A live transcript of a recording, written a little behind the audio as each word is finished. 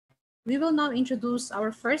We will now introduce our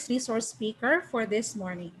first resource speaker for this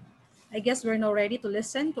morning. I guess we're now ready to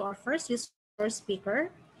listen to our first resource speaker.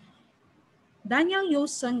 Daniel Yo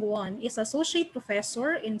Seng Guan is Associate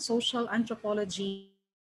Professor in Social Anthropology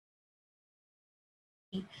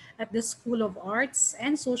at the School of Arts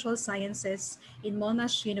and Social Sciences in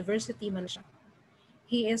Monash University, Malaysia.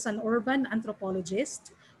 He is an urban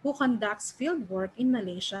anthropologist who conducts fieldwork in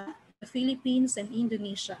Malaysia, the Philippines, and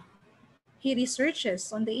Indonesia. He researches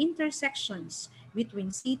on the intersections between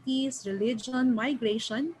cities, religion,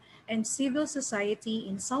 migration, and civil society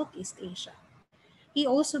in Southeast Asia. He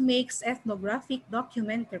also makes ethnographic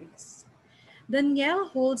documentaries. Danielle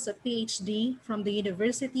holds a PhD from the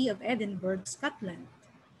University of Edinburgh, Scotland.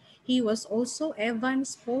 He was also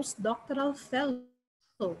Evans Postdoctoral Fellow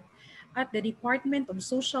at the Department of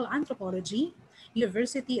Social Anthropology,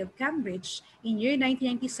 University of Cambridge in year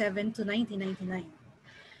 1997 to 1999.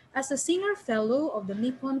 As a senior fellow of the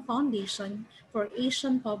Nippon Foundation for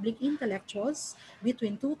Asian Public Intellectuals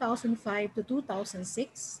between 2005 to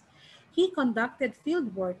 2006, he conducted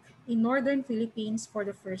fieldwork in northern Philippines for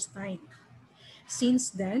the first time.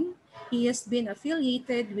 Since then, he has been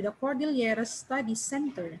affiliated with the Cordillera Studies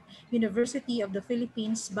Center, University of the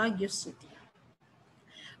Philippines, Baguio City.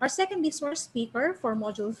 Our second resource speaker for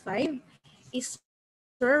Module 5 is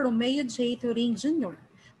Sir Romeo J. Turing Jr.,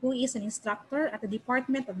 who is an instructor at the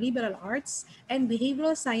Department of Liberal Arts and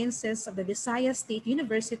Behavioral Sciences of the Visayas State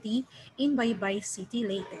University in Baybay City,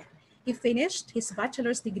 Leyte. He finished his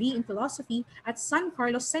bachelor's degree in philosophy at San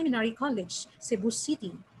Carlos Seminary College, Cebu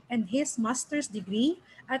City, and his master's degree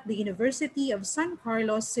at the University of San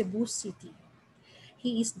Carlos, Cebu City.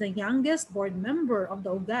 He is the youngest board member of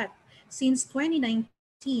the UGAT since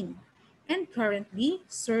 2019 and currently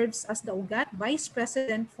serves as the UGAT Vice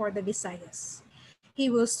President for the Visayas. He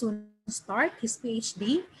will soon start his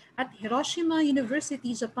PhD at Hiroshima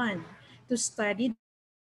University, Japan, to study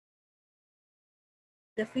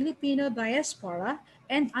the Filipino diaspora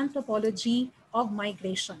and anthropology of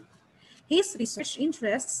migration. His research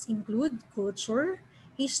interests include culture,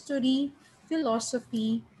 history,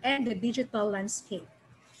 philosophy, and the digital landscape.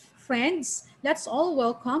 Friends, let's all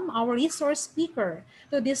welcome our resource speaker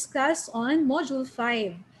to discuss on Module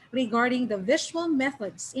 5 regarding the visual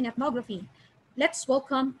methods in ethnography. Let's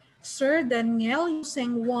welcome Sir Daniel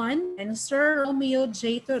Yuseng Wan and Sir Romeo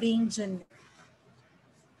J. Turing Jr.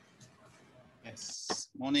 Yes.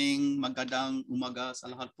 Morning, magandang umaga sa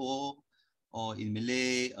lahat po. O in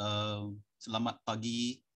Malay, selamat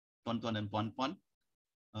pagi, tuan-tuan dan puan-puan.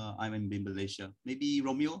 I'm in Malaysia. Maybe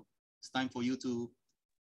Romeo, it's time for you to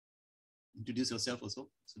introduce yourself also,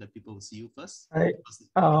 so that people will see you first. Hi.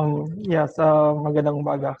 Yes, magandang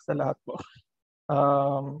umaga sa lahat po.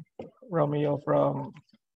 Romeo from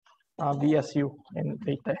BSU in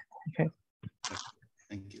Leyte. Okay.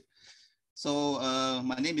 Thank you. So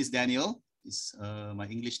my name is Daniel. It's my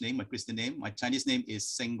English name, my Christian name. My Chinese name is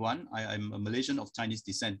Seng Guan. I am a Malaysian of Chinese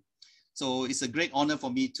descent. So it's a great honor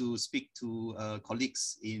for me to speak to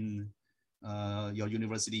colleagues in your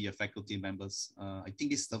university, your faculty members. I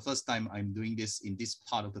think it's the first time I'm doing this in this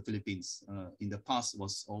part of the Philippines. In the past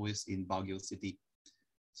was always in Baguio City.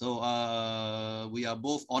 So we are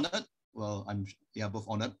both honored. Well, both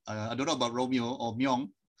honored. I don't know about Romeo or Myong.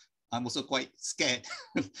 I'm also quite scared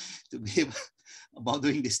to be about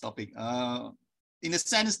doing this topic. In the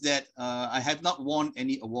sense that I have not won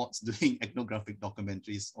any awards doing ethnographic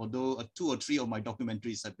documentaries, although 2 or 3 of my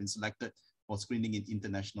documentaries have been selected for screening in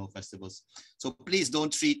international festivals. So please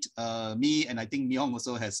don't treat me, and I think Myong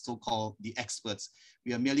also has so-called the experts.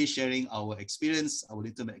 We are merely sharing our experience, our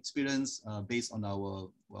intimate experience based on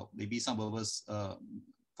our, well, maybe some of us,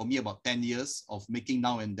 for me about 10 years of making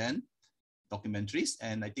now and then documentaries,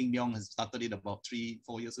 and I think Myong has started it about 3-4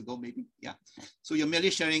 years ago, maybe. Yeah. So you're merely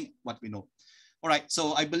sharing what we know. All right.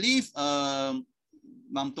 So I believe Ma'am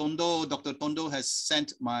Tondo, Dr. Tondo has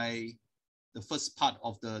sent the first part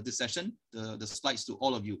of this session, the slides to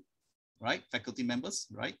all of you, right? Faculty members,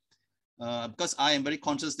 right? Because I am very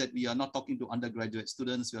conscious that we are not talking to undergraduate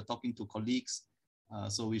students, we are talking to colleagues,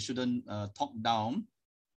 so we shouldn't talk down.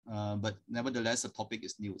 But nevertheless, the topic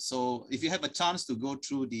is new. So if you have a chance to go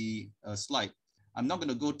through the slide, I'm not going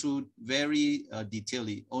to go through very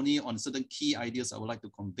detailedly, only on certain key ideas I would like to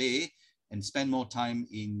convey and spend more time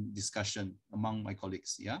in discussion among my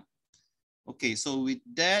colleagues. Yeah. Okay. So with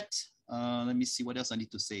that, let me see what else I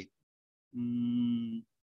need to say.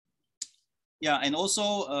 Yeah, and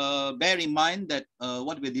also bear in mind that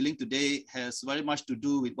what we're dealing today has very much to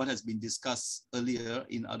do with what has been discussed earlier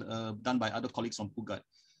done by other colleagues from UGAT.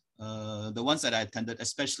 The ones that I attended,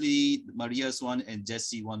 especially Maria's one and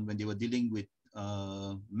Jessie one, when they were dealing with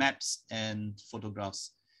maps and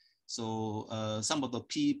photographs. So some of the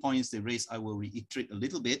key points they raised, I will reiterate a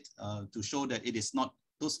little bit to show that it is not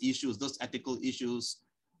those issues, those ethical issues,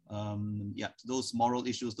 those moral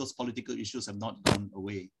issues, those political issues have not gone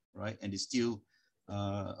away, right? And it's still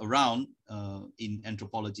around in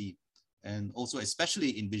anthropology, and also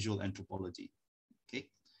especially in visual anthropology. Okay,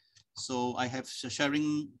 so I have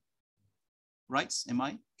sharing rights.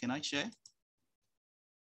 Can I share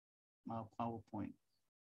my PowerPoint?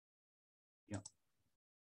 Yeah.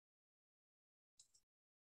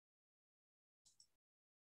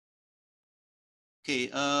 Okay,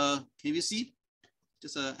 can you see?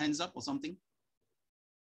 Just a hands up or something.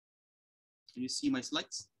 Can you see my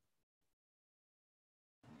slides?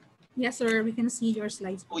 Yes, sir, we can see your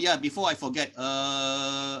slides. Oh yeah, before I forget,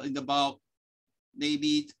 in about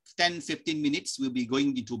maybe 10-15 minutes, we'll be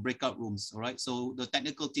going into breakout rooms. All right. So the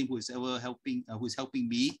technical team who is helping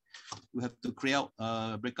me, we have to create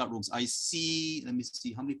breakout rooms. I see. Let me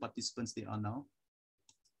see how many participants there are now.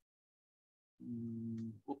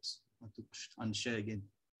 Oops, I have to unshare again.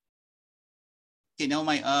 Okay, now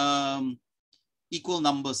my equal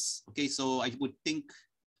numbers. Okay, so I would think.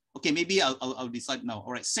 Okay, maybe I'll decide now.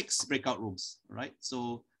 All right, 6 breakout rooms. All right.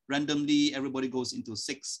 So randomly, everybody goes into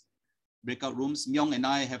 6 breakout rooms. Myung and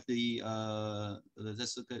I have we are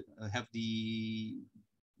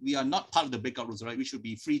not part of the breakout rooms, right? We should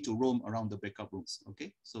be free to roam around the breakout rooms.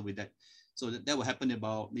 Okay, so with that, so that will happen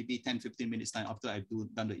about maybe 10-15 minutes time after I've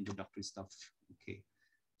done the introductory stuff. Okay,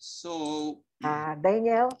 so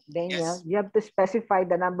Daniel, yes. you have to specify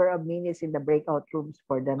the number of minutes in the breakout rooms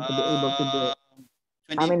for them to be able to do it.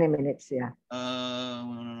 20, how many minutes? Yeah.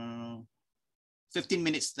 15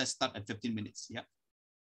 minutes. Let's start at 15 minutes. Yeah.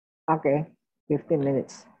 Okay, 15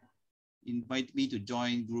 minutes. Invite me to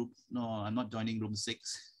join group. No, I'm not joining room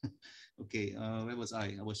 6. Okay, where was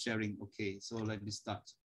I? I was sharing. Okay, so let me start.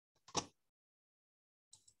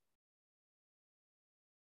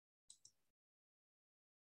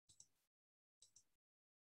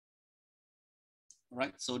 All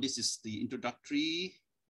right, so this is the introductory.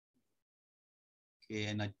 Okay,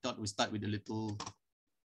 and I thought we start with a little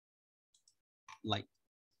light.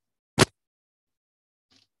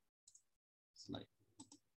 Slide.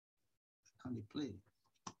 Can't they play?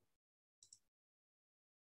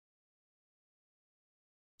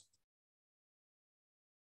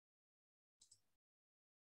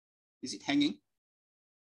 Is it hanging?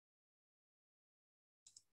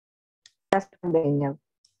 Yes, Daniel.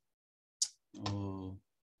 Oh,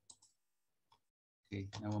 okay,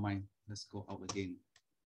 never mind. Let's go out again.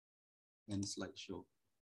 And slideshow.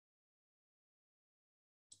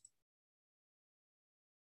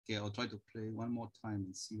 Okay, I'll try to play one more time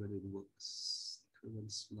and see whether it works.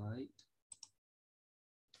 Current slide.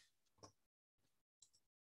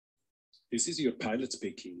 This is your pilot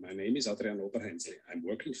speaking. My name is Adrian Oberhensley. I'm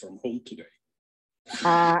working from home today.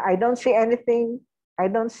 I don't see anything. I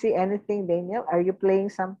don't see anything, Daniel. Are you playing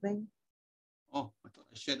something? Oh, I thought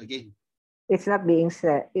I shared again. It's not being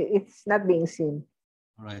said. It's not being seen.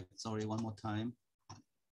 All right, sorry, one more time.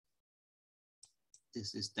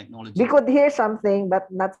 This is technology. We could hear something,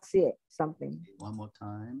 but not see something. Okay, one more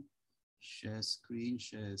time. Share screen,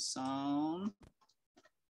 share sound.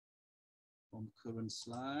 From current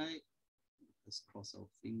slide. Let's cross our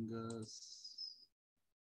fingers.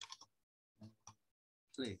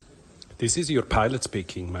 Play. This is your pilot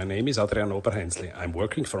speaking. My name is Adrian Oberhensley. I'm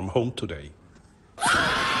working from home today.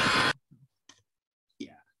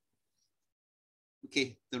 Yeah.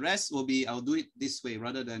 Okay, the rest will be, I'll do it this way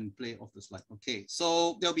rather than play off the slide. Okay,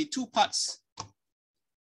 so there'll be 2 parts.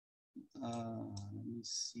 Let me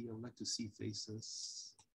see, I would like to see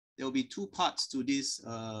faces. There will be 2 parts to this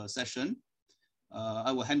session.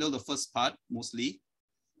 I will handle the first part mostly,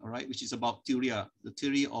 all right, which is about theory, the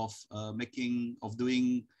theory of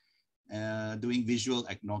doing visual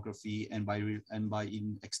ethnography and by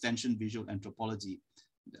in extension visual anthropology.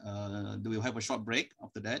 We'll have a short break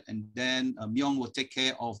after that, and then Myung will take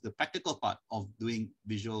care of the practical part of doing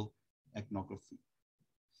visual ethnography.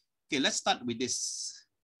 Okay, let's start with this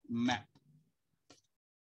map.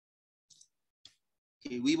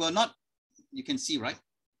 Okay, we were not, you can see, right?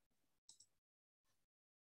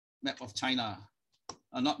 Map of China,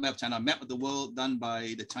 not map of China, map of the world done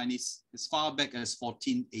by the Chinese as far back as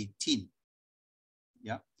 1418.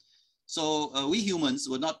 Yeah. So we humans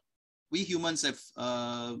have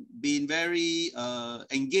been very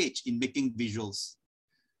engaged in making visuals,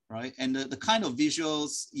 right? And the kind of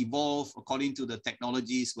visuals evolve according to the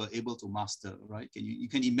technologies we're able to master, right? You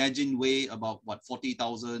can imagine way about what,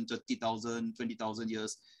 40,000, 30,000, 20,000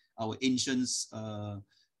 years, our ancients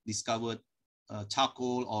discovered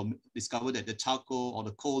charcoal, or discovered that the charcoal or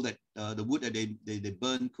the coal that the wood that they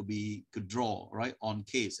burn could draw, right, on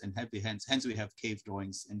caves and have the hence we have cave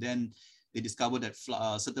drawings. And then they discovered that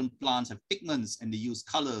certain plants have pigments and they use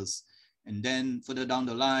colors. And then further down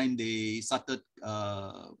the line, they started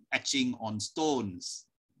etching on stones,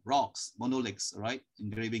 rocks, monoliths, right,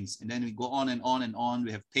 engravings. And then we go on and on and on.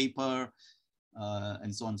 We have paper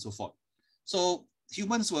and so on and so forth. So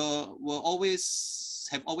humans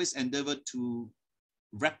have always endeavored to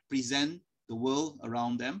represent the world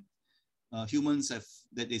around them. Humans have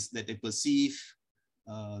that they perceive.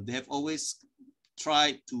 They have always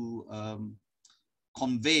tried to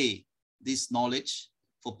convey this knowledge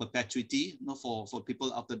for perpetuity, for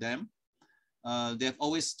people after them. They have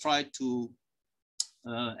always tried to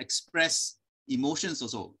express emotions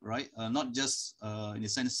also, right? Not just in a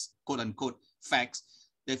sense, quote unquote, facts.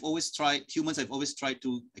 Humans have always tried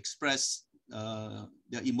to express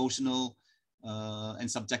their emotional and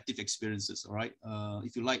subjective experiences, all right?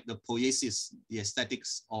 If you like, the poiesis, the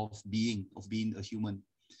aesthetics of being a human.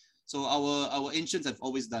 So our ancients have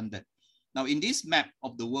always done that. Now, in this map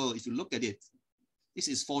of the world, if you look at it, this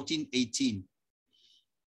is 1418.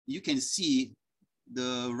 You can see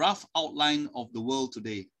the rough outline of the world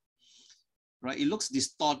today, right? It looks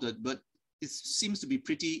distorted, but it seems to be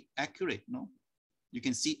pretty accurate, no? You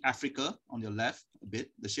can see Africa on your left a bit,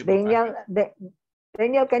 the shape of Africa.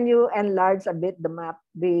 Daniel, can you enlarge a bit the map?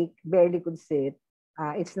 We barely could see it.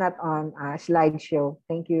 It's not on slideshow.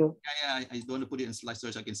 Thank you. Yeah, I don't want to put it in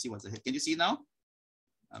slideshow so I can see what's ahead. Can you see now?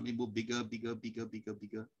 Maybe move bigger.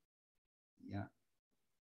 Yeah.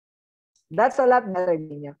 That's a lot better,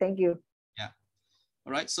 Daniel. Thank you. Yeah.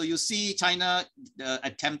 All right. So you see China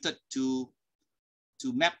attempted to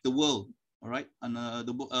map the world. All right. And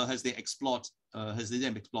as they explored. All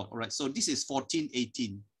right. So this is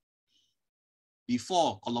 1418.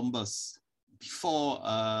 Before Columbus, before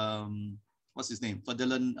what's his name,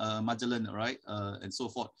 Magellan, right, and so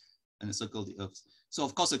forth, and circle the Earth. So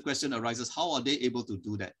of course the question arises: how are they able to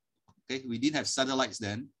do that? Okay, we didn't have satellites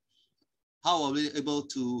then. How are we able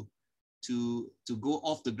to go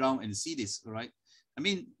off the ground and see this? Right? I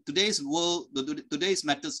mean, today's today's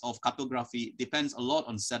methods of cartography depends a lot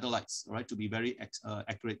on satellites, right, to be very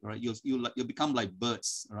accurate. Right? You become like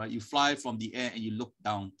birds, right? You fly from the air and you look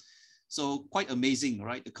down. So quite amazing,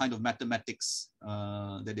 right? The kind of mathematics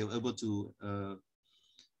that they were able to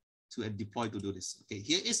deploy to do this. Okay,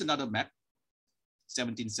 here is another map,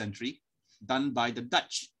 17th century, done by the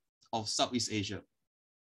Dutch of Southeast Asia.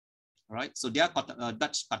 All right, so their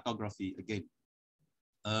Dutch cartography, again,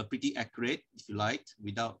 pretty accurate, if you like,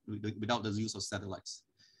 without the use of satellites.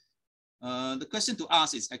 The question to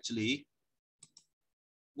ask is actually,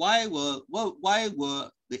 why were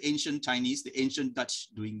the ancient Chinese, the ancient Dutch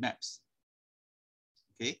doing maps?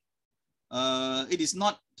 Okay, it is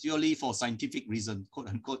not purely for scientific reason, quote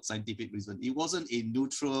unquote scientific reason. It wasn't a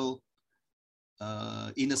neutral,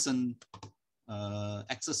 innocent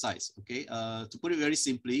exercise. Okay, to put it very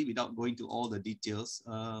simply, without going to all the details,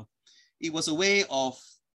 it was a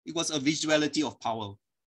visuality of power. All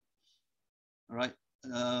right,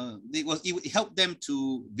 it helped them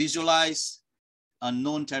to visualize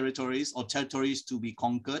unknown territories or territories to be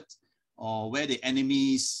conquered, or where the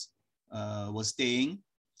enemies were staying,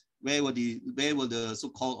 where were the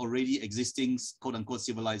so-called already existing quote-unquote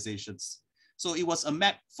civilizations. So it was a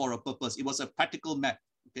map for a purpose. It was a practical map.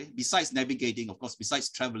 Okay, besides navigating, of course,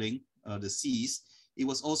 besides traveling the seas, it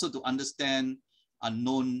was also to understand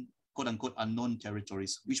unknown quote-unquote unknown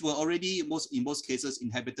territories, which were already in most cases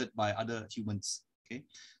inhabited by other humans. Okay,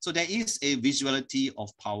 so there is a visuality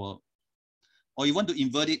of power. Or you want to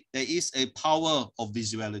invert it, there is a power of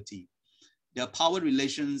visuality. There are power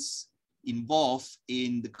relations involved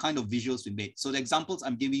in the kind of visuals we made. So the examples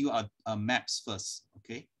I'm giving you are maps first,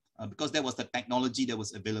 okay? Because that was the technology that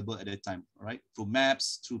was available at that time, right? Through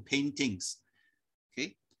maps, through paintings,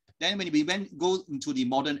 okay? Then when we go into the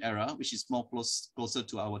modern era, which is more closer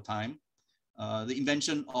to our time, the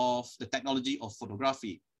invention of the technology of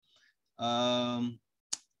photography.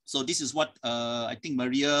 So this is what I think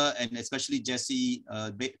Maria and especially Jesse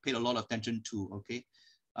paid a lot of attention to, okay?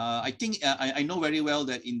 I think I know very well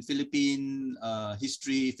that in Philippine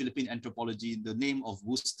history, Philippine anthropology, the name of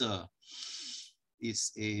Worcester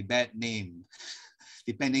is a bad name,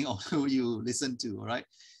 depending on who you listen to, all right?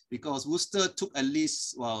 Because Worcester took at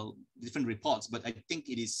least, well, different reports, but I think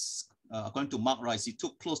it is, according to Mark Rice, he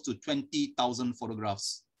took close to 20,000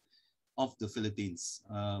 photographs of the Philippines.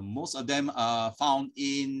 Most of them are found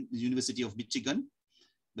in the University of Michigan,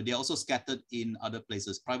 but they are also scattered in other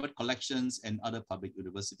places, private collections and other public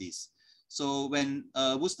universities. So when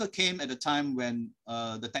Worcester came at a time when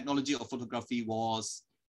the technology of photography was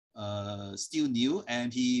still new,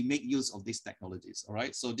 and he made use of these technologies. All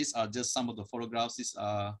right. So these are just some of the photographs. These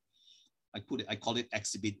are, I call it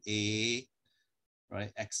Exhibit A,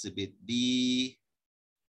 right? Exhibit B.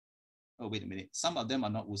 Oh, wait a minute. Some of them are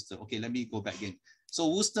not Worcester. Okay, let me go back again. So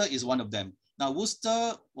Worcester is one of them. Now,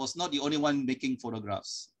 Worcester was not the only one making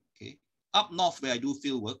photographs. Okay. Up north, where I do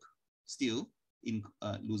field work, still in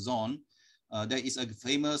Luzon, there is a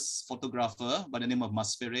famous photographer by the name of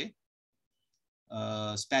Masferrer,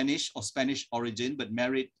 Spanish origin, but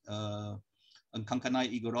married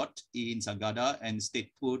Kangkanai Igorot in Sagada and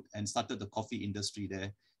stayed put and started the coffee industry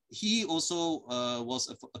there. He also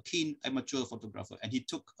was a keen amateur photographer, and he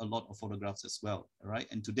took a lot of photographs as well. Right.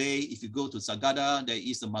 And today, if you go to Sagada, there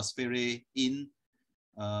is the Masferrer Inn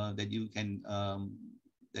that you can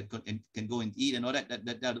can go and eat and all that.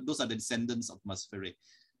 Those are the descendants of Masferrer.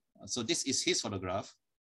 So this is his photograph.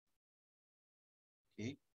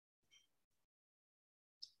 Okay.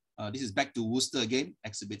 This is back to Worcester again,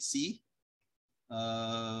 Exhibit C.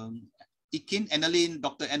 Dr.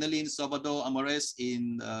 Annalyn Salvador Amores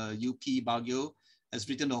in UP Baguio has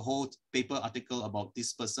written a whole paper article about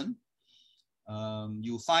this person.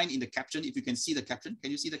 You find in the caption, if you can see the caption,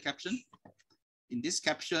 can you see the caption? In this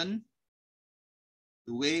caption,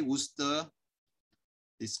 the way Worcester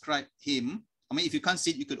described him, I mean, if you can't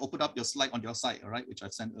see it, you could open up your slide on your side, all right, which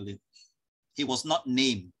I've sent earlier. He was not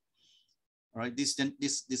named, all right? This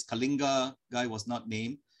Kalinga guy was not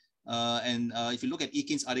named. If you look at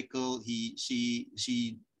Ekin's article, she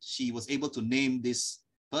was able to name this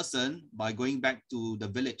person by going back to the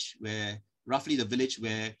village roughly the village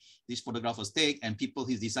where this photograph was taken, and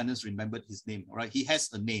his descendants remembered his name. All right, he has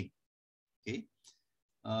a name. Okay,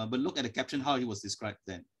 but look at the caption, how he was described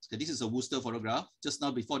then. So this is a Worcester photograph. Just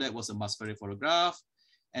now, before that was a Masferrer photograph,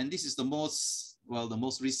 and this is the most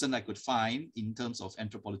recent I could find in terms of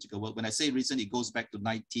anthropological work. When I say recent, it goes back to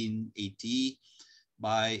 1980.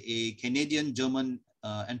 By a Canadian-German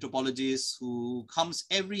anthropologist who comes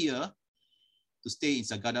every year to stay in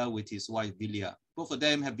Sagada with his wife, Vilia. Both of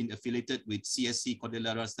them have been affiliated with CSC,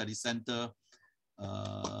 Cordillera Study Center,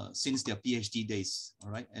 since their PhD days, all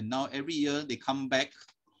right? And now every year they come back,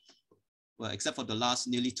 well, except for the last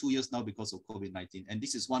nearly 2 years now because of COVID-19. And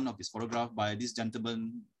this is one of his photographs by this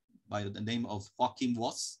gentleman by the name of Joachim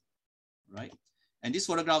Voss, right? And these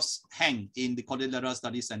photographs hang in the Cordillera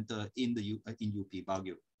Study Center in UP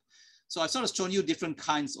Baguio. So I've sort of shown you different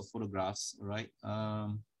kinds of photographs, right?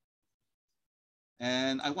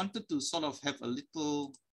 And I wanted to sort of have a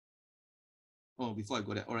little, before I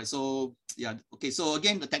go there. All right, so yeah, okay. So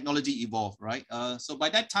again, the technology evolved, right? So by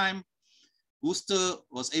that time, Worcester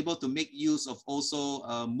was able to make use of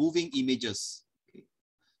also moving images, okay?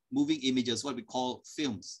 Moving images, what we call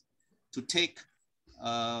films, to take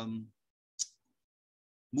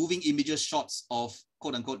moving images shots of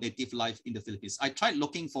quote unquote native life in the Philippines. I tried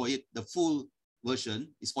looking for it, the full version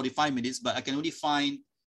is 45 minutes, but I can only find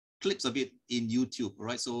clips of it in YouTube,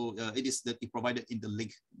 right? So it is that it provided in the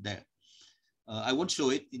link there. I won't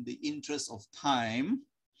show it in the interest of time.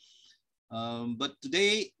 But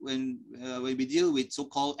today, when we deal with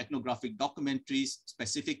so-called ethnographic documentaries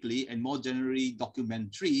specifically, and more generally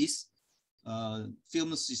documentaries,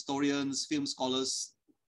 film historians, film scholars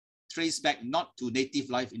trace back not to native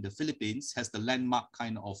life in the Philippines as the landmark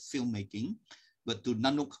kind of filmmaking, but to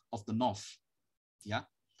Nanook of the North. Yeah,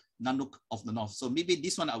 Nanook of the North. So maybe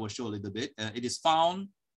this one I will show a little bit. It is found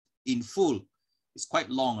in full. It's quite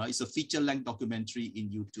long. It's a feature-length documentary in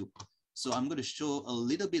YouTube. So I'm going to show a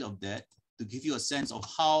little bit of that to give you a sense of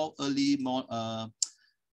how early, if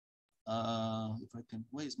I can,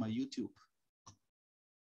 where is my YouTube?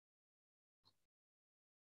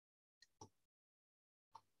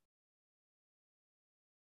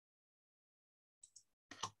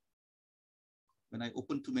 When I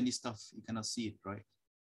open too many stuff, you cannot see it, right?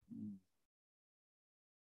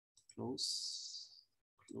 Close,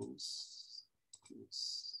 close,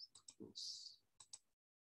 close, close.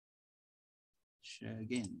 Share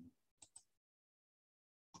again.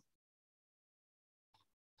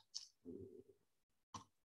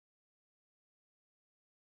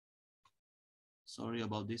 Sorry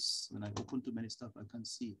about this. When I open too many stuff, I can't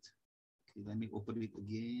see it. Okay, let me open it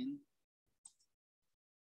again.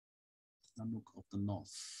 Nanook of the North.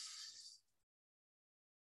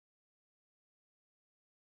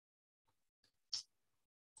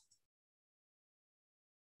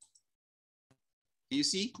 Can you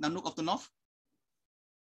see Nanook of the North?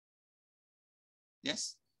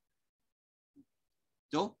 Yes?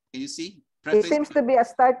 Joe, can you see? It seems to be a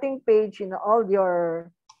starting page in all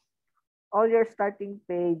your all your starting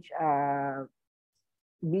page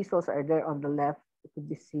visuals are there on the left. It could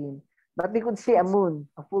be seen. But we could see a moon,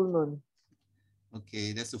 a full moon.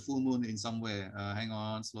 Okay, there's a full moon in somewhere. Hang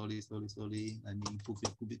on, slowly. Let me move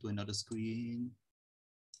it to another screen.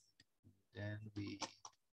 Then we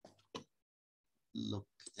look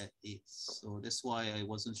at it. So that's why I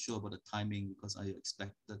wasn't sure about the timing, because I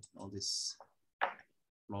expected all this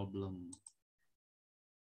problem.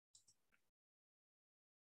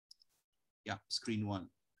 Yeah, screen 1.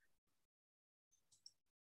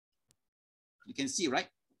 You can see, right?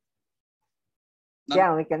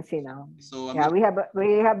 Yeah, we can see now. So we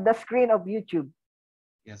have the screen of YouTube.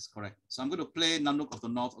 Yes, correct. So I'm going to play Nanook of the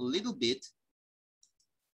North a little bit,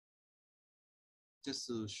 just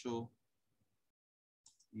to show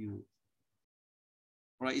you.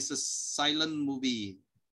 All right, it's a silent movie.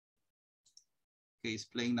 Okay, it's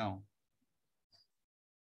playing now.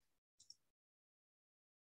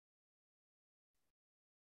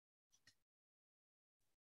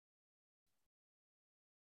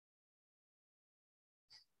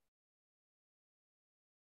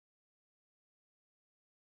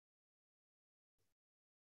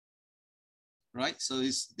 Right, so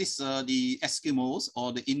this the Eskimos,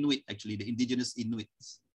 or the Inuit, actually, the indigenous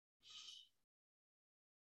Inuits.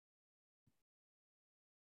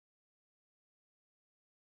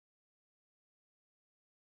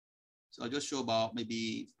 So I'll just show about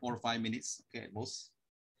maybe 4 or 5 minutes, okay, at most.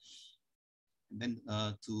 And then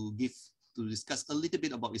to discuss a little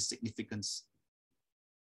bit about its significance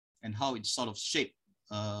and how it sort of shaped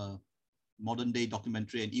modern day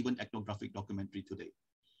documentary and even ethnographic documentary today.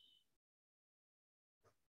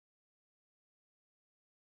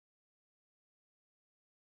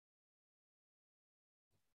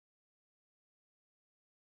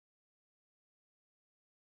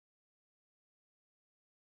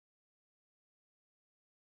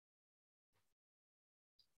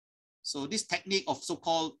 So this technique of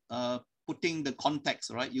so-called putting the context,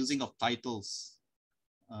 right, using of titles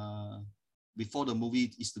before the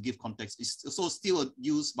movie is to give context, is also still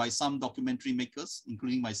used by some documentary makers,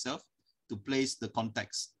 including myself, to place the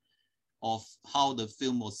context of how the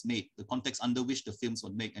film was made, the context under which the films were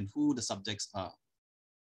made, and who the subjects are.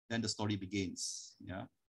 Then the story begins. Yeah.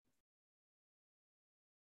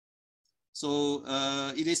 So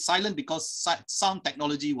it is silent because sound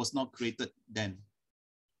technology was not created then.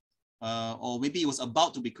 Or maybe it was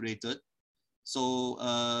about to be created. So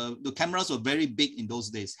the cameras were very big in those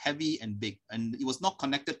days, heavy and big, and it was not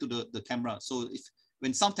connected to the camera. So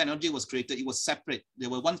when sound technology was created, it was separate. There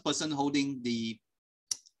was one person holding the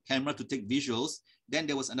camera to take visuals. Then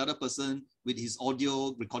there was another person with his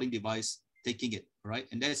audio recording device taking it, right?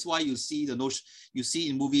 And that's why you see you see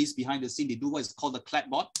in movies behind the scene, they do what is called the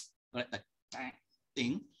clapboard, right? That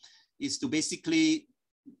thing is to basically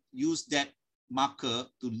use that marker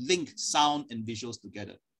to link sound and visuals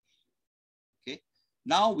together. Okay.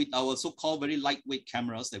 Now with our so-called very lightweight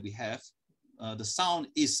cameras that we have, the sound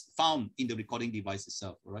is found in the recording device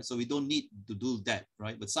itself, right? So we don't need to do that,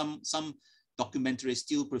 right? But some documentaries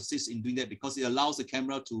still persist in doing that because it allows the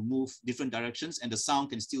camera to move different directions and the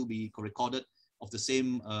sound can still be recorded of the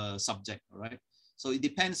same subject, all right? So it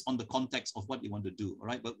depends on the context of what you want to do, all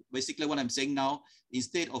right? But basically what I'm saying now,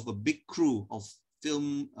 instead of a big crew of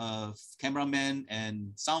film cameraman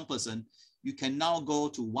and sound person, you can now go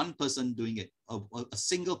to one person doing it, a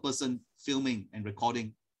single person filming and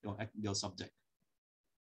recording your subject.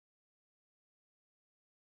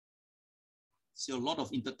 So a lot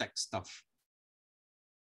of intertext stuff,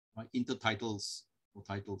 right? Intertitles or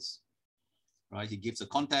titles, right? He gives a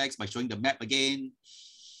context by showing the map again.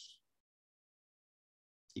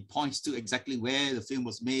 He points to exactly where the film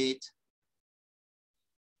was made.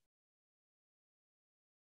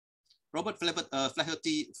 Robert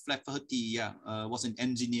Flaherty, was an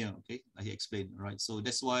engineer, okay, like he explained, right? So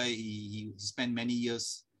that's why he spent many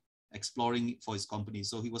years exploring for his company.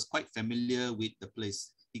 So he was quite familiar with the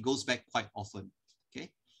place. He goes back quite often,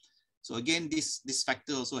 okay? So again, this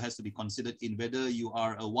factor also has to be considered in whether you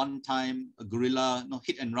are a one-time guerrilla,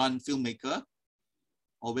 hit and run filmmaker,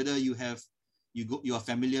 or whether you are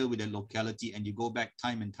familiar with the locality and you go back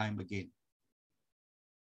time and time again.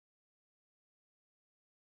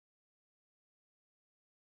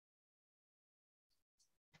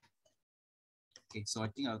 Okay, so I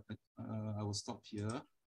think I will stop here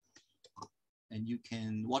and you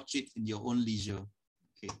can watch it in your own leisure.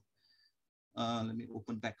 Okay, let me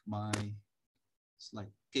open back my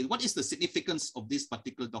slide. Okay, what is the significance of this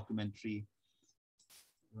particular documentary?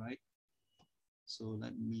 Right, so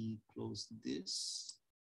let me close this.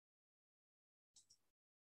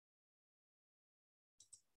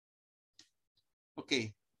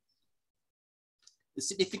 Okay, The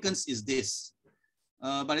significance is this.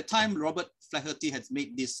 By the time Robert Flaherty had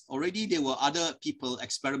made this, already there were other people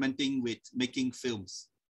experimenting with making films.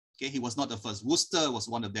 Okay, he was not the first. Wooster was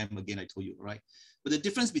one of them, again, I told you, right? But the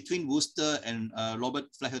difference between Wooster and Robert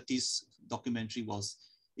Flaherty's documentary was,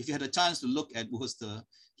 if you had a chance to look at Wooster,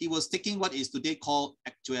 he was taking what is today called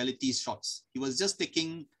actuality shots. He was just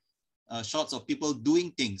taking shots of people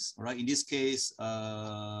doing things, right? In this case,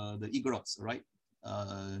 the Igorots, right?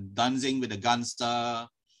 Dancing with the Gansa,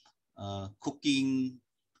 cooking,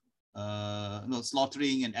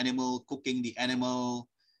 slaughtering an animal, cooking the animal,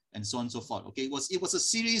 and so on and so forth. Okay, it was a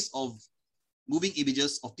series of moving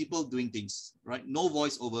images of people doing things, right? No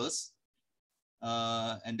voiceovers,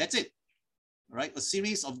 and that's it, right? A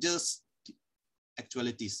series of just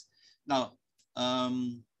actualities. Now,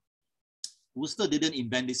 Wooster didn't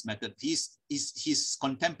invent this method. His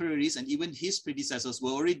contemporaries and even his predecessors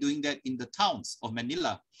were already doing that in the towns of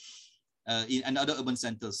Manila and other urban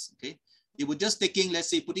centers. Okay, they were just taking, let's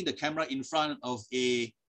say, putting the camera in front of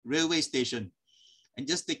a railway station and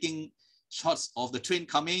just taking shots of the train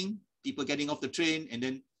coming, people getting off the train, and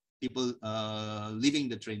then people leaving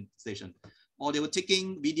the train station. Or they were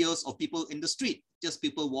taking videos of people in the street, just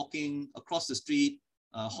people walking across the street,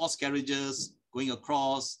 horse carriages going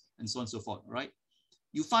across, and so on and so forth, right?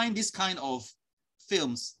 You find this kind of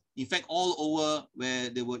films, in fact, all over where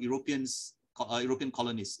there were European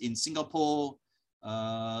colonies, in Singapore,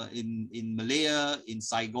 in Malaya, in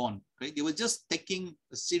Saigon, right? They were just taking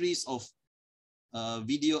a series of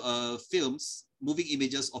films, moving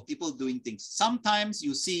images of people doing things. Sometimes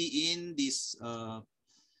you see in these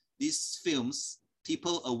films,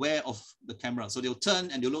 people aware of the camera. So they'll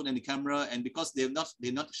turn and they'll look at the camera, and because they're not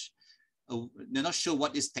sure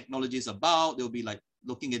what this technology is about, they'll be like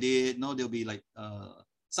looking at it. No, they'll be like,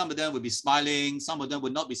 some of them will be smiling, some of them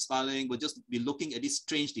will not be smiling, will just be looking at this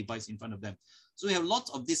strange device in front of them. So we have lots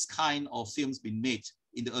of this kind of films being made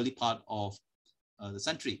in the early part of the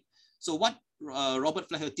century. So what Robert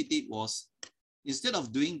Flaherty did was, instead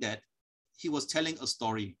of doing that, he was telling a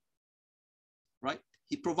story, right?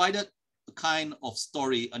 He provided a kind of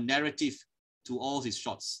story, a narrative to all his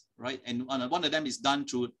shots, right? And one of them is done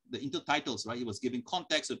through the intertitles, right? He was giving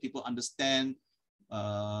context so people understand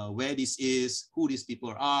where this is, who these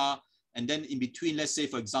people are. And then in between, let's say,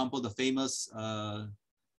 for example, the famous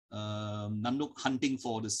Nanook hunting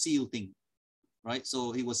for the seal thing, right?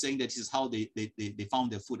 So he was saying that this is how they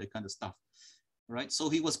found their food, that kind of stuff, right? So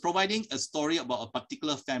he was providing a story about a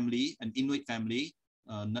particular family, an Inuit family,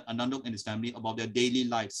 Nanook and his family, about their daily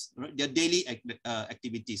lives, right? Their daily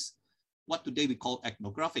activities, what today we call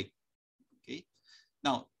ethnographic. Okay.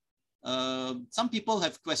 Now, some people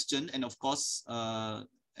have questioned, and of course,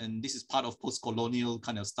 and this is part of post-colonial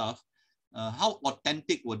kind of stuff, how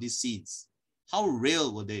authentic were these scenes? How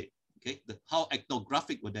real were they? Okay, how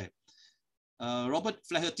ethnographic were they? Robert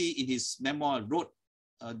Flaherty, in his memoir,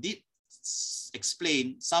 did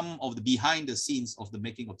explain some of the behind the scenes of the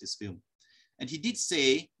making of this film. And he did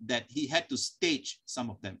say that he had to stage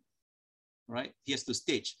some of them, right? He has to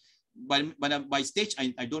stage. By stage,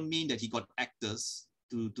 I don't mean that he got actors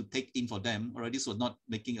to take in for them, or this was not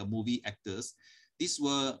making a movie actors. These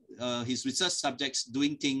were his research subjects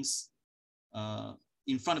doing things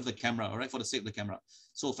in front of the camera, all right, for the sake of the camera.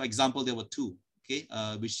 So for example, there were two, okay,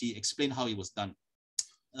 which he explained how it was done.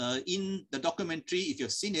 In the documentary, if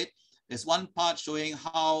you've seen it, there's one part showing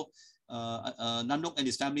how Nanook and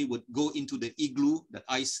his family would go into the igloo, the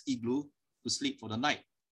ice igloo, to sleep for the night.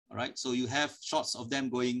 All right, so you have shots of them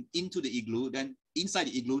going into the igloo, then inside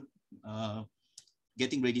the igloo,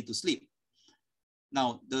 getting ready to sleep.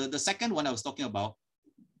 Now, the second one I was talking about,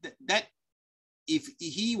 that if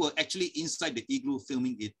he were actually inside the igloo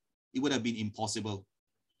filming it, it would have been impossible,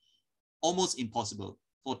 almost impossible,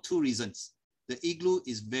 for two reasons. The igloo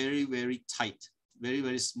is very, very tight, very,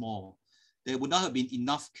 very small. There would not have been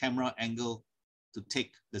enough camera angle to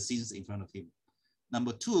take the scenes in front of him.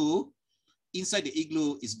 Number two, inside the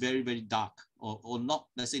igloo is very, very dark, or not,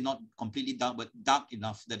 let's say not completely dark, but dark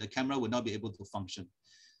enough that the camera would not be able to function.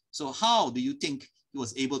 So how do you think he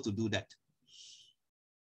was able to do that?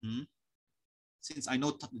 Since I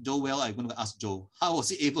know Joe well, I'm going to ask Joe. How was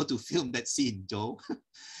he able to film that scene, Joe?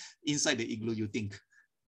 Inside the igloo, you think?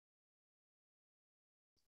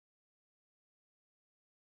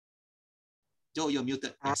 Joe, you're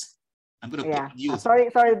muted. Yes. I'm going to pick you. Sorry,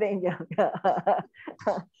 the Angel.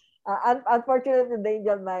 Unfortunately, the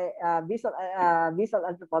Angel, my visual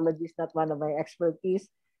anthropology is not one of my expertise.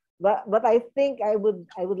 But I think I would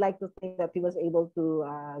like to think that he was able to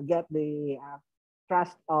get the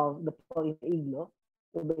trust of the people in the igloo,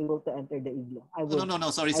 to be able to enter the igloo.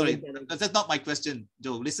 No. Sorry. That's not my question,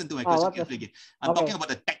 Joe. Listen to my Oh, question what was- carefully. I'm talking about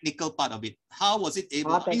the technical part of it. How was it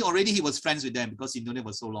able? I mean, already he was friends with them because he knew them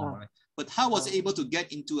for so long, right? But how was he able to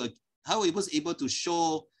get into how he was able to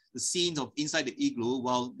show the scenes of inside the igloo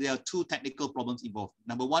while there are two technical problems involved?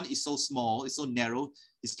 Number one, it's so small, it's so narrow,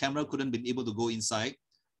 his camera couldn't be able to go inside.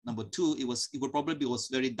 Number two, it probably was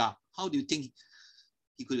very dark. How do you think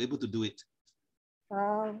he could be able to do it?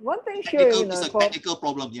 One thing sure, it's a technical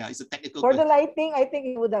problem. Yeah, it's a technical for question. the lighting, I think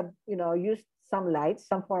he would have, used some lights,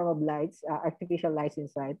 some form of lights, artificial lights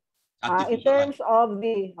inside. In terms of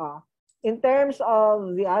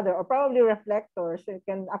the other, or probably reflectors, so you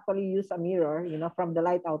can actually use a mirror, from the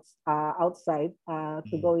light outside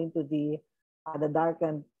to go into the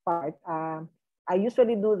darkened part. I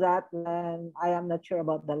usually do that when I am not sure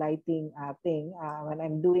about the lighting thing. When I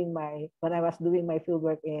was doing my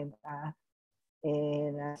fieldwork in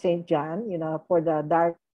St. John, for the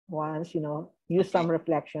dark ones, use some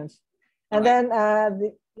reflections. And then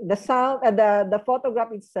the sound, the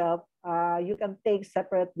photograph itself, you can take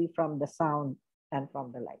separately from the sound and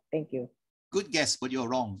from the light. Thank you. Good guess, but you're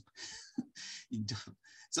wrong.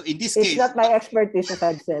 So in this case, it's not my expertise, as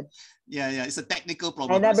I've said. Yeah, it's a technical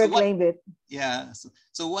problem. I never claimed it. Yeah.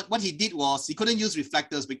 So what he did was he couldn't use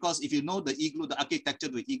reflectors because if you know the igloo, the architecture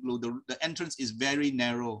of the igloo, the entrance is very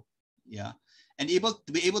narrow. Yeah. And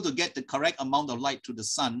to be able to get the correct amount of light to the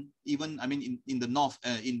sun, even in the north,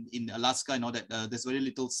 in Alaska and all that, there's very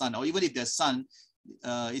little sun, or even if there's sun,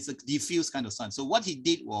 it's a diffuse kind of sun. So what he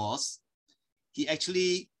did was he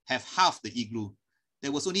actually have half the igloo.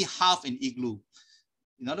 There was only half an igloo.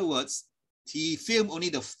 In other words, he filmed only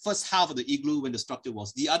the first half of the igloo when the structure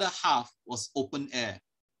was. The other half was open air.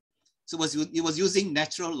 So it was using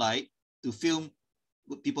natural light to film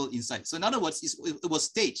people inside. So in other words, it was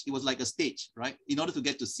staged. It was like a stage, right? In order to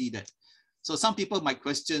get to see that. So some people might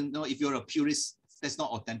question, if you're a purist, that's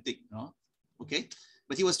not authentic, okay?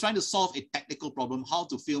 But he was trying to solve a technical problem, how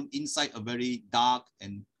to film inside a very dark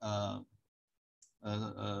and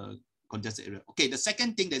congested area. Okay, the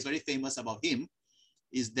second thing that's very famous about him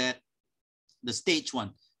is that the stage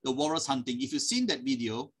one, the walrus hunting. If you've seen that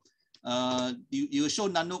video, you show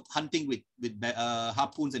Nanook hunting with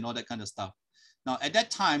harpoons and all that kind of stuff. Now, at that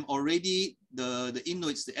time, already the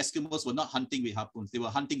Inuits, the Eskimos, were not hunting with harpoons. They were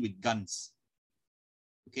hunting with guns.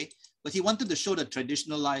 Okay, but he wanted to show the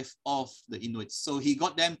traditional life of the Inuits. So he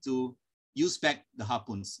got them to use back the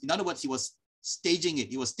harpoons. In other words, he was staging it.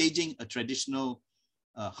 He was staging a traditional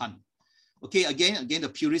hunt. Okay, again, the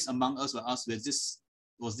purists among us were asked,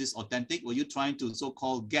 was this authentic? Were you trying to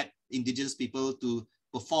so-called get indigenous people to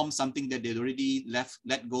perform something that they'd already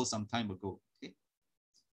let go some time ago?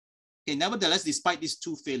 Okay, nevertheless, despite these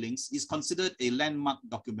two failings, it's considered a landmark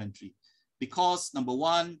documentary because number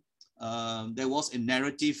one, there was a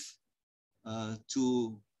narrative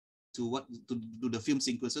to the film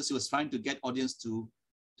sequences. He was trying to get audience to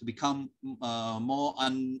become more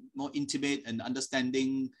intimate and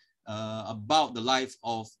understanding about the life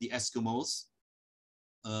of the Eskimos.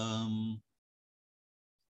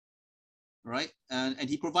 Right, and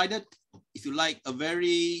he provided, if you like, a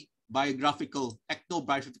very biographical,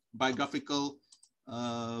 ethno-biographical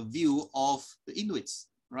view of the Inuits,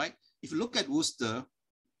 right? If you look at Worcester's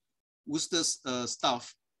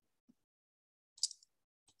stuff,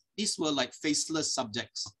 these were like faceless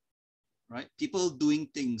subjects, right? People doing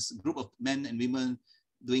things, group of men and women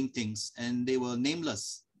doing things, and they were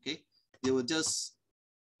nameless, okay? They were just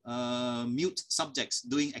mute subjects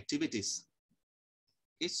doing activities.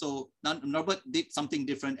 Okay, so Norbert did something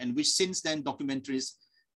different, and which since then documentaries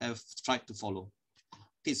have tried to follow.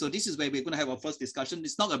 Okay, so this is where we're going to have our first discussion.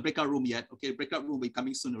 It's not a breakout room yet. Okay, breakout room will be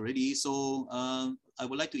coming soon already. So I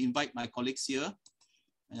would like to invite my colleagues here,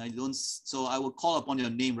 and so I will call upon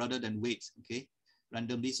your name rather than wait. Okay,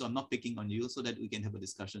 randomly. So I'm not picking on you, so that we can have a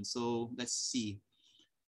discussion. So let's see.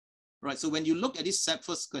 Right, so when you look at this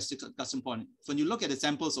first discussion point, when you look at the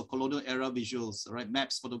samples of colonial era visuals, right,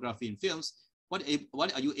 maps, photography, and films, what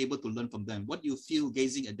are you able to learn from them? What do you feel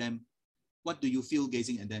gazing at them? What do you feel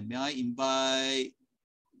gazing at them? May I invite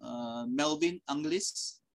Melvin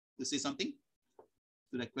Anglis to say something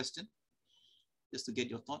to that question, just to get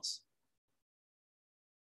your thoughts?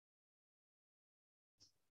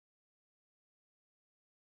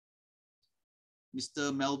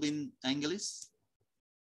 Mr. Melvin Anglis,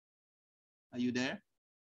 are you there?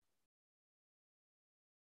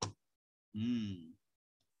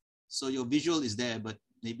 So your visual is there, but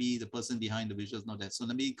maybe the person behind the visual is not there. So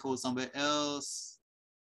let me call somewhere else.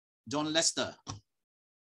 John Lester,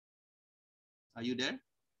 are you there?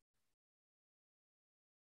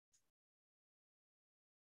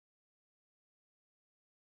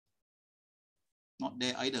 Not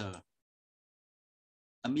there either.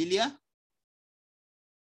 Amelia?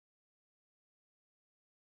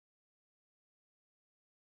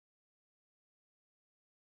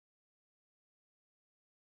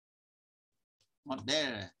 Not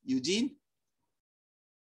there. Eugene?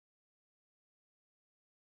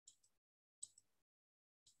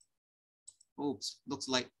 Oops, looks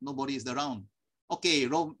like nobody is around. Okay,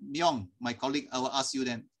 Romeo, my colleague, I will ask you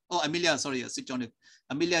then. Oh, Amelia, sorry, switch on it.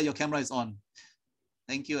 Amelia, your camera is on.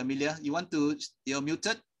 Thank you, Amelia. You're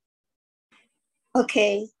muted?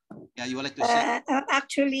 Okay. Yeah, you would like to share? I'm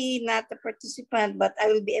actually not a participant, but I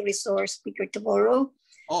will be a resource speaker tomorrow.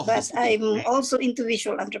 Oh, but I'm great. also into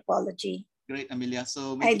visual anthropology. Great, Amelia.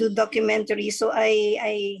 So I do documentary, so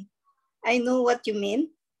I know what you mean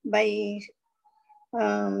by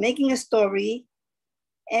making a story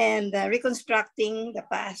and reconstructing the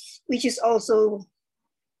past, which is also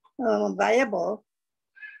viable.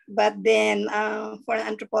 But then for an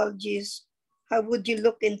anthropologist, how would you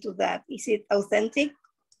look into that? Is it authentic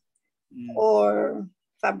or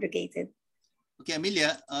fabricated? Okay,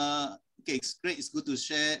 Amelia, okay, it's great. It's good to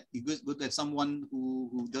share. It's good to have someone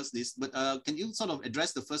who does this. But can you sort of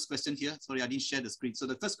address the first question here? Sorry, I didn't share the screen. So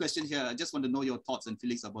the first question here, I just want to know your thoughts and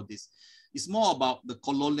feelings about this. It's more about the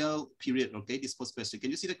colonial period, okay, this first question.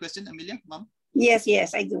 Can you see the question, Amelia, Mom? Yes,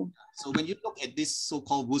 I do. So when you look at this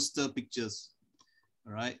so-called Worcester pictures,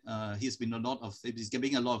 all right, he's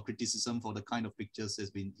getting a lot of criticism for the kind of pictures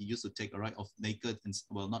he used to take, all right, of naked and,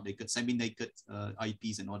 well, not naked, semi-naked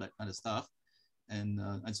eyepieces and all that kind of stuff. And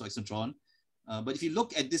so on. But if you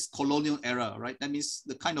look at this colonial era, right, that means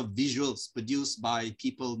the kind of visuals produced by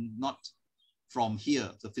people not from here,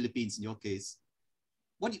 the Philippines in your case.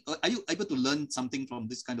 What are you able to learn something from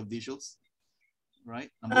this kind of visuals, right?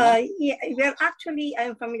 Yeah, well, actually,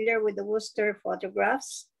 I'm familiar with the Worcester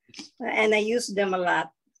photographs, and I use them a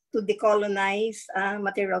lot to decolonize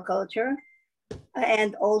material culture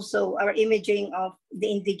and also our imaging of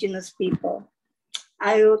the indigenous people.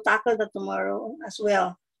 I will tackle that tomorrow as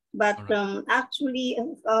well. But actually,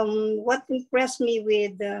 what impressed me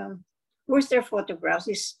with Worcester photographs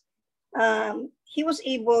is he was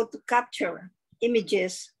able to capture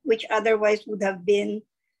images which otherwise would have been,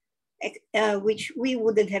 which we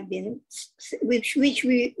couldn't have been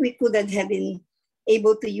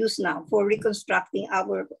able to use now for reconstructing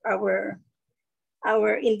our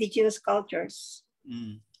indigenous cultures.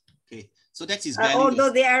 Okay. So that's his value. Although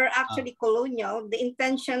they are actually colonial, the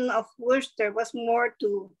intention of Worcester was more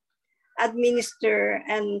to administer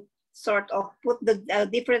and sort of put the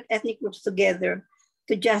different ethnic groups together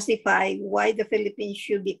to justify why the Philippines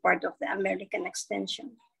should be part of the American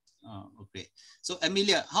extension. Okay. So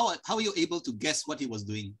Amelia, how are you able to guess what he was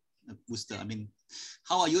doing, Worcester? I mean,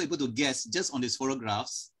 how are you able to guess just on his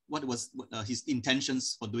photographs what was his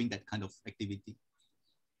intentions for doing that kind of activity?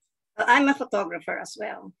 I'm a photographer as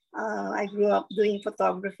well. I grew up doing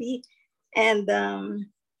photography, and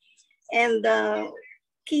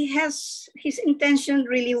his intention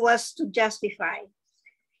really was to justify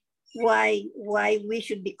why we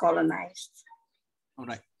should be colonized. All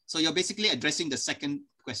right. So you're basically addressing the second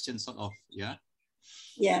question, sort of, yeah?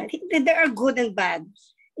 Yeah, there are good and bad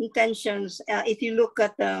intentions. If you look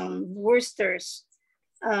at Worcester's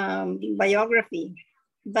biography,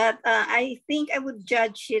 but I think I would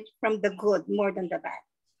judge it from the good more than the bad.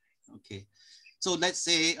 Okay. So let's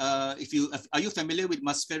say, are you familiar with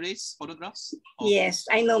Masferre's photographs? Yes,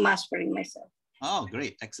 I know Masferre myself. Oh,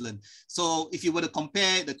 great, excellent. So if you were to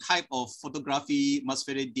compare the type of photography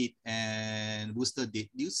Masferre did and Worcester did,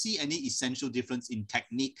 do you see any essential difference in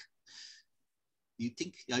technique? Do you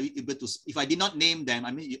think, are you able to, if I did not name them,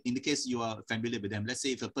 I mean, in the case you are familiar with them, let's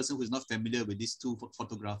say if a person who is not familiar with these two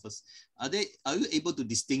photographers, are you able to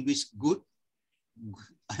distinguish good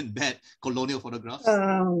and bad colonial photographs?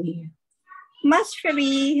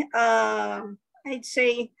 Masferre, I'd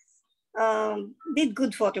say, did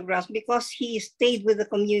good photographs because he stayed with the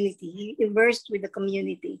community, he immersed with the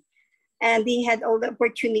community, and he had all the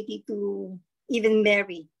opportunity to even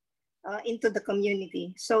marry into the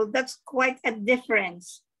community. So that's quite a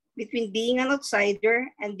difference between being an outsider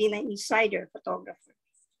and being an insider photographer,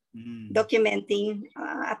 documenting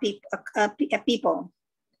a people.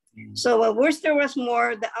 So Worcester was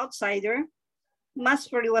more the outsider,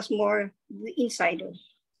 Masferre was more the insider.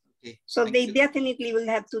 Okay. So they definitely will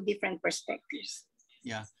have two different perspectives.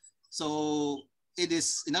 Yeah. So it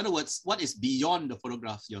is, in other words, what is beyond the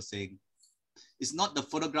photograph you're saying? It's not the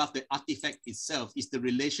photograph, the artifact itself. It's the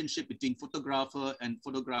relationship between photographer and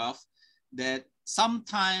photograph that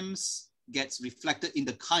sometimes gets reflected in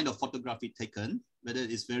the kind of photography taken, whether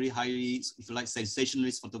it's very highly, if you like,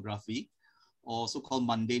 sensationalist photography, or so-called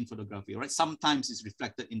mundane photography, right? Sometimes it's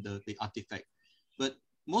reflected in the artifact, but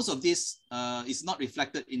most of this is not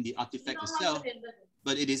reflected in the artifact itself,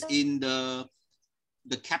 but it is in the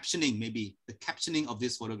captioning, maybe the captioning of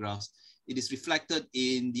these photographs. It is reflected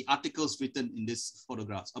in the articles written in these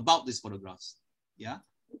photographs, about these photographs. Yeah.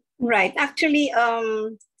 Right. Actually,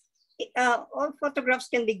 all photographs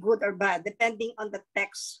can be good or bad depending on the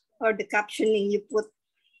text or the captioning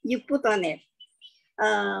you put on it.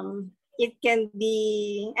 It can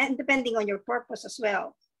be, and depending on your purpose as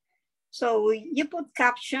well. So you put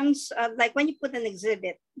captions, like when you put an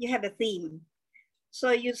exhibit, you have a theme.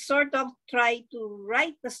 So you sort of try to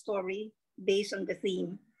write the story based on the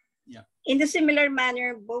theme. Yeah. In a similar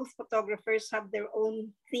manner, both photographers have their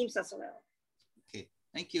own themes as well. Okay,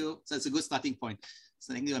 thank you. So it's a good starting point.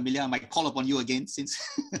 So thank you, Amelia. I might call upon you again since.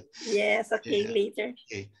 Yes, okay, Yeah. later.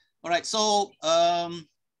 Okay, all right. So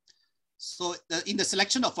in the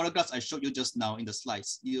selection of photographs I showed you just now in the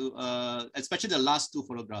slides, you especially the last two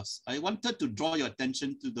photographs, I wanted to draw your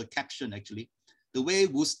attention to the caption actually. The way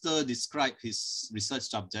Wooster described his research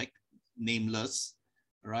subject, nameless,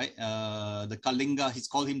 right? The Kalinga, he's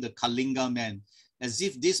called him the Kalinga man, as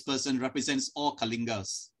if this person represents all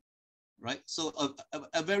Kalingas, right? So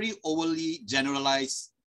a very overly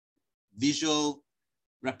generalized visual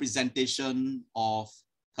representation of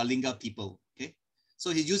Kalinga people, okay? So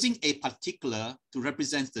he's using a particular to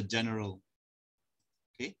represent the general,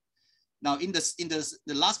 okay? Now in the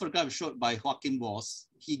last photograph showed by Joaquin Voss,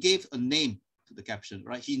 he gave a name to the caption,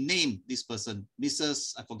 right? He named this person,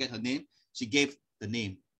 Mrs. I forget her name. She gave the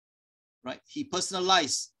name, right? He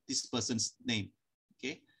personalized this person's name,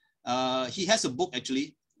 okay? He has a book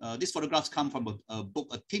actually. These photographs come from a book,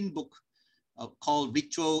 a thin book called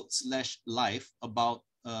Ritual/Life about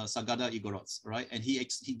Sagada Igorots, right? And he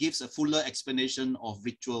gives a fuller explanation of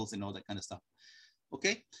rituals and all that kind of stuff,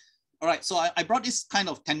 okay? All right, so I brought this kind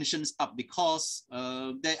of tensions up because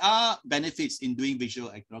there are benefits in doing visual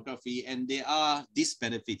ethnography and there are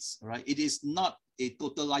disbenefits, right? It is not a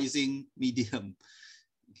totalizing medium,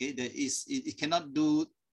 okay? It's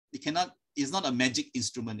not a magic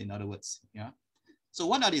instrument, in other words, yeah? So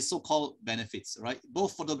what are the so-called benefits, right?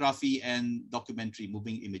 Both photography and documentary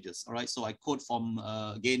moving images, all right? So I quote from,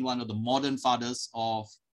 again, one of the modern fathers of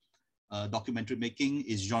documentary making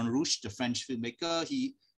is Jean Rouch, the French filmmaker.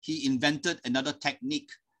 He invented another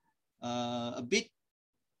technique, a bit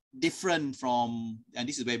different from, and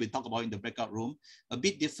this is where we talk about in the breakout room, a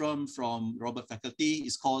bit different from Robert Faculty.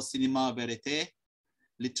 It's called cinéma vérité.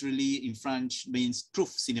 Literally in French means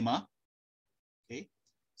truth cinema. Okay,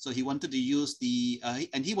 so he wanted to use the,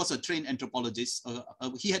 and he was a trained anthropologist.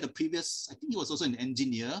 He had a previous, I think he was also an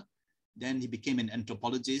engineer. Then he became an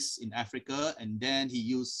anthropologist in Africa, and then he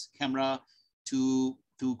used camera to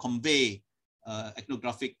convey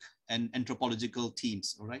ethnographic and anthropological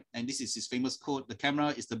themes, all right? And this is his famous quote: "The camera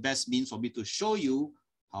is the best means for me to show you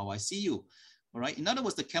how I see you," all right? In other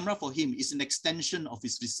words, the camera for him is an extension of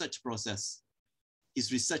his research process,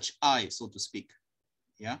 his research eye, so to speak,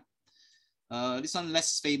 yeah? This one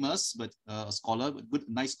less famous, but a scholar, but good,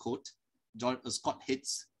 nice quote, Scott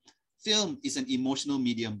Hitz: "Film is an emotional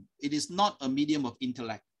medium. It is not a medium of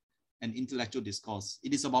intellect and intellectual discourse.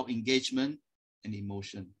 It is about engagement and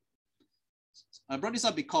emotion." I brought this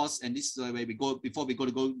up because, and this is where we go, before we go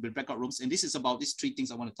to the breakout rooms, and this is about these three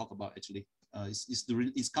things I want to talk about actually.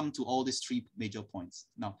 It's come to all these three major points.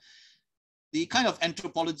 Now, the kind of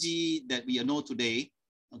anthropology that we know today,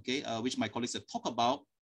 okay, which my colleagues have talked about,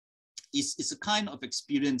 is a kind of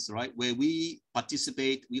experience, right, where we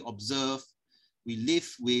participate, we observe, we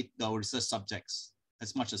live with our research subjects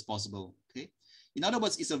as much as possible, okay? In other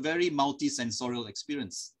words, it's a very multi-sensorial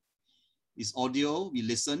experience. It's audio, we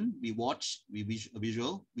listen, we watch, we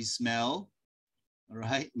visual, we smell, all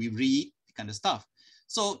right, we read, kind of stuff.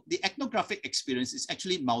 So the ethnographic experience is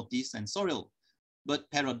actually multi-sensorial, but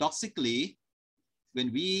paradoxically,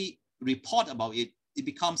 when we report about it, it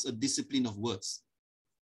becomes a discipline of words.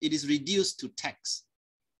 It is reduced to text.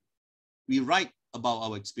 We write about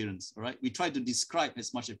our experience, all right? We try to describe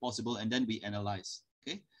as much as possible, and then we analyze,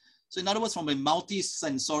 okay? So in other words, from a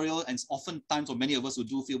multi-sensorial, and oftentimes for many of us who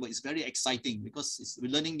do fieldwork, it's very exciting because we're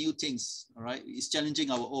learning new things, all right? It's challenging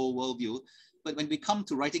our whole worldview. But when we come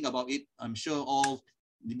to writing about it, I'm sure all,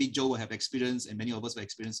 maybe Joe will have experience and many of us will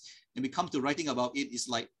experience, and we come to writing about it, it's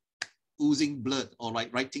like oozing blood or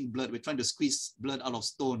like writing blood. We're trying to squeeze blood out of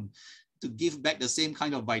stone to give back the same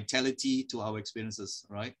kind of vitality to our experiences,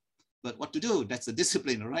 right? But what to do? That's the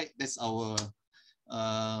discipline, all right? That's our,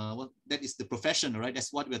 that is the profession, right?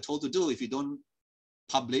 That's what we're told to do. If you don't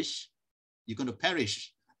publish, you're going to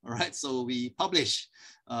perish, all right? So we publish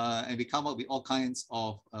and we come up with all kinds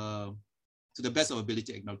of to the best of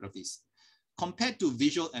ability ethnographies. Compared to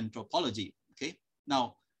visual anthropology, okay?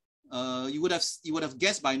 Now, you would have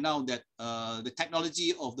guessed by now that the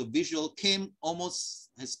technology of the visual came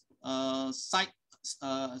almost as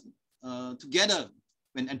together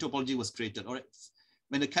when anthropology was created. All right,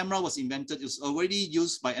 when the camera was invented, it was already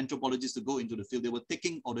used by anthropologists to go into the field. They were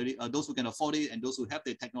taking already those who can afford it and those who have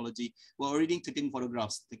the technology were already taking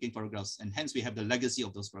photographs, and hence we have the legacy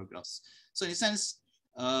of those photographs. So in a sense,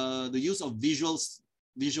 the use of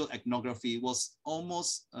visual ethnography was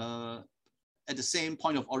almost at the same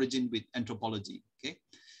point of origin with anthropology, okay?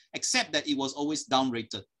 Except that it was always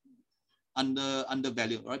downrated,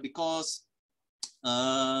 undervalued, right? Because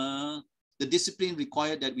the discipline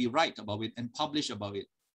required that we write about it and publish about it,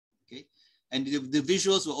 okay? And the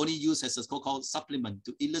visuals were only used as a so-called supplement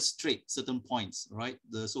to illustrate certain points, right?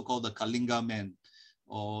 The so-called the Kalinga man,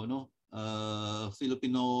 or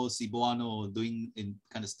Filipino Cebuano doing in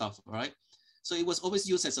kind of stuff, right? So it was always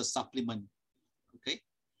used as a supplement, okay?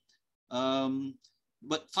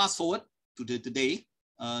 But fast forward to today,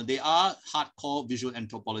 there are hardcore visual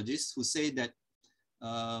anthropologists who say that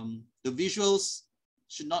the visuals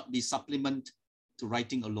should not be supplement to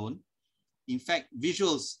writing alone. In fact,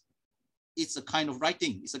 visuals, it's a kind of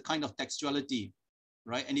writing, it's a kind of textuality,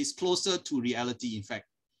 right? And it's closer to reality, in fact,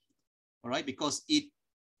 all right? Because it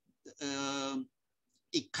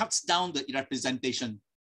cuts down the representation.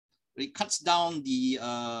 It cuts down the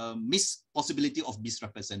possibility of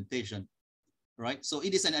misrepresentation, right? So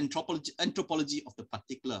it is an anthropology of the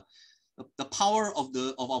particular. The power of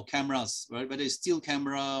our cameras, right? Whether it's still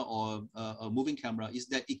camera or a moving camera, is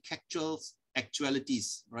that it captures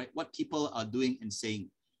actualities, right? What people are doing and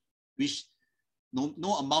saying, which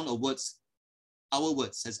no amount of words, our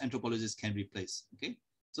words as anthropologists can replace. Okay,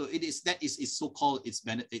 so that is so-called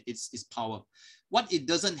its power. What it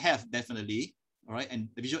doesn't have, definitely, all right, and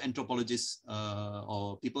the visual anthropologists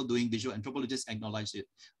or people doing visual anthropologists acknowledge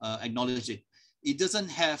it. It doesn't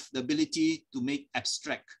have the ability to make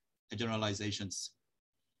abstract generalizations,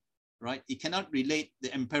 right? It cannot relate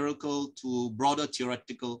the empirical to broader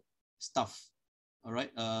theoretical stuff, all right?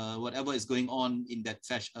 Whatever is going on in that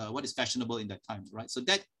what is fashionable in that time, right? So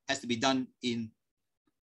that has to be done in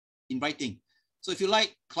writing. So if you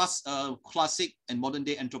like classic and modern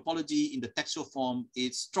day anthropology in the textual form,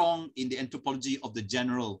 it's strong in the anthropology of the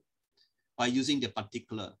general by using the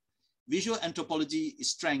particular. Visual anthropology's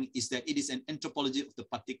strength is that it is an anthropology of the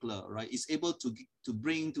particular, right? It's able to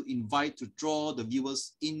invite, to draw the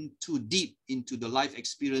viewers deep into the life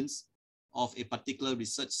experience of a particular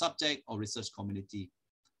research subject or research community,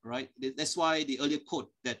 right? That's why the earlier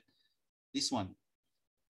quote that this one,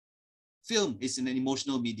 film is an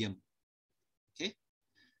emotional medium, okay?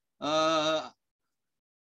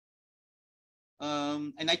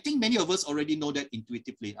 And I think many of us already know that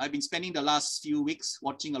intuitively. I've been spending the last few weeks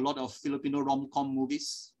watching a lot of Filipino rom-com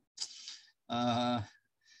movies through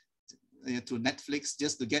Netflix,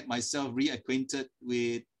 just to get myself reacquainted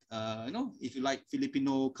with, if you like,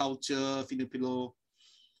 Filipino culture, Filipino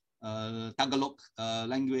Tagalog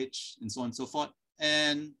language, and so on and so forth.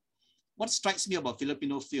 And what strikes me about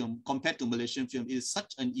Filipino film compared to Malaysian film is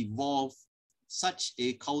such an evolved, such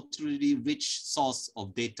a culturally rich source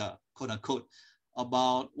of data, quote unquote,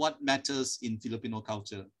 about what matters in Filipino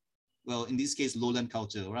culture. Well, in this case, lowland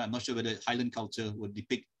culture, right? I'm not sure whether highland culture would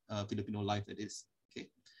depict Filipino life that is, okay?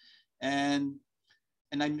 And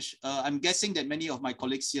I'm guessing that many of my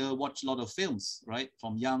colleagues here watch a lot of films, right?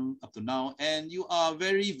 From young up to now, and you are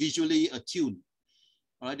very visually attuned,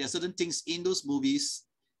 all right? There are certain things in those movies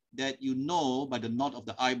that you know by the nod of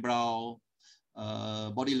the eyebrow,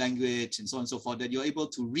 body language, and so on and so forth, that you're able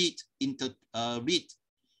to read,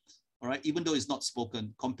 all right, even though it's not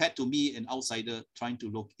spoken, compared to me, an outsider trying to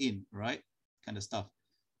look in, right, kind of stuff.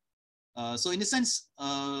 So in a sense,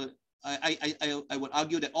 I would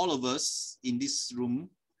argue that all of us in this room,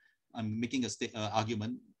 I'm making a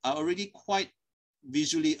argument, are already quite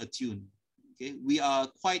visually attuned. Okay, we are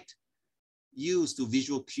quite used to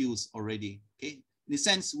visual cues already. Okay, in a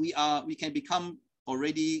sense, we can become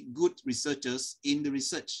already good researchers in the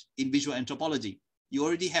research in visual anthropology. You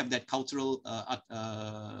already have that cultural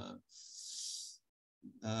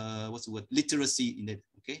what's the word, literacy in it.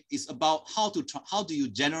 Okay, it's about how do you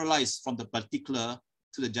generalize from the particular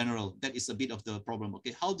to the general. That is a bit of the problem.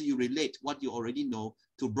 Okay, how do you relate what you already know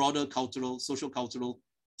to broader cultural, social cultural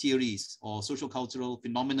theories or social cultural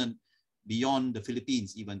phenomenon beyond the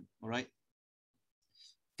Philippines even, all right?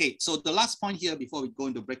 Okay, so the last point here before we go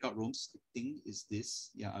into breakout rooms, I think is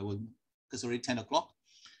this. Yeah, I will, because it's already 10 o'clock,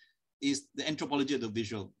 is the anthropology of the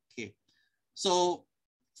visual. Okay, so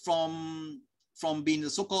from from being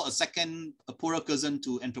so-called a second, a poorer cousin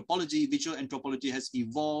to anthropology, visual anthropology has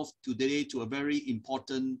evolved today to a very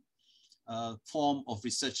important form of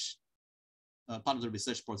research, part of the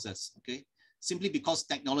research process, okay? Simply because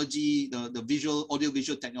technology, the visual,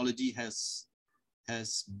 audio-visual technology has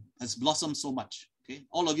blossomed so much, okay?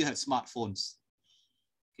 All of you have smartphones,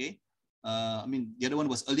 okay? I mean, the other one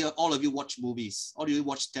was earlier, all of you watch movies, all of you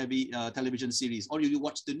watch television series, all of you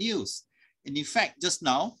watch the news. And in fact, just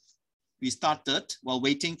now, we started, while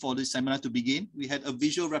waiting for the seminar to begin, we had a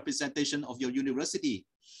visual representation of your university,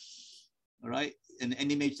 all right? An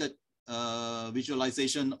animated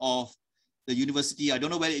visualization of the university. I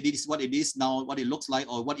don't know whether it is what it is now, what it looks like,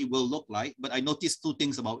 or what it will look like, but I noticed two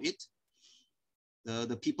things about it.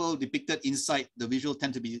 The people depicted inside the visual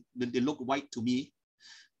tend to be, they look white to me.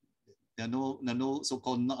 There are no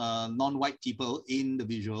so-called non-white people in the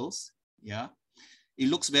visuals, yeah. It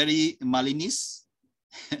looks very Malinese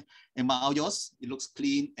and Maayos. It looks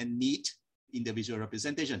clean and neat in the visual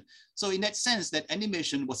representation. So in that sense, that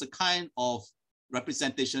animation was a kind of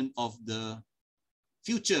representation of the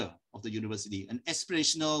future of the university, an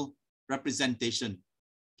aspirational representation,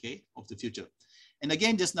 okay, of the future. And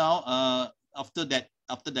again, just now, after that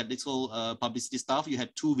little publicity stuff, you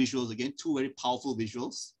had two visuals again, two very powerful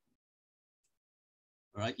visuals.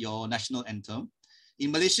 All right, your national anthem.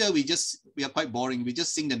 In Malaysia, we are quite boring. We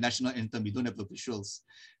just sing the national anthem. We don't have the visuals.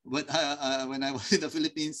 But when I was in the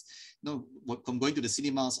Philippines, from going to the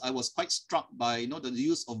cinemas, I was quite struck by the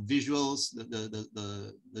use of visuals,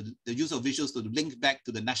 the use of visuals to link back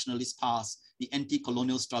to the nationalist past, the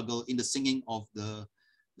anti-colonial struggle in the singing of the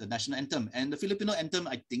national anthem. And the Filipino anthem,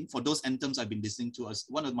 I think, for those anthems I've been listening to, is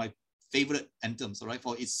one of my favorite anthems, all right,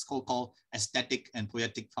 for its so-called aesthetic and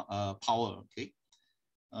poetic power, okay?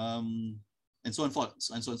 And so on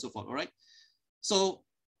and so forth, all right? So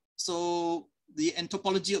the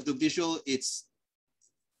anthropology of the visual, it's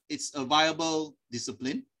a viable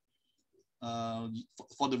discipline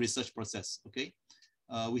for the research process, okay?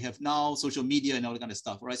 We have now social media and all that kind of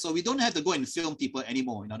stuff, right? So we don't have to go and film people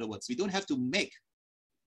anymore, in other words. We don't have to make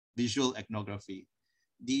visual ethnography.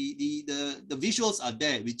 The visuals are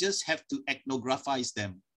there. We just have to ethnographize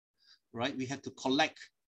them, right? We have to collect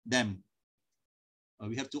them.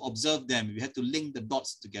 We have to observe them. We have to link the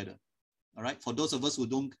dots together. All right. For those of us who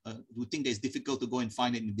who think that it's difficult to go and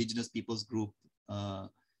find an indigenous peoples group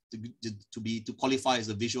to qualify as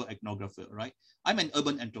a visual ethnographer, right? I'm an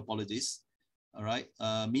urban anthropologist, all right,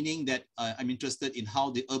 meaning that I'm interested in how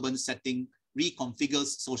the urban setting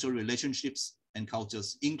reconfigures social relationships and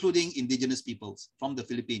cultures, including indigenous peoples from the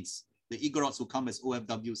Philippines, the Igorots who come as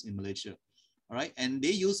OFWs in Malaysia, all right, and they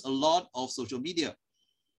use a lot of social media.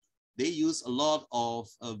 They use a lot of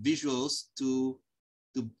visuals to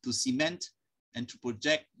cement and to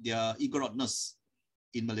project their Igorotness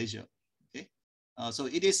in Malaysia. Okay, so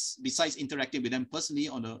it is, besides interacting with them personally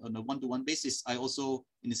on a one-to-one basis, I also,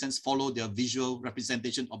 in a sense, follow their visual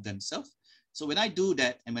representation of themselves. So when I do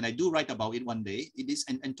that, and when I do write about it one day, it is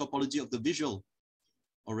an anthropology of the visual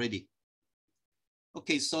already.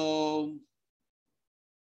 Okay, so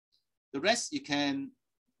the rest you can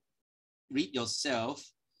read yourself.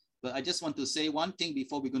 But I just want to say one thing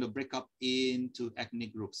before we're going to break up into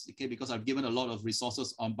ethnic groups, okay? Because I've given a lot of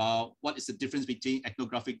resources about what is the difference between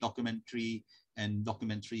ethnographic documentary and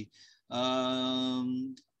documentary.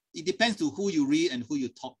 It depends to who you read and who you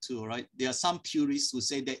talk to, all right? There are some purists who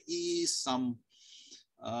say there is some,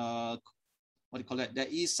 there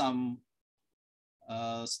is some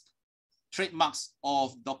trademarks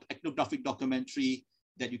of ethnographic documentary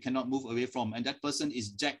that you cannot move away from. And that person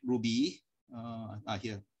is Jack Ruby,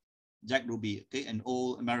 here. Jack Ruby, okay, an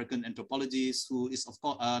old American anthropologist who is, of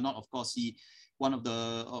course, one of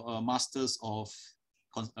the masters of,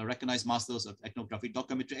 recognized masters of ethnographic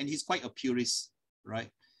documentary, and he's quite a purist, right?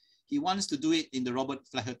 He wants to do it in the Robert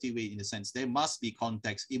Flaherty way, in a sense. There must be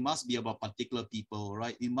context. It must be about particular people,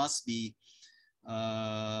 right? It must be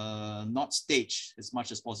not staged as much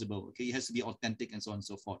as possible, okay? It has to be authentic and so on and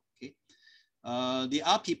so forth, okay? There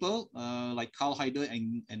are people like Carl Heider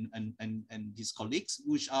and his colleagues,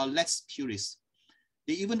 which are less purist.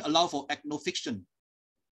 They even allow for ethnofiction,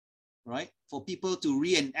 right? For people to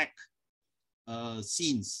reenact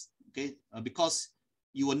scenes, okay? Because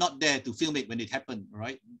you were not there to film it when it happened,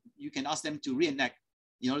 right? You can ask them to reenact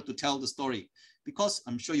in order to tell the story. Because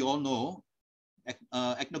I'm sure you all know,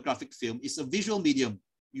 ethnographic film is a visual medium.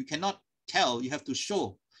 You cannot tell, you have to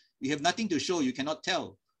show. You have nothing to show, you cannot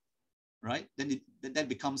tell. Right? Then that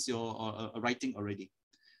becomes your writing already.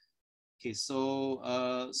 Okay, so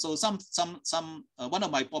one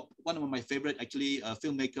of my favorite actually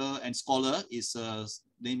filmmaker and scholar is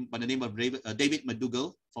by the name of David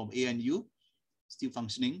McDougall from ANU. still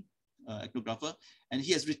functioning ethnographer, and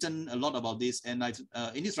he has written a lot about this. And I've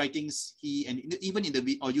in his writings, even in the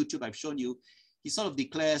YouTube I've shown you, he sort of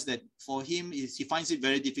declares that for him he finds it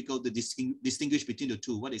very difficult to distinguish between the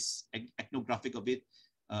two. What is ethnographic of it?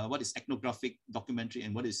 What is ethnographic documentary,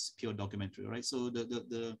 and what is pure documentary? Right. So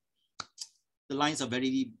the lines are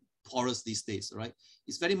very porous these days. Right.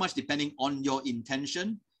 It's very much depending on your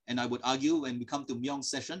intention. And I would argue when we come to Myong's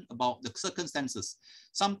session about the circumstances.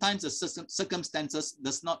 Sometimes the circumstances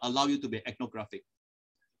does not allow you to be ethnographic.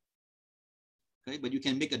 Okay, but you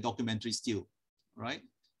can make a documentary still, right?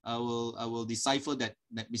 I will decipher that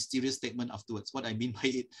mysterious statement afterwards. What I mean by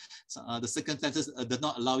it, the circumstances does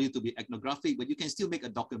not allow you to be ethnographic, but you can still make a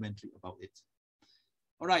documentary about it.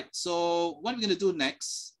 All right. So what we're going to do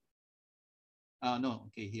next? No.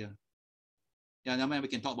 Okay, here. Yeah, never mind, we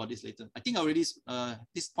can talk about this later. I think already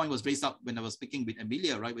this point was raised up when I was speaking with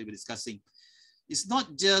Amelia, right? We were discussing. It's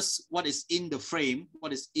not just what is in the frame,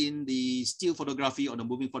 what is in the still photography or the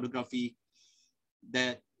moving photography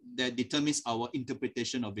that determines our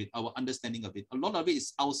interpretation of it, our understanding of it. A lot of it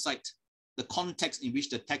is outside the context in which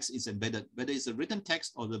the text is embedded, whether it's a written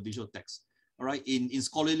text or the visual text. All right. In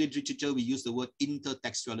scholarly literature, we use the word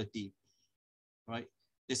intertextuality. Right.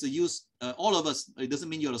 There's a use, all of us, it doesn't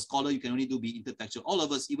mean you're a scholar, you can only be intertextual. All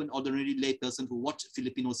of us, even ordinary lay person who watch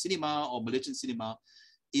Filipino cinema or Malaysian cinema,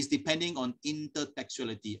 is depending on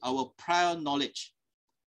intertextuality, our prior knowledge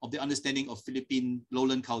of the understanding of Philippine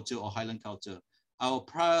lowland culture or highland culture, our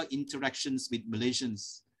prior interactions with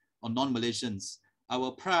Malaysians or non-Malaysians,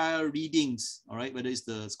 our prior readings, all right, whether it's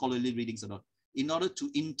the scholarly readings or not, in order to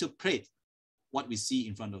interpret what we see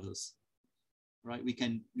in front of us, right?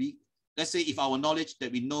 Let's say if our knowledge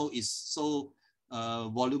that we know is so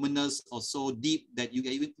voluminous or so deep that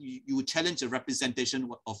you challenge the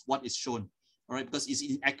representation of what is shown, all right, because it's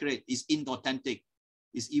inaccurate, it's inauthentic,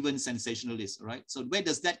 it's even sensationalist, right? So where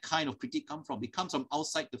does that kind of critique come from? It comes from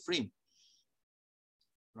outside the frame,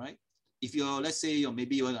 right? If you're, let's say,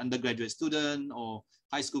 maybe you're an undergraduate student or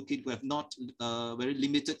high school kid who have not very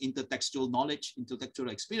limited intertextual knowledge, intellectual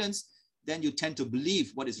experience, then you tend to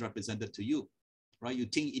believe what is represented to you. Right, you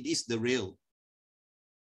think it is the real,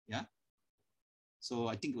 yeah. So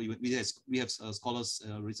I think we have scholars,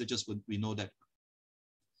 researchers, we know that.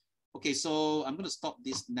 Okay, so I'm going to stop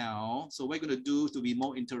this now. So what we're going to do to be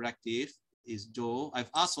more interactive is Joe.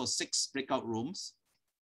 I've asked for 6 breakout rooms,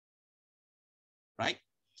 right?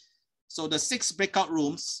 So the 6 breakout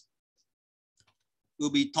rooms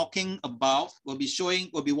we'll be talking about, we'll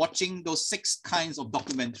be watching those 6 kinds of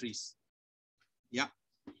documentaries, yeah.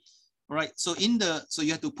 All right, so so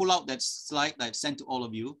you have to pull out that slide that I've sent to all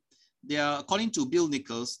of you. There are, according to Bill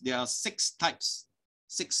Nichols, there are 6 types,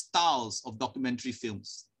 6 styles of documentary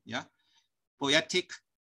films. Yeah, poetic,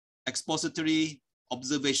 expository,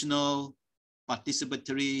 observational,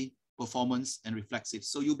 participatory, performance, and reflexive.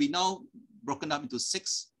 So you'll be now broken up into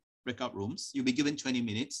 6 breakout rooms. You'll be given 20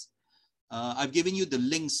 minutes. I've given you the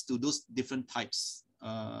links to those different types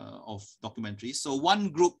of documentaries. So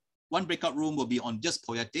one breakout room will be on just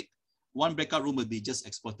poetic. One breakout room will be just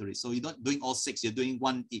exploratory. So you're not doing all 6, you're doing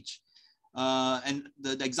 1 each. And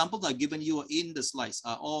the examples I've given you in the slides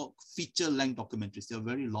are all feature-length documentaries. They're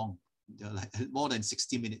very long. They're like more than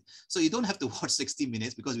 60 minutes. So you don't have to watch 60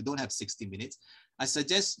 minutes because we don't have 60 minutes. I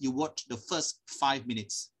suggest you watch the first 5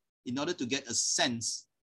 minutes in order to get a sense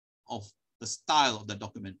of the style of the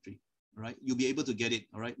documentary, right? You'll be able to get it,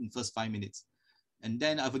 all right, in the first 5 minutes. And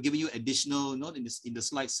then I've given you additional note in the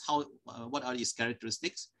slides, what are its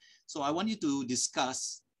characteristics. So I want you to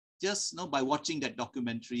discuss just by watching that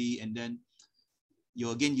documentary, and then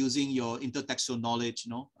you're again using your intertextual knowledge.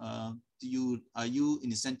 Are you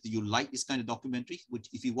in a sense, do you like this kind of documentary?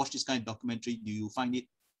 If you watch this kind of documentary, do you find it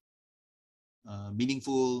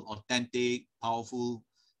meaningful, authentic, powerful?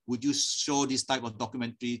 Would you show this type of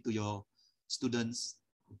documentary to your students?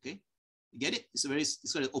 Okay, you get it? It's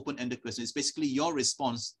an open-ended question. It's basically your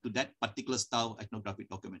response to that particular style of ethnographic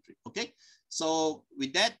documentary. Okay, so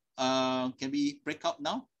with that, can we break up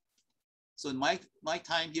now? So in my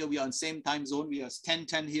time here, we are in the same time zone. We are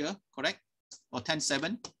 10:10 here, correct? Or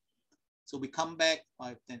 10:07. So we come back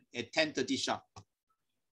at 10:30 sharp.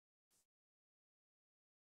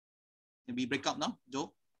 Can we break up now,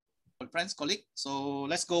 Joe? Friends, colleague. So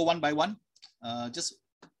let's go one by one. Just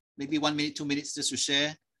maybe 1 minute, 2 minutes just to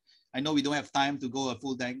share. I know we don't have time to go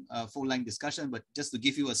a full-length discussion, but just to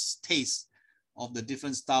give you a taste of the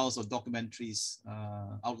different styles of documentaries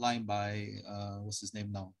outlined by, what's his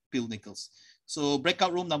name now? Bill Nichols. So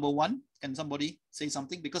breakout room number 1, can somebody say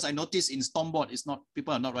something? Because I noticed in Stormboard,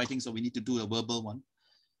 people are not writing, so we need to do a verbal one.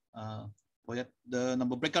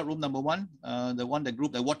 The breakout room number 1, the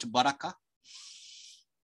group that watched Baraka.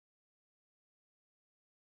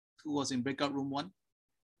 who was in breakout room 1?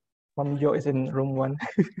 Mom Jo is in room 1.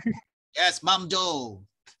 Yes, Mom Jo.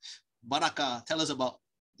 Baraka, tell us about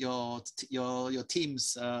your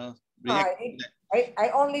team's reaction.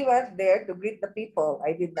 I only went there to greet the people.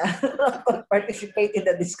 I did not participate in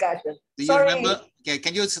the discussion. Do you Sorry, remember? Okay,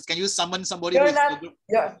 can you summon somebody you're who is in not your group?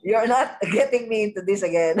 you're not getting me into this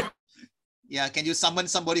again. Yeah, can you summon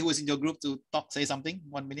somebody who is in your group to say something?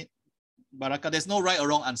 1 minute. Baraka, there's no right or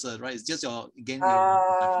wrong answer, right? It's just your perception.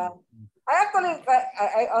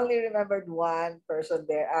 I only remembered one person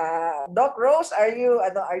there. Doc Rose, are you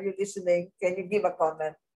listening? Can you give a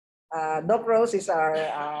comment? Doc Rose is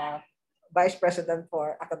our Vice President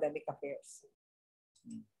for Academic Affairs.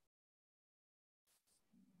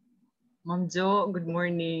 Ma'am Jo, good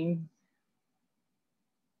morning.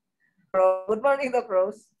 Good morning, Doc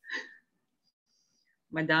Rose.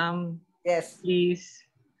 Madam, Yes. please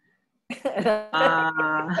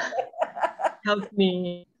help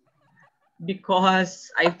me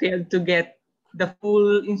because I failed to get the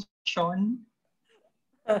full instruction.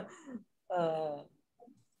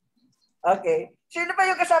 Okay. Sino ba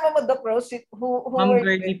yung kasama mo, Doc Rose? Who Ma'am were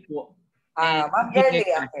you Gerlie with? po. Ma'am Girlie.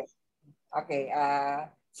 Okay. Okay.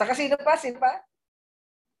 Saka sino pa? Sino pa?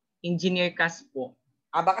 Engineer Cas po.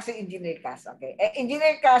 Baka si Engineer Cas. Okay.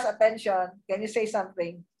 Engineer Cas, attention. Can you say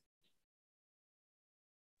something?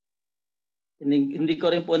 Hindi ko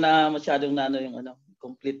rin po na masyadong yung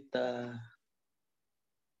complete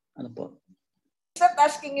po. It's not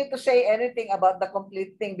asking you to say anything about the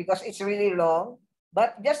complete thing because it's really long,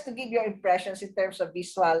 but just to give your impressions in terms of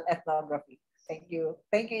visual ethnography. Thank you.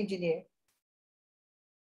 Thank you, Engineer.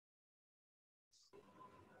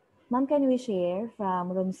 Ma'am, can we share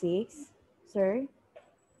from room 6, sir?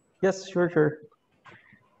 Yes, sure.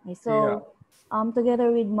 Okay, so,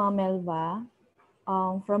 together with Ma'am Elva,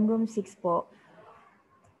 from room 6 po,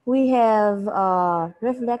 we have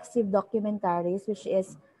reflexive documentaries, which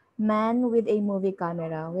is Man with a Movie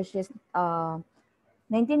Camera, which is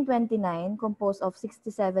 1929, composed of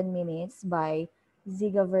 67 minutes by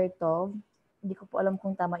Ziga Vertov. Hindi ko po alam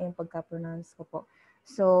kung tama yung pagka-pronounce ko po.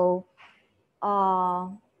 So,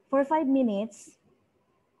 for 5 minutes,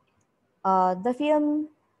 the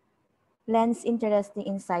film lends interesting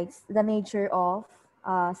insights, the nature of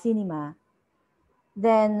cinema.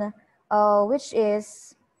 Then, which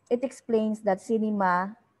is, it explains that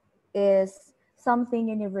cinema is something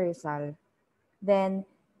universal. Then,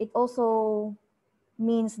 it also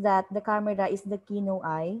means that the camera is the kino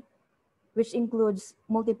eye, which includes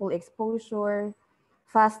multiple exposure,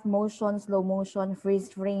 fast motion, slow motion, freeze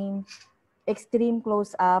frame, extreme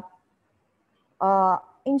close-up.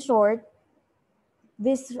 In short,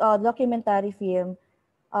 this documentary film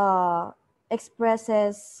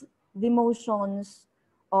expresses the emotions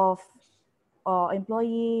of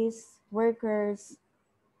employees, workers,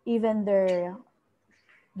 even their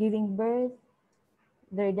giving birth,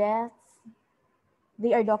 their deaths.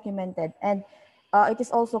 They are documented. And it is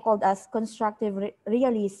also called as constructive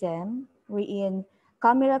realism, wherein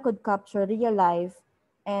camera could capture real life.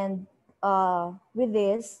 And with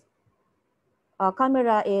this,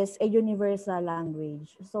 camera is a universal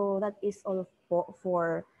language. So that is all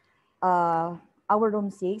for our room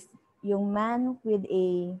 6, yung Man with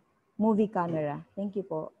a Movie Camera. Thank you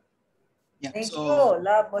po. Yeah, Thank you.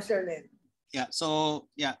 Love mo, Sherlyn. Yeah, so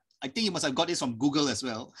I think you must have got this from Google as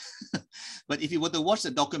well. But if you were to watch the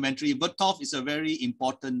documentary, Vertov is a very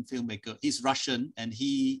important filmmaker. He's Russian, and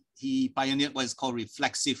he pioneered what is called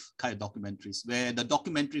reflexive kind of documentaries, where the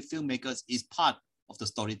documentary filmmakers is part of the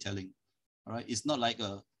storytelling. All right, it's not like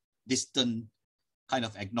a distant kind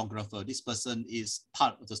of ethnographer. This person is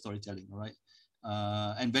part of the storytelling. All right,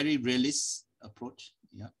 and very realist approach.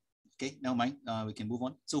 Yeah. Okay, never mind. We can move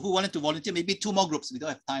on. So who wanted to volunteer? Maybe 2 more groups. We don't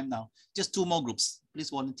have time now. Just 2 more groups. Please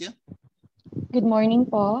volunteer. Good morning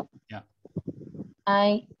po. Yeah.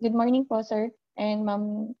 Good morning po, sir and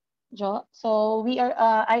Ma'am Jo. So we are,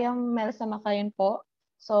 I am Melsa Makayan po.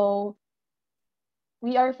 So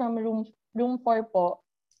we are from room 4 po,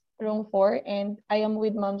 room 4, and I am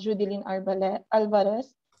with Ma'am Judilyn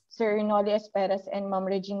Alvarez, Sir Noli Esperas, and Ma'am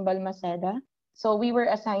Regine Balmaceda. So we were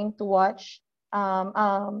assigned to watch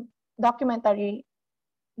documentary,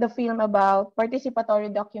 the film about participatory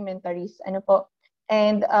documentaries, ano po.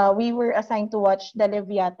 And we were assigned to watch The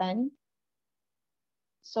Leviathan.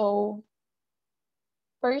 So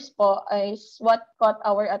first po is what caught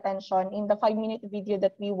our attention in the 5-minute video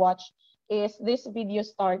that we watched is this video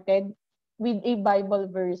started with a Bible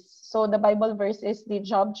verse. So the Bible verse is the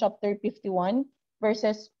Job chapter 51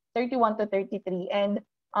 verses 31 to 33. And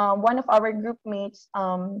one of our group mates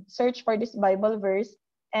searched for this Bible verse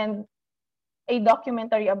and a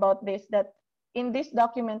documentary about this that in this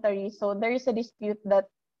documentary, so there is a dispute that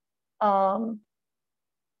um,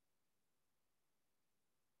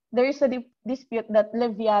 dispute that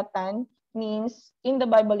Leviathan means, in the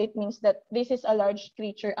Bible, it means that this is a large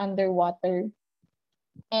creature underwater.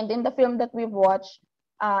 And in the film that we've watched,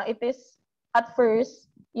 it is at first,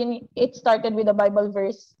 it started with a Bible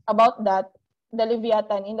verse about that. The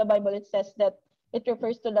Leviathan in the Bible, it says that it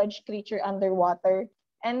refers to large creature underwater.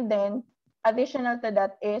 And then additional to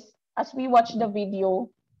that is, as we watch the video,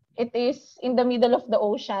 it is in the middle of the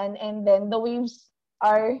ocean, and then the waves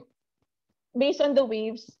are based on the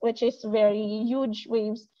waves, which is very huge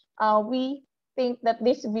waves. We think that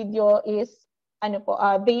this video is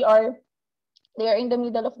they are in the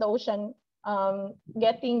middle of the ocean,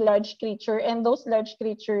 getting large creature, and those large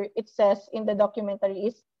creature, it says in the documentary,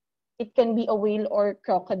 is it can be a whale or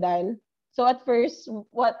crocodile. So at first,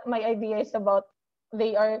 what my idea is about,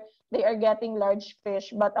 they are getting large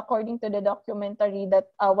fish, but according to the documentary that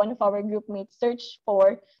one of our group mates searched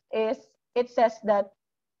for, is it says that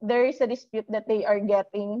there is a dispute that they are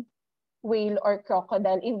getting whale or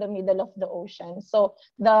crocodile in the middle of the ocean. So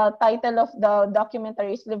the title of the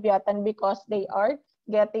documentary is Leviathan because they are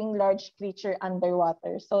getting large creature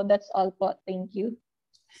underwater. So that's all po. Thank you.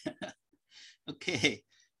 Okay.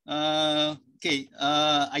 I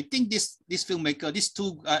think this filmmaker, these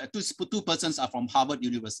two persons are from Harvard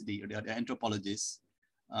University. They are anthropologists.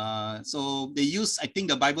 So they use, I think,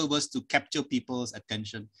 the Bible verse to capture people's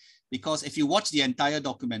attention, because if you watch the entire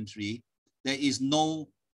documentary, there is no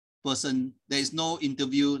person, there is no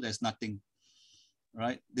interview, there's nothing,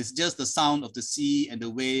 right? There's just the sound of the sea and the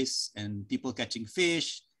waves and people catching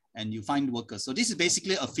fish, and you find workers. So this is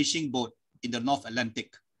basically a fishing boat in the North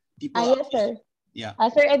Atlantic. People Yes, sir. Yeah.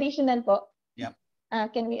 Sir, additional po. Yeah.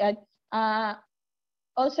 Can we add?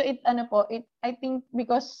 Also, I think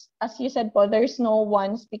because, as you said po, there's no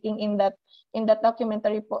one speaking in that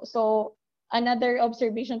documentary po. So another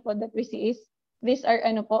observation po that we see is, these are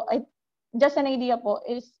just an idea po,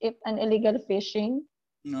 is it an illegal fishing?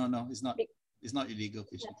 No, it's not. It's not illegal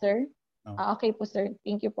fishing. Yes, sir. No. Okay po, sir.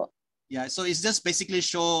 Thank you po. Yeah, so it's just basically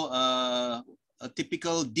show a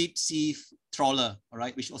typical deep sea trawler, all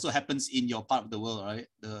right, which also happens in your part of the world, right?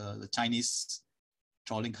 The Chinese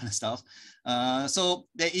trawling kind of stuff. So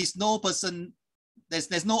there is no person,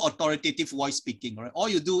 there's no authoritative voice speaking, right? All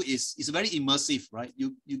you do is, it's very immersive, right?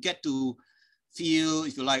 You get to feel,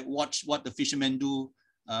 if you like, watch what the fishermen do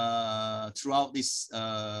throughout this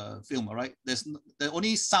film, all right? The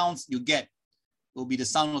only sounds you get will be the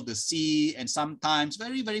sound of the sea, and sometimes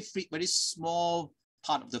very small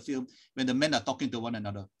part of the film when the men are talking to one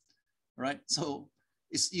another, right? So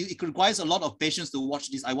it requires a lot of patience to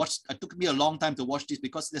watch this. It took me a long time to watch this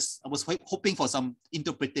because I was hoping for some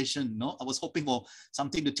interpretation, no? I was hoping for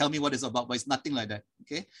something to tell me what it's about, but it's nothing like that,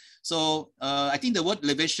 okay? So I think the word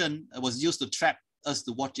Leviathan was used to trap us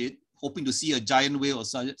to watch it, hoping to see a giant whale or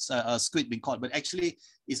a squid being caught, but actually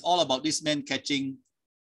it's all about this man catching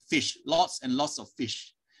fish, lots and lots of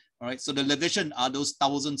fish, all right? So the Leviathan are those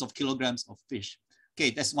thousands of kilograms of fish. Okay,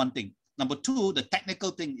 that's one thing. Number two, the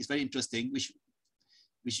technical thing is very interesting, which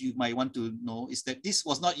you might want to know, is that this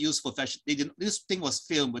was not used for fashion. This thing was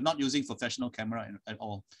filmed, but not using professional camera at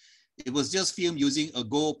all. It was just filmed using a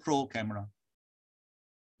GoPro camera.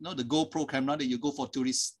 You know, the GoPro camera that you go for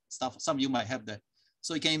tourist stuff. Some of you might have that.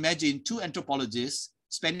 So you can imagine two anthropologists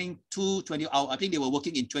spending 20 hours. I think they were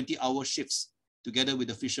working in 20-hour shifts together with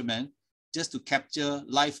the fishermen just to capture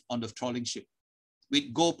life on the trawling ship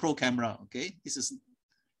with GoPro camera. Okay, this is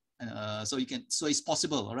so it's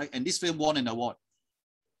possible, all right? And this film won an award.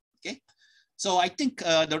 Okay, so I think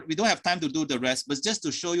we don't have time to do the rest, but just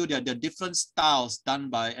to show you that there are different styles done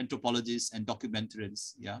by anthropologists and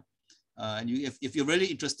documentarians. Yeah, and if you're really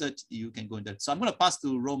interested, you can go in that. So I'm going to pass to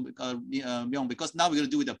Myong, because now we're going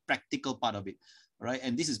to do with the practical part of it. All right,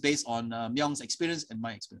 and this is based on Myong's experience and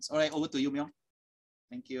my experience. All right, over to you, Myong.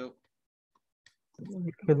 Thank you.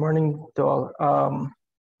 Good morning to all.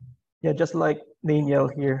 Yeah, just like Daniel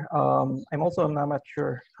here, I'm also an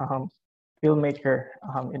amateur filmmaker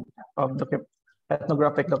of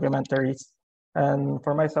ethnographic documentaries. And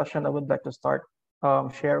for my session, I would like to start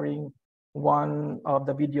sharing one of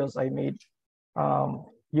the videos I made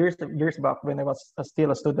years back when I was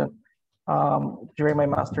still a student during my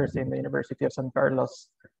master's in the University of San Carlos.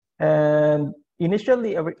 And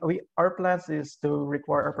initially, our plans is to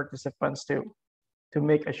require our participants to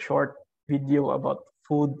make a short video about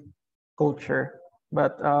food culture,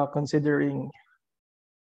 but considering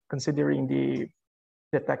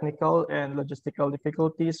the technical and logistical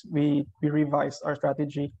difficulties, we revised our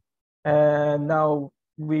strategy, and now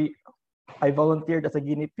I volunteered as a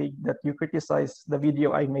guinea pig that you criticize the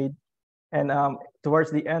video I made, And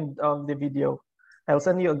towards the end of the video, I'll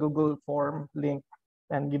send you a Google form link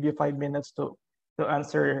and give you 5 minutes to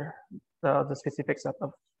answer the specific set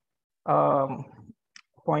of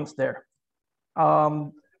points there.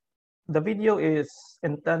 The video is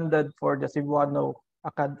intended for the Cebuano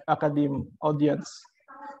Academe audience.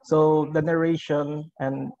 So the narration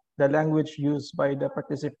and the language used by the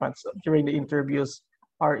participants during the interviews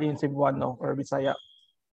are in Cebuano or Visaya.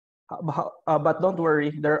 But don't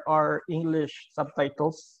worry, there are English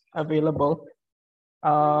subtitles available.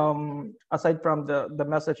 Aside from the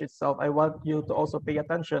message itself, I want you to also pay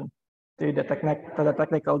attention to the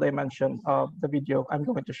technical dimension of the video I'm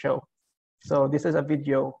going to show. So this is a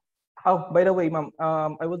video. Oh, by the way, ma'am,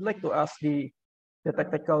 I would like to ask the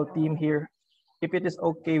technical team here, if it is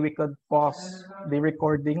okay, we could pause the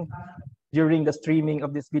recording during the streaming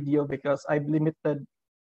of this video because I've limited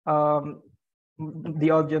the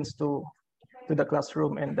audience to the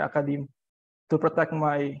classroom and the academe to protect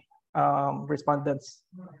my respondents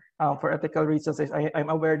for ethical reasons. I'm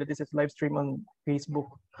aware that this is live stream on Facebook.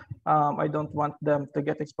 I don't want them to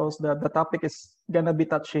get exposed. The topic is gonna be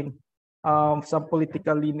touching some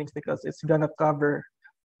political leanings because it's gonna cover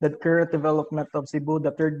the current development of Cebu, the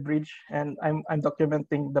third bridge, and I'm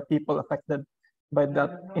documenting the people affected by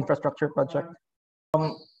that infrastructure project.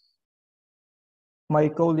 My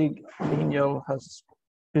colleague Daniel has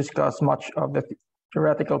discussed much of the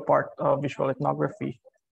theoretical part of visual ethnography.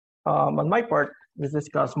 On my part, we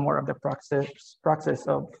discuss more of the praxis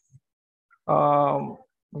of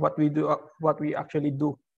what we actually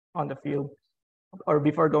do on the field, or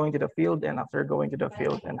before going to the field and after going to the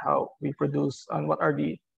field, and how we produce and what are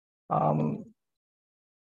the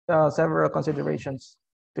several considerations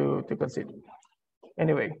to consider.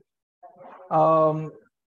 Anyway,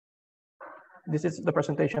 this is the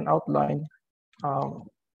presentation outline.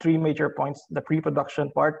 3 major points: the pre-production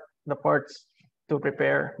part, the parts to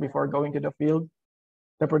prepare before going to the field;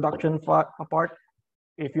 the production part,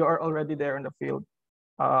 if you are already there in the field,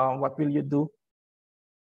 what will you do?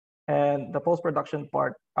 And the post-production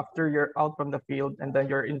part, after you're out from the field and then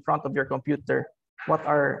you're in front of your computer, what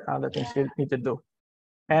are the things you need to do?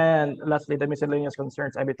 And lastly, the miscellaneous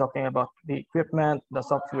concerns. I'll be talking about the equipment, the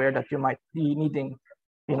software that you might be needing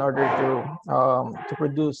in order to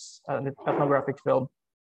produce an ethnographic film.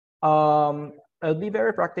 I'll be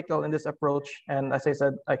very practical in this approach, and as I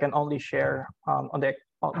said, I can only share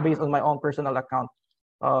based on my own personal account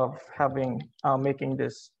of having making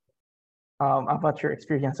this amateur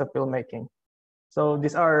experience of filmmaking. So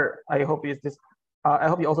these are, I hope I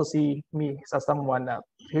hope you also see me as someone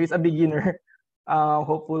who is a beginner.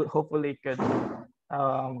 Hopefully could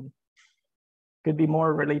be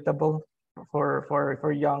more relatable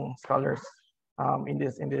for young scholars in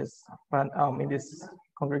this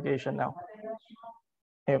congregation now.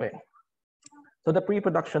 Anyway, so the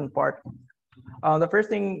pre-production part. The first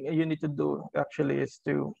thing you need to do actually is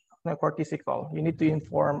to courtesy call. You need to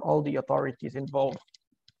inform all the authorities involved.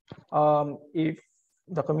 If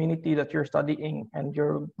the community that you're studying and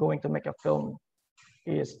you're going to make a film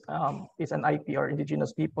is an IP or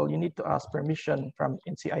indigenous people, you need to ask permission from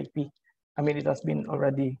NCIP. I mean, it has been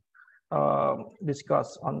already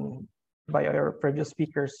discussed by our previous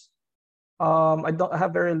speakers. I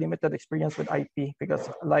have very limited experience with IP because,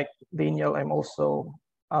 like Daniel, I'm also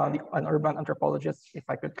an urban anthropologist, if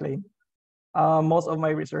I could claim. Most of my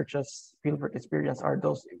researchers fieldwork experience are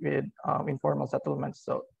those with informal settlements.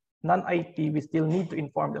 So non-IT, we still need to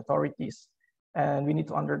inform the authorities, and we need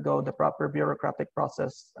to undergo the proper bureaucratic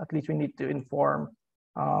process. At least we need to inform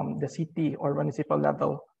the city or municipal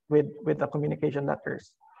level with the communication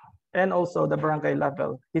letters, and also the barangay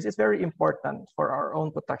level. This is very important for our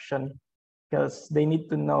own protection because they need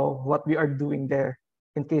to know what we are doing there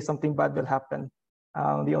in case something bad will happen.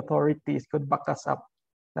 The authorities could back us up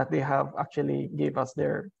that they have actually gave us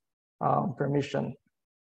their permission.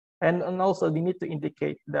 And also they need to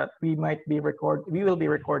indicate that we will be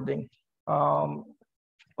recording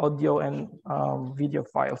audio and video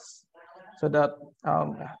files, so that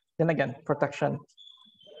then again, protection.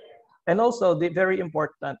 And also very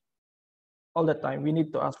important, all the time we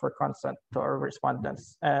need to ask for consent to our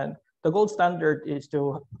respondents, and the gold standard is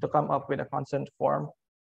to come up with a consent form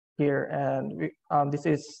here, and this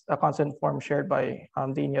is a consent form shared by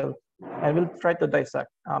Daniel, and we'll try to dissect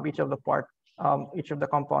each of the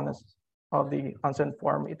components of the consent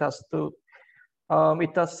form. It has to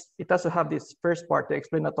have this first part, the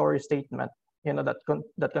explanatory statement,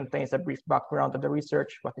 that contains a brief background of the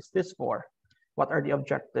research. What is this for? What are the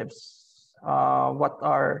objectives? What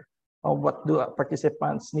do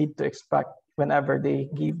participants need to expect whenever they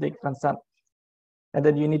give the consent? And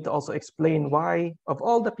then you need to also explain why, of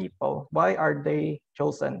all the people, why are they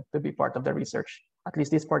chosen to be part of the research? At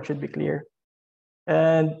least this part should be clear.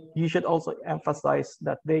 And you should also emphasize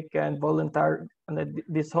that they can volunteer, and that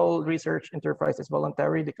this whole research enterprise is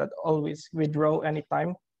voluntary. They could always withdraw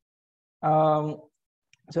anytime. So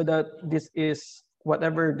that this is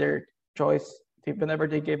whatever their choice, whenever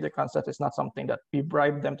they gave their consent, it's not something that we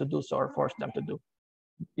bribe them to do so or force them to do.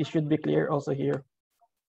 It should be clear also here.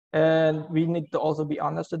 And we need to also be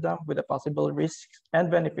honest to them with the possible risks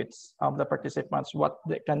and benefits of the participants. What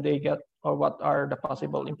can they get, or what are the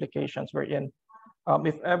possible implications we're in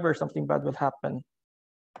if ever something bad will happen.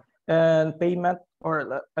 And payment,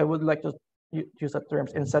 or I would like to use the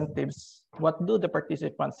terms incentives. What do the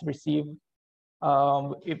participants receive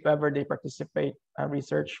if ever they participate in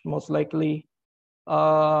research? Most likely,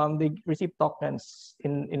 they receive tokens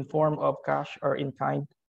in form of cash or in kind.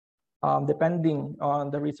 Depending on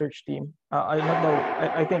the research team. I don't know,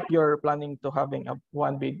 I think you're planning to having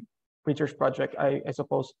one big research project. I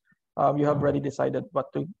suppose you have already decided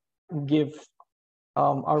what to give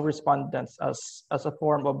our respondents as a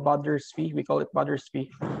form of Budder's fee. We call it Budder's fee.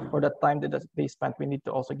 For the time that they spent, we need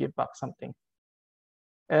to also give back something.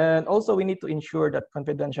 And also we need to ensure that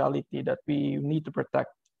confidentiality, that we need to protect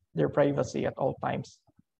their privacy at all times,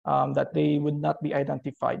 that they would not be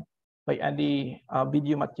identified by any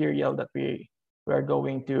video material that we are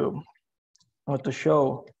going to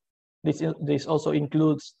show. This also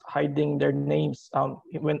includes hiding their names.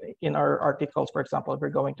 When in our articles, for example, we're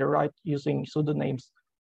going to write using pseudonyms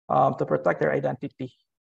to protect their identity,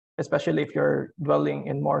 especially if you're dwelling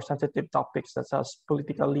in more sensitive topics such as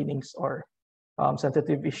political leanings or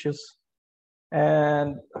sensitive issues.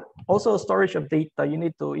 And also storage of data, you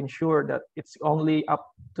need to ensure that it's only up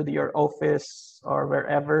to your office or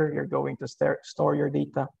wherever you're going to store your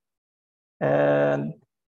data. And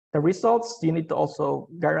the results, you need to also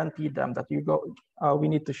guarantee them that we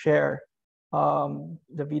need to share the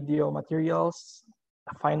video materials,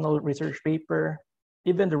 a final research paper,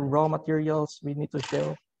 even the raw materials we need to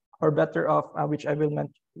show, or better off, which I will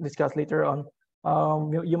discuss later on.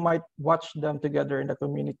 You might watch them together in the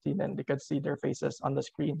community, then they can see their faces on the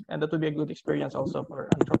screen, and that would be a good experience also for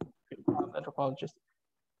anthropologists.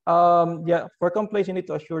 Yeah, for complaints, you need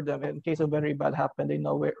to assure them in case of very bad happen, they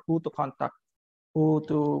know who to contact, who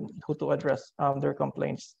to address their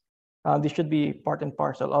complaints. This should be part and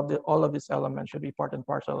parcel of all of these elements should be part and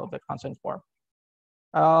parcel of the consent form.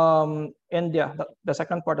 And yeah, the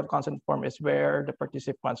second part of consent form is where the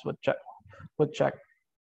participants would check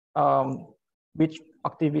which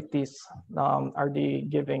activities are they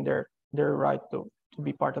giving their right to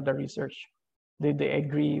be part of the research. Did they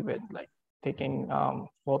agree with like taking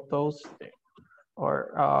photos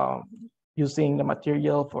or using the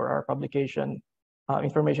material for our publication,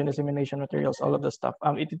 information dissemination materials, all of the stuff.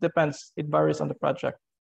 It depends, it varies on the project.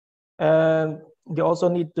 And you also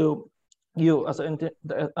need to, as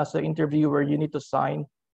an interviewer, you need to sign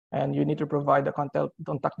and you need to provide the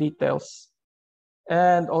contact details.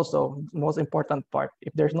 And also, most important part,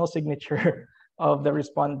 if there's no signature of the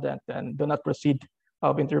respondent, then do not proceed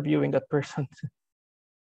of interviewing that person.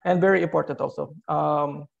 And very important also,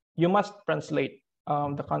 you must translate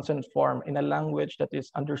the consent form in a language that is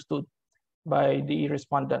understood by the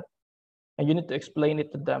respondent. And you need to explain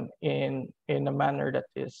it to them in a manner that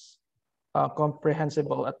is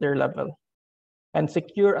comprehensible at their level. And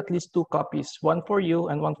secure at least 2 copies, one for you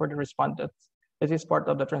and one for the respondent. This is part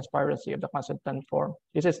of the transparency of the consent form.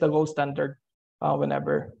 This is the gold standard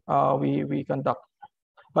whenever we conduct.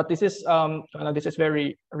 But this is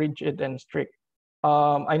very rigid and strict.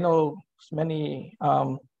 I know many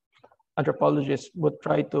anthropologists would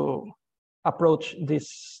try to approach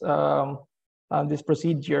this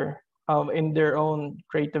procedure in their own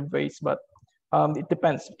creative ways, but it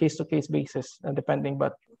depends, case-to-case basis, depending.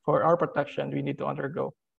 But for our protection, we need to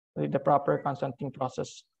undergo the proper consenting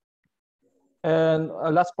process. And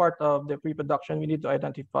last part of the pre-production, we need to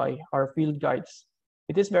identify our field guides.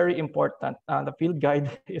 It is very important. The field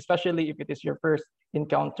guide, especially if it is your first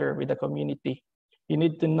encounter with the community, you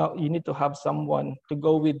need to know, you need to have someone to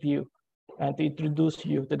go with you and to introduce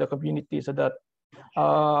you to the community, so that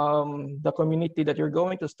the community that you're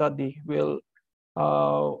going to study will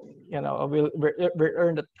earn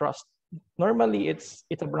the trust. Normally, it's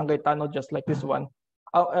a barangay tanod just like this one.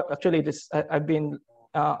 Actually, I've been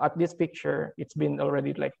at this picture. It's been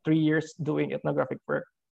already like 3 years doing ethnographic work.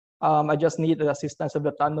 I just need the assistance of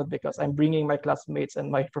the tanod because I'm bringing my classmates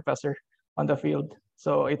and my professor on the field.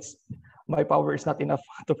 So my power is not enough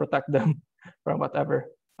to protect them from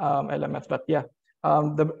whatever elements. But yeah,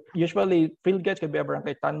 usually field guides could be a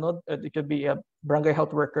barangay tanod. It could be a barangay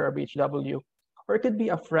health worker or BHW or it could be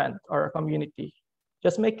a friend or a community.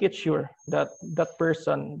 Just make it sure that that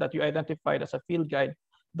person that you identified as a field guide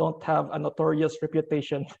don't have a notorious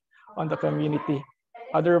reputation on the community.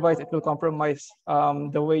 Otherwise, it will compromise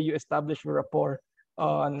the way you establish your rapport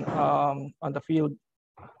on the field.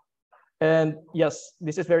 And yes,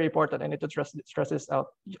 this is very important. I need to stress this out.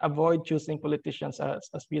 Avoid choosing politicians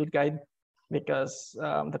as field guide, because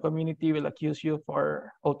the community will accuse you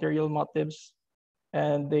for ulterior motives,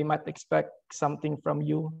 and they might expect something from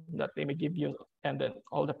you that they may give you, and then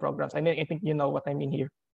all the programs. I think you know what I mean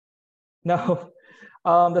here. Now,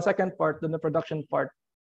 the second part, the production part.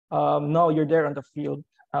 Now you're there on the field.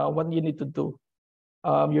 What you need to do?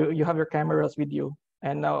 You have your cameras with you,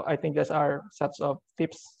 and now I think these are sets of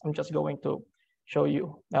tips I'm just going to show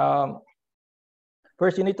you.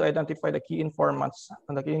 First, you need to identify the key informants,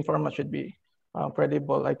 and the key informants should be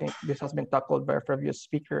credible. I think this has been tackled by previous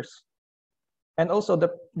speakers. And also, the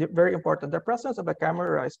very important, the presence of a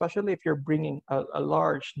camera, especially if you're bringing a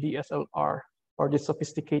large DSLR or the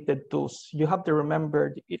sophisticated tools, you have to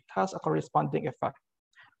remember it has a corresponding effect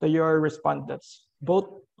to your respondents, both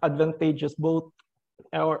advantageous, both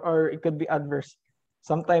or it could be adverse.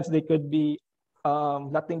 Sometimes they could be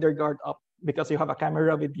letting their guard up because you have a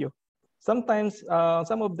camera with you. Sometimes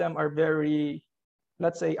some of them are very,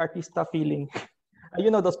 let's say, artista feeling. You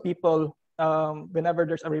know those people, whenever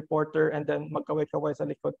there's a reporter and then magkaway-kaway sa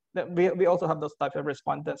likod. We also have those types of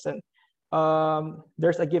respondents, and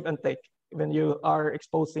there's a give and take when you are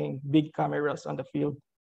exposing big cameras on the field.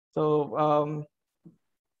 So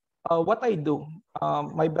what I do,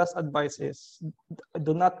 my best advice is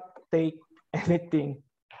do not take anything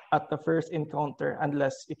at the first encounter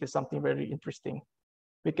unless it is something very interesting,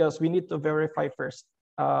 because we need to verify first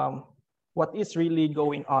what is really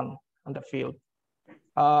going on the field.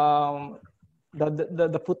 The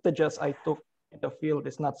footages I took in the field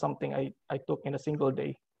is not something I took in a single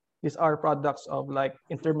day. These are products of like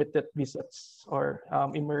intermittent visits or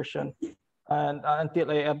immersion, and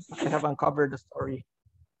until I have uncovered the story.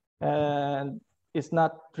 And it's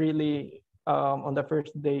not really on the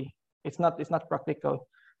first day. It's not practical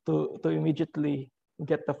to immediately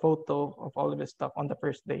get the photo of all of this stuff on the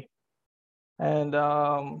first day. And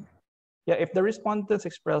yeah, if the respondents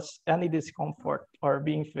express any discomfort or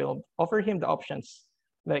being filmed, offer him the options.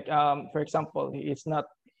 Like for example,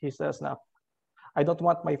 he says now, I don't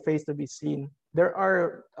want my face to be seen. There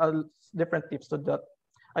are different tips to that.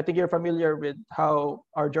 I think you're familiar with how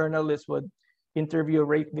our journalists would interview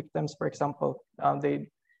rape victims, for example.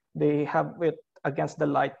 They have it against the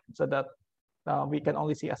light so that we can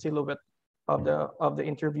only see a silhouette of the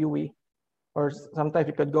interviewee. Or sometimes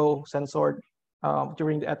it could go censored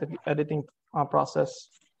during the editing process,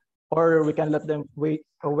 or we can let them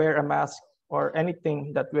wear a mask or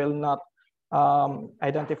anything that will not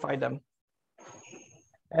identify them.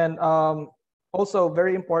 And also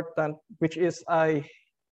very important, which is I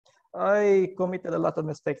committed a lot of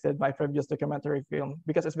mistakes in my previous documentary film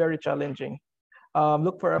because it's very challenging.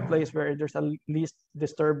 Look for a place where there's a least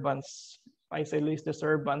disturbance. I say least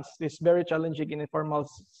disturbance. It's very challenging in informal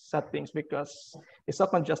settings because it's so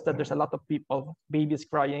congested. There's a lot of people, babies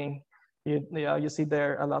crying. You see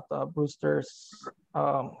there a lot of roosters,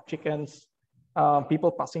 chickens,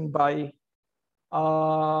 people passing by.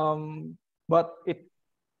 But it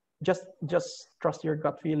just trust your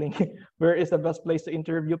gut feeling. Where is the best place to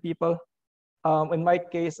interview people? In my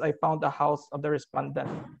case, I found the house of the respondent,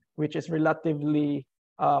 which is relatively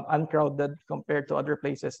uncrowded compared to other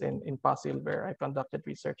places in Pasig where I conducted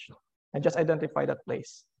research. And just identify that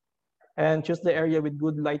place. And choose the area with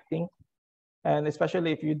good lighting. And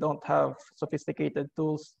especially if you don't have sophisticated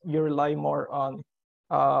tools, you rely more on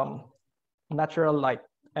natural light.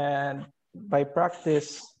 And by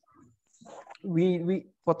practice, we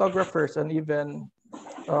photographers and even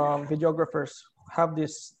videographers have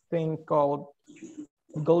this thing called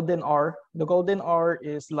golden hour. The golden hour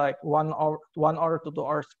is like 1 hour to 2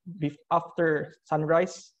 hours after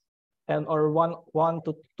sunrise, and or 1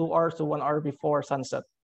 to 2 hours to 1 hour before sunset.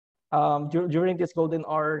 During this golden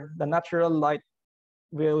hour, the natural light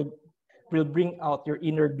will bring out your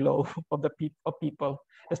inner glow of people,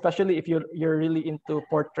 especially if you're really into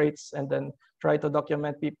portraits and then try to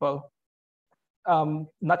document people.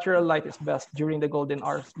 Natural light is best during the golden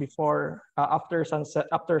hours before, after sunset,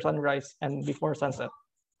 after sunrise, and before sunset.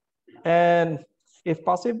 And if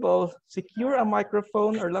possible, secure a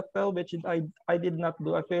microphone or lapel, which I did not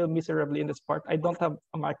do. I failed miserably in this part. I don't have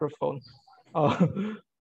a microphone.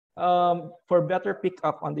 For better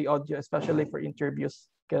pickup on the audio, especially for interviews,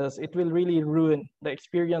 because it will really ruin the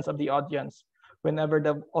experience of the audience whenever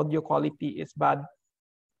the audio quality is bad.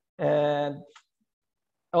 And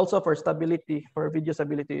Also for stability, for video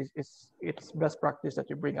stability, it's best practice that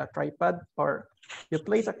you bring a tripod or you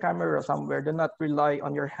place a camera somewhere. Do not rely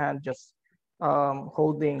on your hand just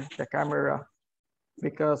holding the camera,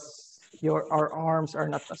 because our arms are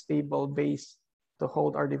not a stable base to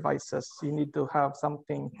hold our devices. You need to have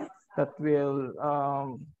something that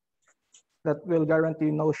will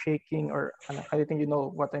guarantee no shaking, or I think you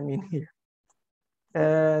know what I mean here.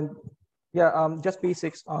 And yeah, just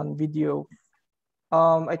basics on video.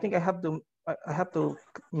 I think I have to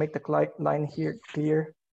make the line here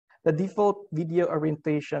clear. The default video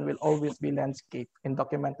orientation will always be landscape in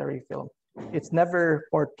documentary film. It's never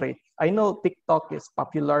portrait. I know TikTok is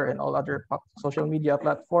popular and all other social media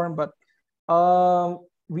platform, but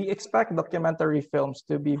we expect documentary films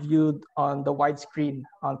to be viewed on the widescreen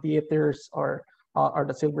on theaters or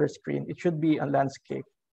the silver screen. It should be a landscape.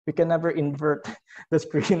 We can never invert the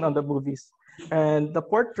screen on the movies. And the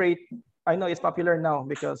portrait, I know it's popular now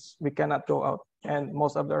because we cannot go out, and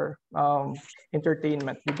most of our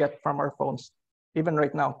entertainment we get from our phones, even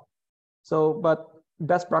right now. So, but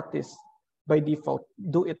best practice by default,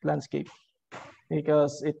 do it landscape,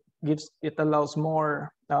 because it allows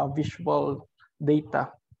more visual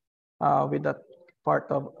data with that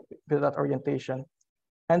orientation.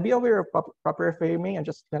 And be aware of proper framing. I'm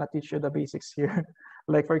just gonna teach you the basics here.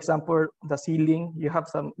 Like for example, the ceiling, you have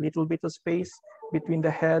some little bit of space between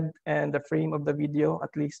the head and the frame of the video.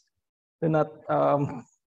 At least do not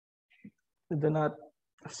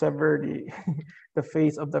sever the the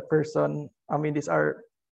face of the person. I mean, these are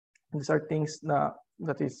things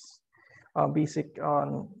that is basic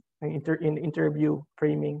on in interview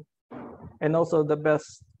framing. And also the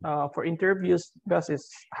best for interviews, best is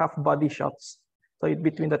half body shots. So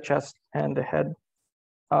between the chest and the head.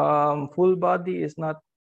 Full body is not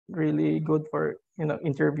really good for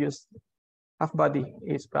interviews. Half body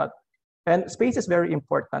is bad. And space is very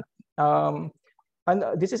important. And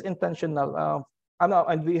this is intentional.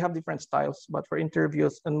 And we have different styles, but for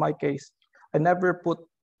interviews, in my case, I never put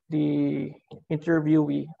the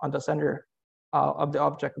interviewee on the center of the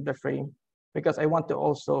object of the frame, because I want to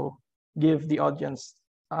also give the audience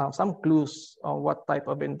some clues on what type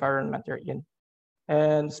of environment you're in.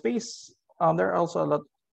 And space, there are also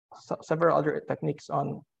several other techniques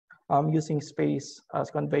on using space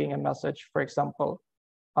as conveying a message. For example,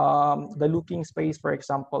 the looking space, for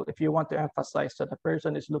example, if you want to emphasize that the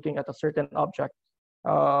person is looking at a certain object,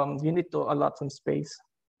 you need to allot some space.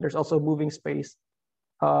 There's also moving space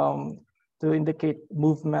to indicate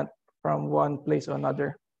movement from one place to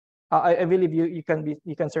another. I believe you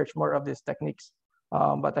can search more of these techniques,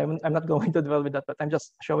 but I'm not going to dwell with that. But I'm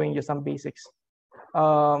just showing you some basics.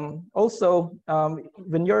 Also,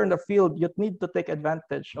 when you're in the field, you need to take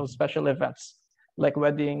advantage of special events like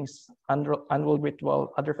weddings, annual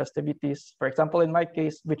ritual, other festivities. For example, in my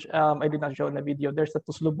case, which I did not show in the video, there's a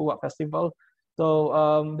Tuslubua festival. So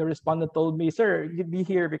the respondent told me, "Sir, you be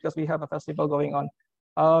here because we have a festival going on.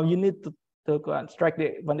 You need to go and strike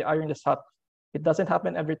when the iron is hot." It doesn't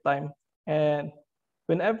happen every time. And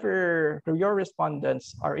whenever your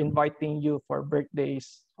respondents are inviting you for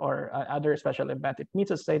birthdays or other special event, it means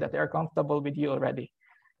to say that they are comfortable with you already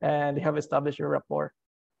and they have established your rapport.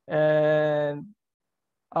 And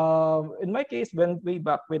in my case, way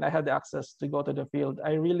back when I had the access to go to the field,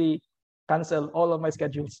 I really canceled all of my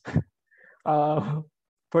schedules so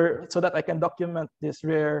that I can document this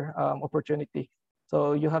rare opportunity.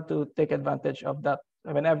 So you have to take advantage of that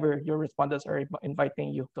whenever your respondents are inviting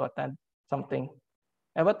you to attend something.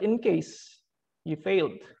 But in case you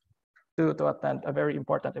failed to attend a very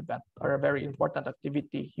important event or a very important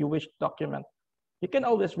activity you wish to document, you can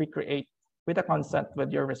always recreate with a consent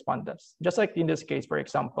with your respondents. Just like in this case, for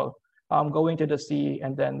example, going to the sea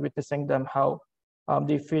and then witnessing them how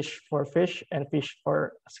they fish for fish and fish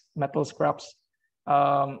for metal scraps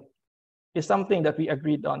is something that we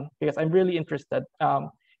agreed on, because I'm really interested.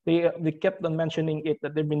 They kept on mentioning it,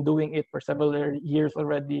 that they've been doing it for several years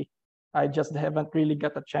already. I just haven't really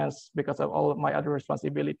got a chance because of all of my other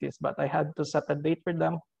responsibilities, but I had to set a date for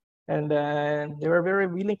them, and then they were very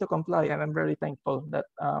willing to comply, and I'm very thankful that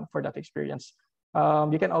for that experience.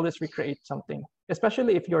 You can always recreate something,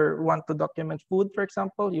 especially if you want to document food, for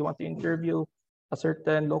example, you want to interview a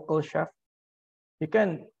certain local chef. You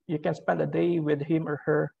can spend a day with him or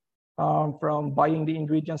her, from buying the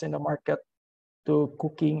ingredients in the market to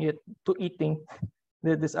cooking it to eating.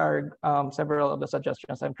 These are several of the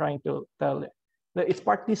suggestions I'm trying to tell. It's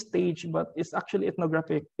partly staged, but it's actually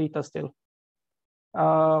ethnographic data still.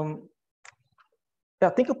 Yeah,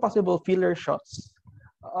 think of possible filler shots.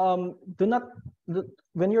 When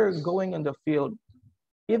you're going in the field,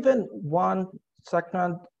 even 1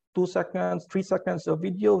 second 2 seconds, 3 seconds of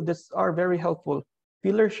video. These are very helpful.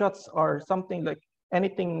 Filler shots are something like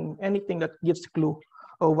anything that gives clue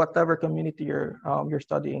of whatever community you're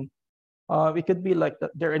studying. It could be like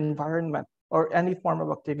their environment or any form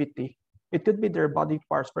of activity. It could be their body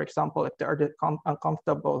parts. For example, if they are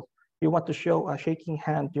uncomfortable, you want to show a shaking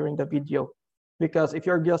hand during the video. Because if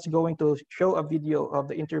you're just going to show a video of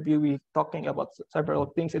the interviewee talking about several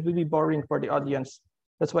things, it would be boring for the audience.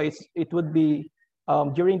 That's why it would be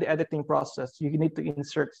during the editing process, you need to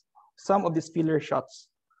insert some of these filler shots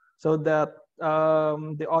so that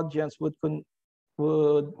the audience would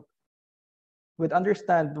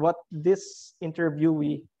understand what this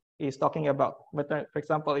interviewee is talking about. But for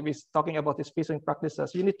example, if he's talking about his fishing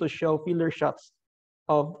practices, you need to show filler shots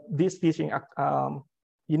of this fishing.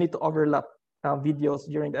 You need to overlap videos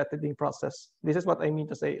during the editing process. This is what I mean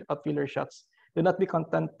to say about filler shots. Do not be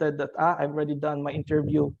contented that I've already done my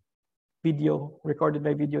interview video, recorded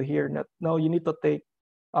my video here. No, you need to take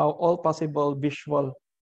all possible visual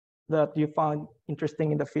that you found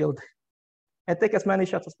interesting in the field and take as many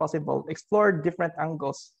shots as possible. Explore different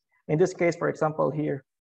angles. In this case, for example, here,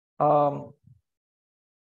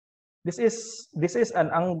 this is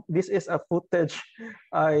a footage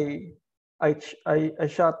I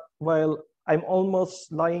shot while I'm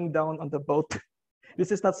almost lying down on the boat.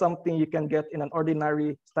 This is not something you can get in an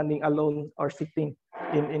ordinary standing alone or sitting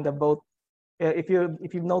in the boat. If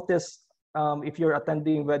you've noticed, if you're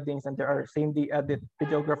attending weddings and there are same-day edit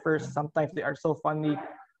videographers, sometimes they are so funny,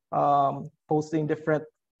 posting different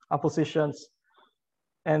positions,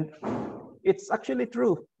 and it's actually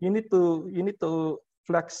true. You need to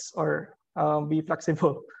flex or be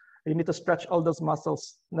flexible. You need to stretch all those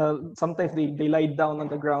muscles. Now, sometimes they lie down on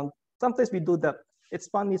the ground. Sometimes we do that. It's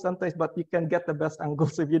funny sometimes, but you can get the best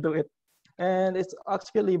angles if you do it. And it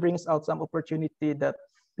actually brings out some opportunity that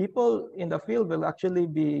people in the field will actually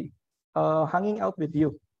be hanging out with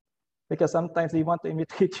you, because sometimes they want to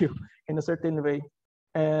imitate you in a certain way.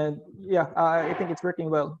 And yeah, I think it's working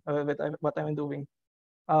well with what I'm doing.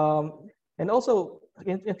 And also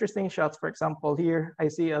interesting shots. For example, here I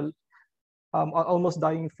see a almost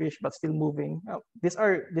dying fish but still moving. These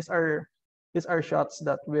are shots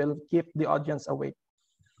that will keep the audience awake.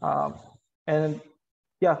 And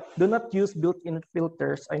yeah, do not use built-in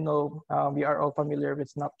filters. I know we are all familiar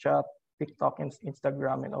with Snapchat, TikTok, and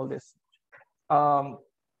Instagram, and all this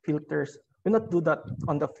filters. Do not do that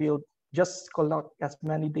on the field. Just collect as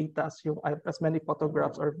many data as many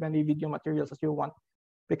photographs or many video materials as you want,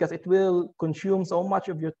 because it will consume so much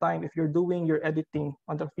of your time. If you're doing your editing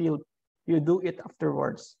on the field, you do it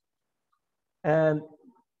afterwards. And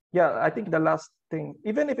yeah, I think the last thing,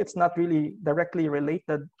 even if it's not really directly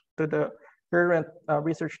related to the current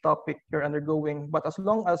research topic you're undergoing, but as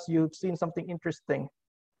long as you've seen something interesting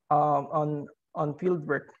on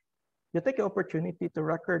fieldwork, you take the opportunity to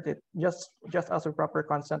record it just as a proper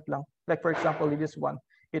consent lang. Like for example, in this one,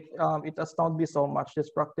 it astounded me so much, this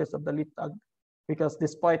practice of the litag, because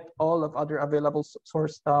despite all of other available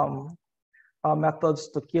source methods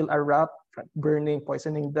to kill a rat, burning,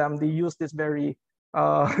 poisoning them, they use this very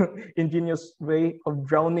ingenious way of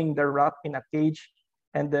drowning the rat in a cage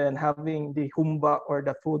and then having the humba or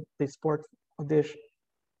the food, the sport dish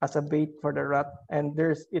as a bait for the rat. And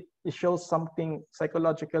it shows something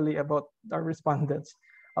psychologically about our respondents,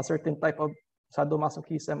 a certain type of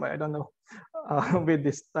sadomasochism, I don't know, with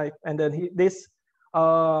this type. And then this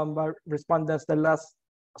respondents, the last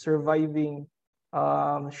surviving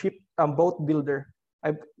boat builder.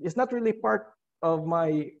 It's not really part of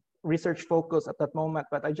my research focus at that moment,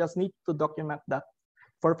 but I just need to document that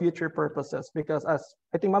for future purposes, because as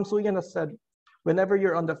I think Ma'am Suyan has said, whenever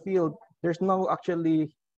you're on the field, there's no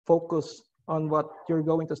actually focus on what you're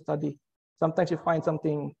going to study. Sometimes you find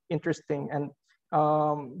something interesting and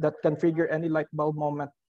that can trigger any light bulb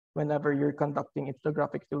moment whenever you're conducting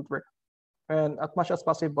ethnographic fieldwork. And as much as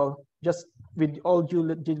possible, just with all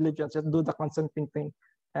due diligence, just do the consenting thing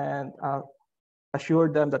and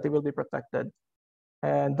assure them that they will be protected,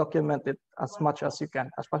 and document it as much as you can,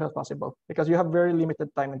 as much as possible, because you have very limited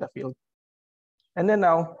time in the field. And then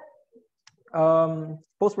now,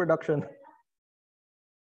 post-production.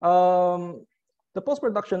 The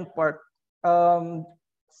post-production part,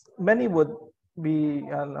 many would be,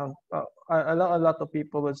 a lot of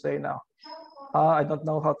people would say now, I don't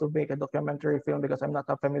know how to make a documentary film because I'm not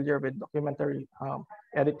familiar with documentary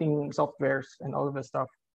editing softwares and all of this stuff.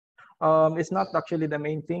 It's not actually the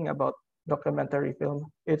main thing about documentary film.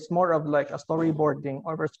 It's more of like a storyboarding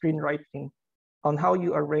or a screenwriting on how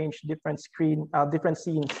you arrange different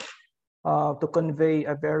scenes to convey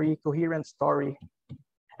a very coherent story.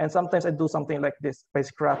 And sometimes I do something like this by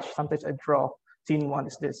scratch. Sometimes I draw. scene 1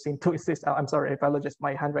 is this, scene 2 is this. I'm sorry, I apologize,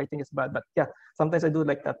 my handwriting is bad, but yeah, sometimes I do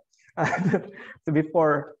like that. So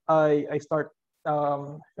before I start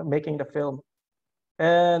making the film.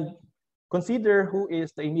 And consider who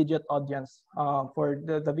is the immediate audience. For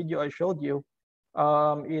the video I showed you,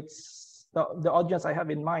 it's the audience I have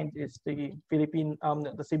in mind is the Philippine,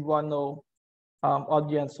 the Cebuano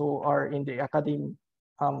audience who are in the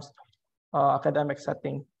academic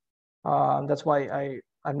setting. That's why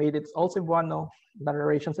I made it all Cebuano, the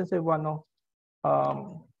narrations in Cebuano,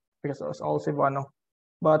 because it was all Cebuano.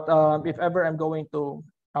 But if ever I'm going to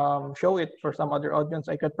show it for some other audience,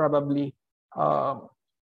 I could probably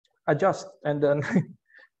adjust, and then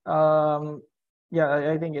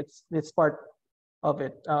yeah, I think it's part of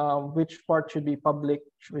it. Which part should be public,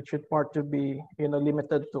 which part to be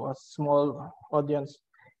limited to a small audience.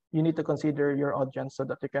 You need to consider your audience so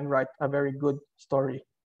that you can write a very good story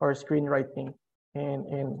or screenwriting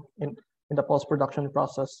in the post-production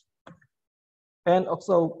process. And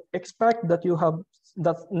also expect that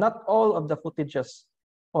that not all of the footages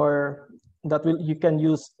or that you can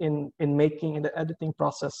use in the editing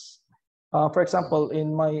process. For example,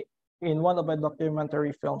 in one of my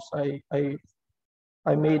documentary films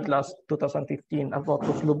I made last 2015 about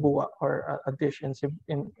Lubua, or a dish in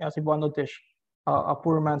a Cebuano dish, a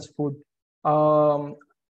poor man's food.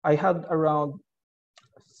 I had around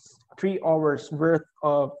 3 hours worth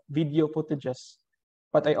of video footages,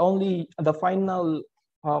 but the final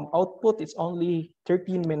output is only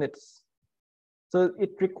 13 minutes. So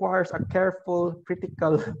it requires a careful,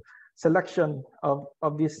 critical selection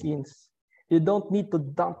of these scenes. You don't need to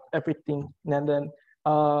dump everything and then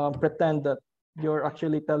pretend that you're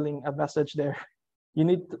actually telling a message there.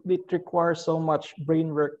 It requires so much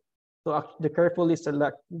brain work to carefully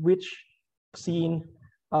select which scene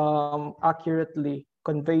accurately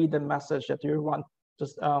convey the message that you want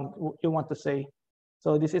to say.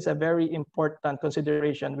 So this is a very important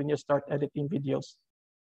consideration when you start editing videos.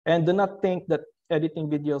 And do not think that editing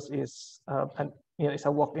videos is is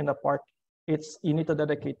a walk in the park. You need to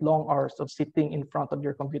dedicate long hours of sitting in front of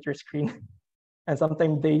your computer screen and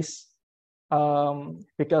sometimes days,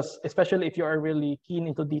 because especially if you are really keen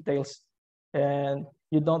into details and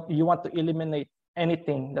you want to eliminate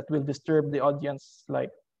anything that will disturb the audience,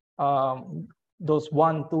 like those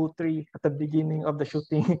 1, 2, 3 at the beginning of the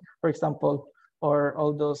shooting, for example, or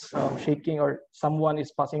all those shaking, or someone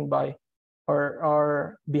is passing by,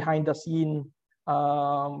 or behind the scene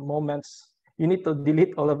moments. You need to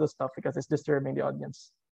delete all of the stuff because it's disturbing the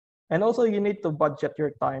audience. And also you need to budget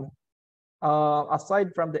your time.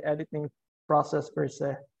 Aside from the editing process per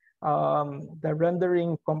se, the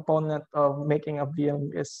rendering component of making a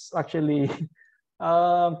film is actually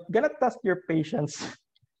gonna test your patience.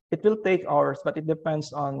 It will take hours, but it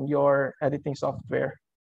depends on your editing software.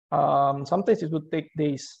 Sometimes it would take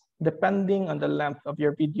days, depending on the length of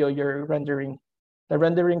your video you're rendering. The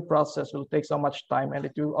rendering process will take so much time, and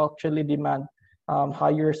it will actually demand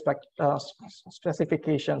higher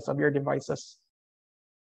specifications of your devices.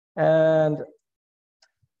 And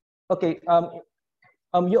okay,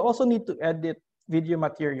 you also need to edit video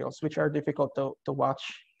materials which are difficult to watch.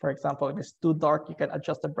 For example, if it's too dark, you can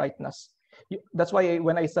adjust the brightness. That's why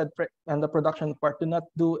when I said in the production part, do not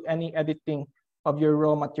do any editing of your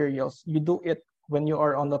raw materials. You do it when you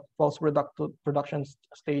are on the post-production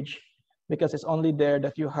stage, because it's only there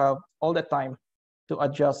that you have all the time to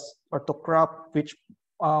adjust or to crop which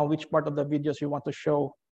part of the videos you want to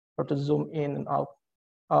show, or to zoom in and out,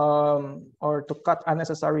 or to cut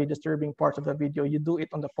unnecessary disturbing parts of the video. You do it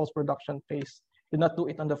on the post-production phase. Do not do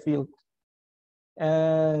it on the field.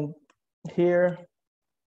 And here,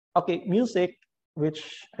 okay, music,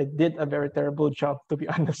 which I did a very terrible job, to be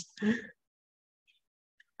honest.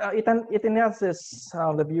 It enhances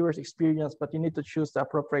the viewer's experience, but you need to choose the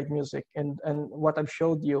appropriate music. And what I've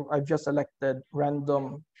showed you, I've just selected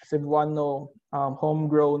random Cebuano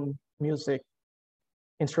homegrown music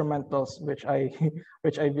instrumentals, which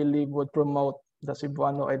I believe would promote the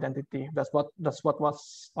Cebuano identity. That's what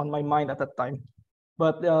was on my mind at that time.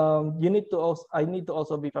 But I need to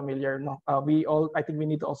also be familiar. I think we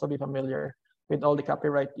need to also be familiar with all the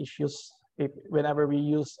copyright issues whenever we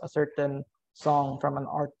use a certain song from an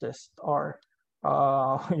artist, or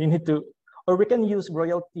we can use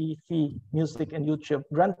royalty free music in YouTube,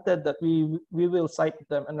 granted that we will cite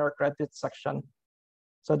them in our credits section,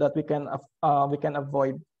 so that we can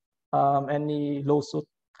avoid any lawsuit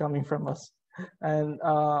coming from us. And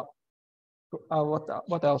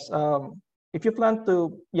what else? If you plan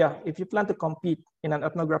to compete in an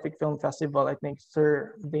ethnographic film festival, I think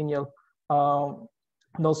Sir Daniel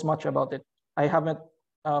knows much about it. I haven't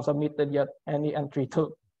submitted yet any entry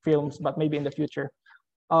to films, but maybe in the future.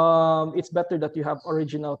 It's better that you have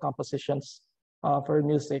original compositions for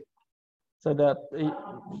music, so that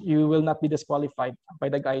you will not be disqualified by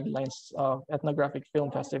the guidelines of ethnographic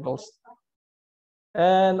film festivals.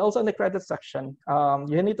 And also in the credit section,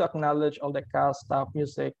 you need to acknowledge all the cast, staff,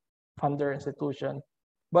 music, funder, institution.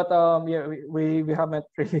 But yeah, we haven't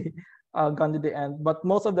really gone to the end. But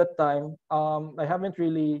most of the time, I haven't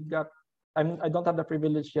really I don't have the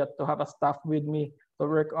privilege yet to have a staff with me to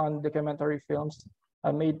work on documentary films.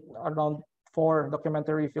 I made around 4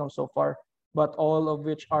 documentary films so far, but all of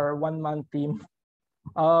which are one-man team.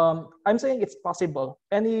 I'm saying it's possible.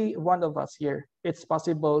 Any one of us here, it's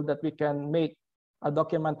possible that we can make a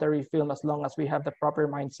documentary film as long as we have the proper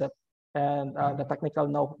mindset and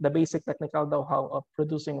the basic technical know-how of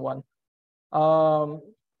producing one.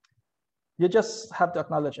 You just have to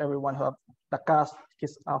acknowledge everyone who have the cast,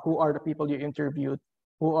 who are the people you interviewed,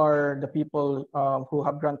 who are the people who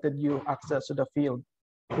have granted you access to the field,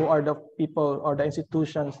 who are the people or the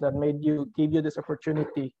institutions that gave you this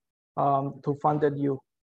opportunity, who funded you.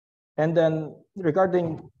 And then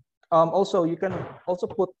regarding also, you can also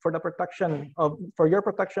put for your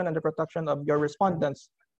protection and the protection of your respondents,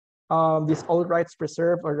 this all rights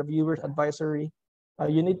preserved or the viewer's advisory.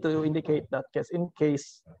 You need to indicate that in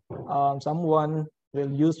case someone will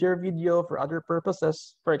use your video for other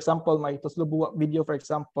purposes. For example, my Tuslubuwa video, for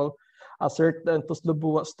example, a certain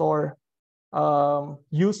Tuslubuwa store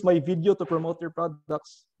use my video to promote their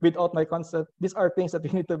products without my consent. These are things that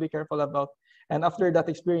you need to be careful about. And after that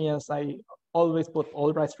experience, I always put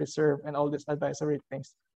all rights reserved and all these advisory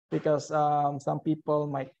things, because some people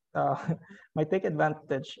might take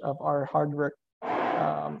advantage of our hard work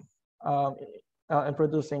in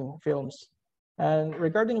producing films. And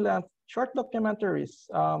regarding length, short documentaries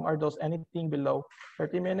are those anything below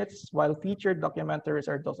 30 minutes, while featured documentaries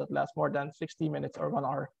are those that last more than 60 minutes or 1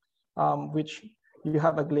 hour, which you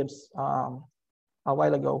have a glimpse a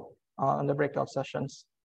while ago in the breakout sessions.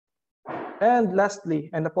 And lastly,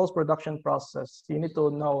 in the post-production process, you need to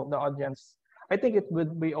know the audience. I think it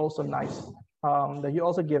would be also nice that you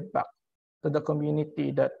also give back to the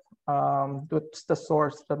community that that's the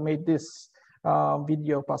source that made this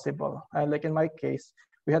video possible. And like in my case,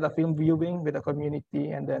 we had a film viewing with the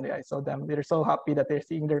community, and then I saw them. They're so happy that they're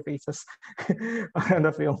seeing their faces in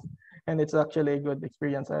the film, and it's actually a good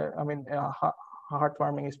experience. I mean, a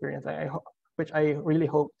heartwarming experience. Which I really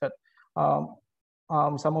hope that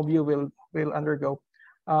some of you will undergo.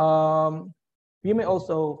 You may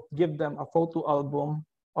also give them a photo album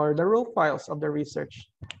or the raw files of the research.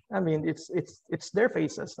 I mean, it's their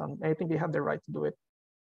faces, and I think they have the right to do it.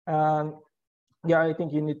 And yeah, I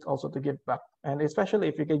think you need also to give back, and especially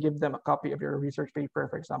if you can give them a copy of your research paper,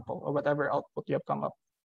 for example, or whatever output you have come up.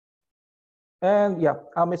 And yeah,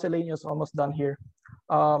 miscellaneous almost done here.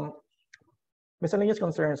 Miscellaneous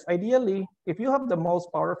concerns. Ideally, if you have the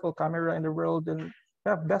most powerful camera in the world, then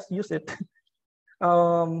yeah, best use it.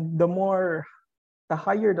 The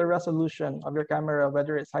higher the resolution of your camera,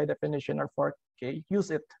 whether it's high definition or 4K, use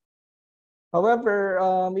it. However,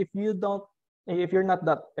 if you're not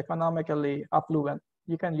that economically affluent,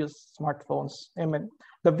 you can use smartphones. I mean,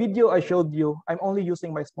 the video I showed you, I'm only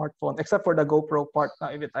using my smartphone, except for the GoPro part.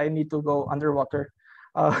 If I need to go underwater.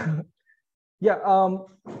 Yeah,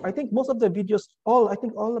 I think most of the videos, all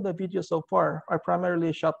of the videos so far are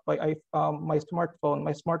primarily shot by my smartphone.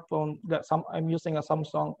 My smartphone, I'm using a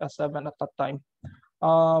Samsung S7 at that time.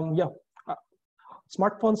 Yeah,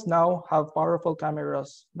 smartphones now have powerful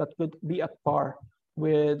cameras that could be at par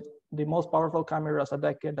with the most powerful cameras a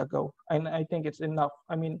decade ago, and I think it's enough.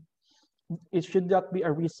 I mean, it should not be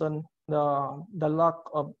a reason. The lack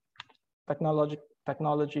of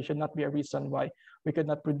technology should not be a reason why we could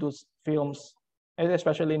not produce films, and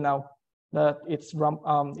especially now that it's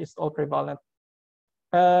all prevalent.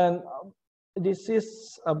 And this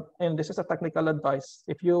is a technical advice.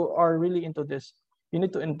 If you are really into this, you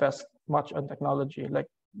need to invest much on technology, like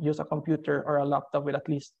use a computer or a laptop with at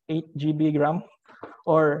least 8 GB RAM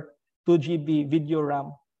or 2 GB video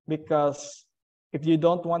RAM, because if you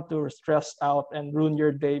don't want to stress out and ruin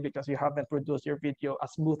your day because you haven't produced your video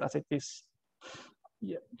as smooth as it is,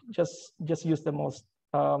 yeah, just use the most,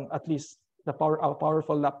 at least a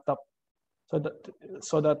powerful laptop,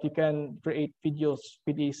 so that you can create videos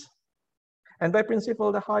with ease. And by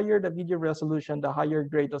principle, the higher the video resolution, the higher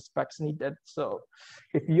grade of specs needed. So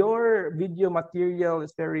if your video material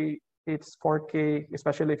is it's 4K,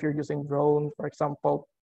 especially if you're using drone, for example,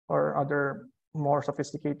 or other more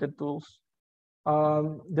sophisticated tools,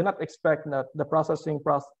 do not expect that the processing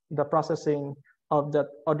of that,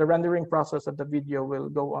 or the rendering process of the video will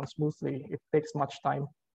go on smoothly. It takes much time.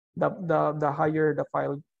 The higher the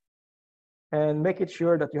file and make it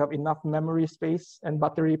sure that you have enough memory space and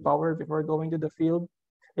battery power before going to the field.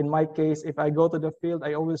 In my case, if I go to the field,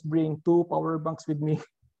 I always bring 2 power banks with me,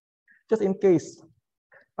 just in case.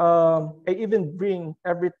 I even bring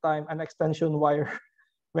every time an extension wire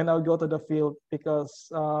when I go to the field, because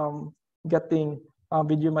getting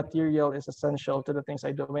video material is essential to the things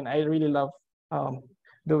I do. I mean, I really love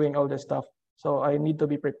doing all this stuff. So I need to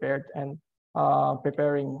be prepared, and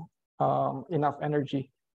preparing enough energy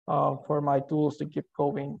for my tools to keep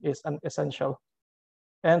going is essential.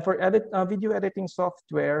 And for video editing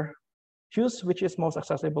software, choose which is most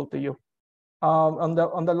accessible to you. On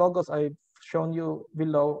the logos I've shown you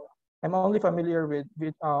below, I'm only familiar with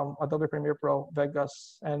Adobe Premiere Pro,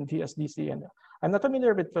 Vegas, and VSDC, and I'm not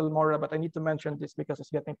familiar with Filmora, but I need to mention this because it's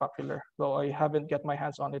getting popular, so I haven't get my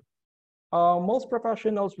hands on it. Most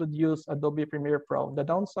professionals would use Adobe Premiere Pro. The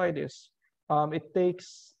downside is it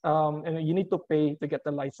takes, and you need to pay to get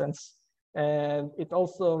the license, and it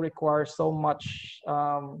also requires so much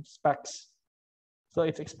specs, so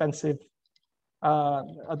it's expensive.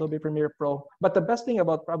 Adobe Premiere Pro. But the best thing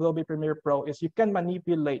about Adobe Premiere Pro is you can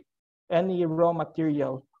manipulate any raw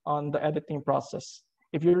material on the editing process.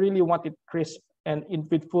 If you really want it crisp and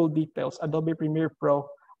with full details, Adobe Premiere Pro,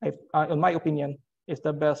 in my opinion, is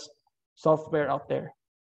the best software out there.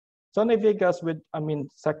 Sony Vegas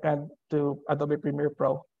second to Adobe Premiere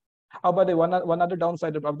Pro. How about the one other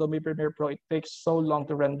downside of Adobe Premiere Pro? It takes so long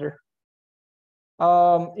to render.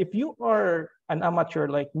 If you are an amateur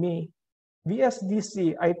like me,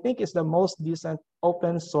 VSDC, I think, is the most decent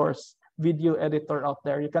open source video editor out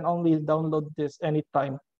there. You can only download this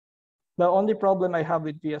anytime. The only problem I have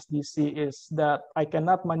with VSDC is that I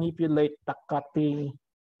cannot manipulate the cutting,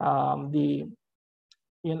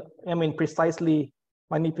 precisely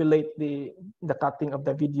manipulate the cutting of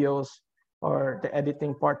the videos or the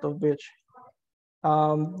editing part of which.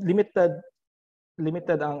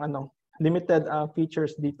 Limited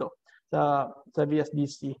features dito sa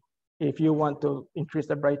VSDC if you want to increase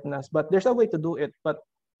the brightness. But there's a way to do it, but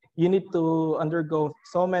you need to undergo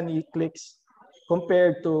so many clicks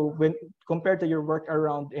compared to your work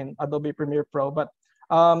around in Adobe Premiere Pro. But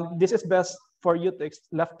this is best for you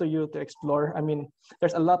left to you to explore. I mean,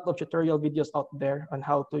 there's a lot of tutorial videos out there on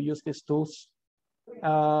how to use these tools.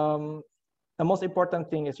 The most important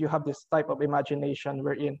thing is you have this type of imagination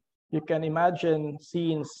wherein you can imagine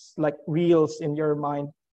scenes like reels in your mind,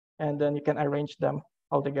 and then you can arrange them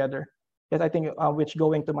all together. Yes, I think, which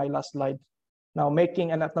going to my last slide. Now,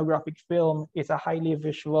 making an ethnographic film is a highly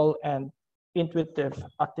visual and intuitive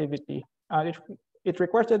activity. It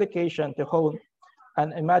requires dedication to hone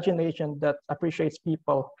an imagination that appreciates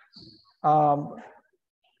people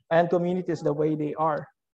and communities the way they are.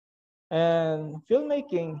 And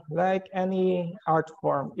filmmaking, like any art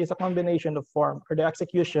form, is a combination of form, or the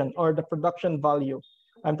execution, or the production value.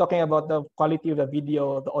 I'm talking about the quality of the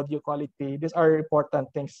video, the audio quality. These are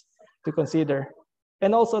important things to consider.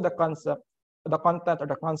 And also the concept, the content, or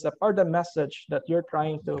the concept, or the message that you're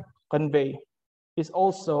trying to convey is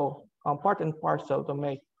also part and parcel to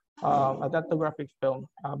make an ethnographic film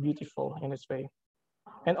beautiful in its way.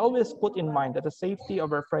 And always put in mind that the safety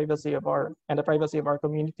of our privacy and the privacy of our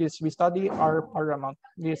communities we study are paramount.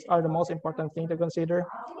 These are the most important thing to consider,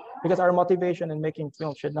 because our motivation in making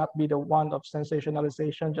film should not be the one of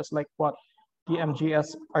sensationalization, just like what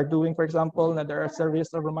PMGS are doing, for example. And there are a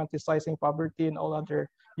risk of romanticizing poverty and all other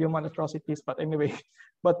human atrocities. But anyway,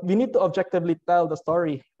 but we need to objectively tell the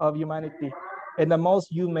story of humanity in the most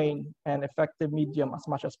humane and effective medium as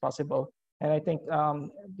much as possible. And I think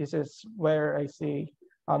this is where I see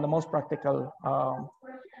the most practical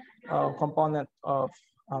component of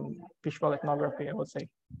visual ethnography, I would say.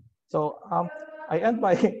 So I end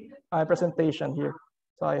my presentation here.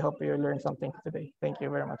 So I hope you learned something today. Thank you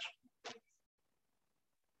very much.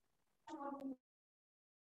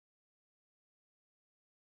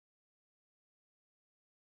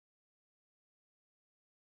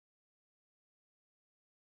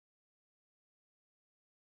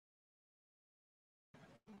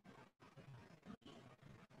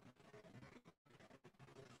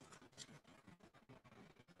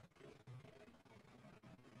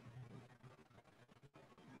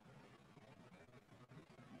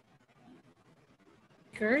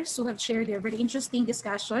 Who have shared their very interesting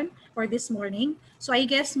discussion for this morning. So I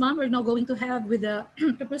guess, ma'am, we're now going to have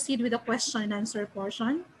to proceed with the question and answer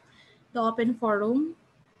portion, the open forum.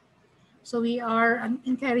 So we are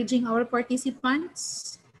encouraging our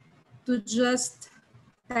participants to just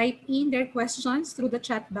type in their questions through the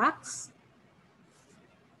chat box.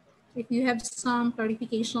 If you have some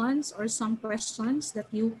clarifications or some questions that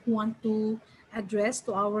you want to address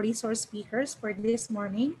to our resource speakers for this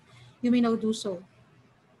morning, You may now do so.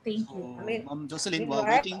 Thank you. So, Jocelyn, while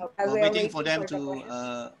meanwhile, we're waiting for them to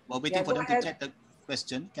ahead. check the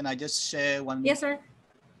question, can I just share one? Yes, sir.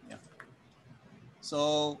 Yeah.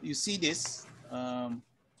 So you see this,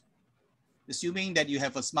 assuming that you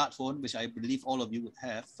have a smartphone, which I believe all of you would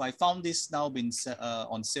have. I found this now been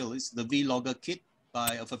on sale. It's the Vlogger kit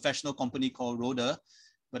by a professional company called Roda,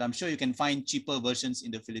 but I'm sure you can find cheaper versions in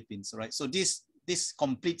the Philippines, right? So this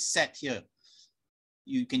complete set here,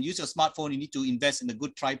 you can use your smartphone. You need to invest in a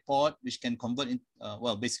good tripod, which can convert in,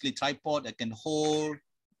 well, basically tripod that can hold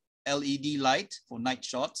LED light for night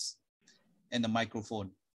shots and a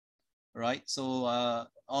microphone, right? So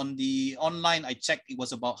on the online, I checked, it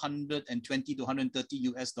was about 120 to 130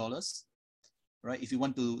 US dollars, right? If you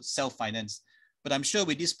want to self-finance. But I'm sure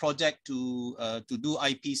with this project to do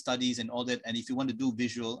IP studies and all that, and if you want to do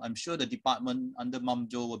visual, I'm sure the department under Mom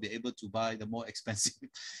Jo will be able to buy the more expensive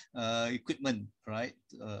equipment, right?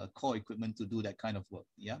 Core equipment to do that kind of work.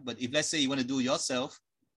 Yeah. But if let's say you want to do yourself,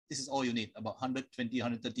 this is all you need, about 120,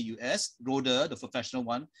 130 US, Roda, the professional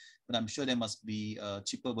one, but I'm sure there must be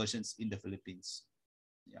cheaper versions in the Philippines.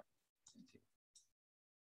 Yeah. Thank you.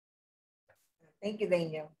 Thank you,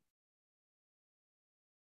 Daniel.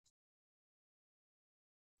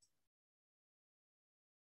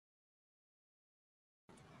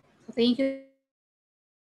 Thank you,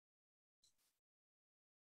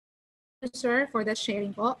 sir, for that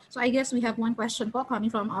sharing po. So I guess we have one question po coming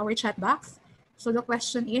from our chat box. So the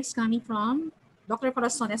question is coming from Dr.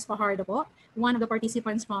 Corazones Fajardo po, one of the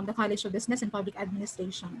participants from the College of Business and Public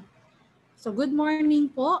Administration. So good morning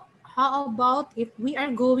po. How about if we are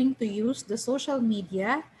going to use the social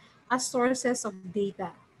media as sources of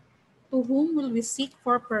data? To whom will we seek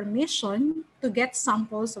for permission to get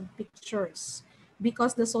samples of pictures?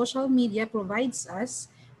 Because the social media provides us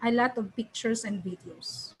a lot of pictures and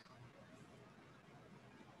videos.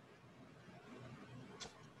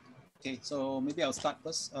 Okay, so maybe I'll start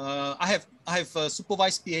first. I have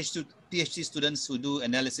supervised PhD students who do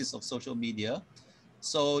analysis of social media.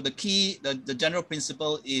 So the general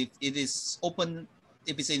principle, if it is open,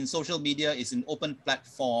 if it's in social media, it's an open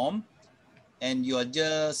platform, and you are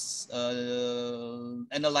just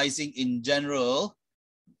analyzing in general,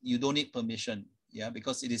 you don't need permission, yeah,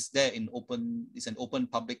 because it is there in open. It's an open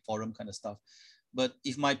public forum kind of stuff. But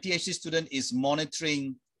if my PhD student is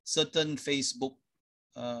monitoring certain Facebook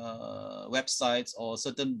websites or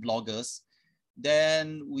certain bloggers,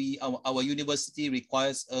 then our university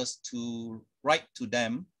requires us to write to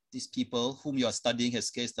them, these people whom you are studying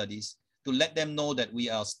as case studies, to let them know that we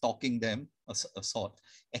are stalking them, a sort,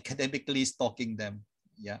 academically stalking them.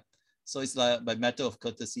 Yeah. So it's like by matter of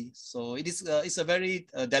courtesy. So it is it's a very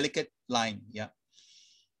delicate line. Yeah.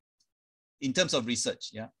 In terms of research.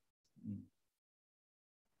 Yeah.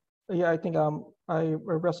 Yeah, I think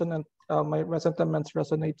my sentiments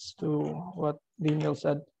resonates to what Daniel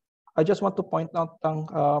said. I just want to point out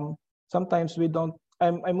sometimes we don't.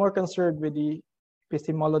 I'm more concerned with the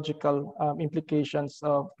epistemological implications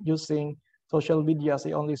of using social media as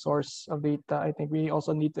the only source of data. I think we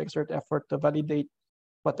also need to exert effort to validate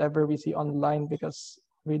whatever we see online, because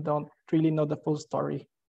we don't really know the full story.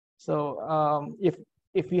 So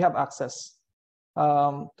if we have access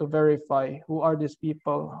to verify who are these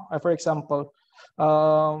people, for example,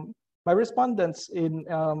 my respondents in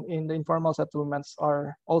the informal settlements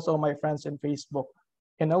are also my friends in Facebook.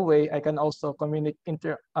 In a way, I can also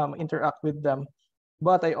interact with them.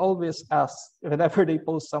 But I always ask, whenever they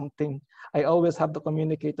post something, I always have to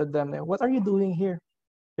communicate to them, what are you doing here?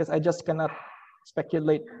 Because I just cannot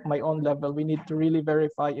speculate my own level. We need to really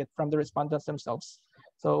verify it from the respondents themselves.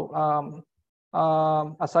 So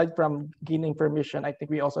aside from gaining permission, I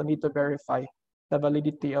think we also need to verify the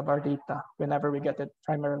validity of our data whenever we get it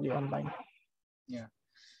primarily online. Yeah.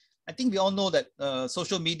 I think we all know that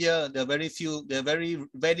social media, there are very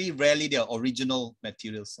rarely they are original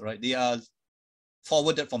materials, right? They are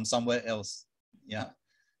forwarded from somewhere else. Yeah.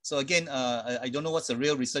 So again, I don't know what's the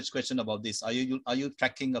real research question about this. Are you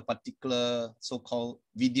tracking a particular so-called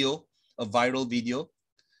video, a viral video?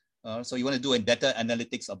 So you want to do a data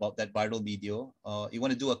analytics about that viral video. You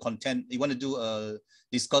want to do a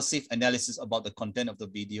discursive analysis about the content of the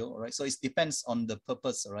video, right? So it depends on the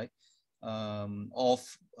purpose, right? Of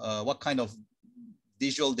what kind of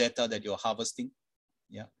visual data that you're harvesting.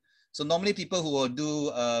 Yeah. So normally people who will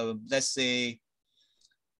do, let's say,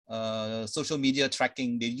 social media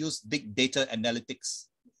tracking, they use big data analytics.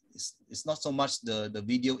 It's not so much the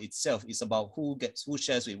video itself, it's about who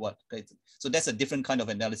shares with what. Okay? So that's a different kind of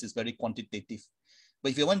analysis, very quantitative.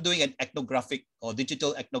 But if you want doing an ethnographic or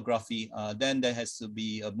digital ethnography, then there has to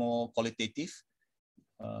be a more qualitative,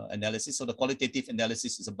 analysis. So the qualitative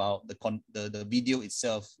analysis is about the video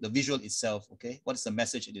itself, the visual itself. Okay, what is the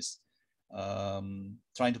message it is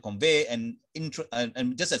trying to convey, and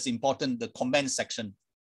just as important, the comment section,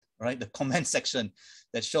 right? The comment section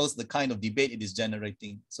that shows the kind of debate it is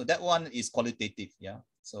generating. So that one is qualitative, yeah.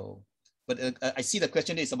 So, but I see the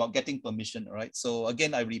question is about getting permission, right? So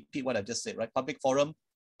again, I repeat what I just said, right? Public forum,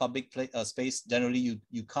 public space, generally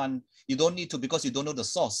you don't need to, because you don't know the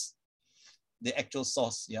source, the actual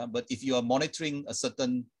source, yeah. But if you are monitoring a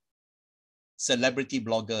certain celebrity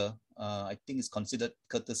blogger, I think it's considered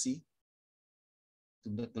courtesy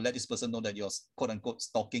to let this person know that you're quote unquote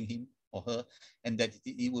stalking him or her, and that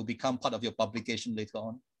it will become part of your publication later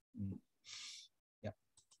on. Yeah.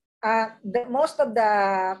 Most of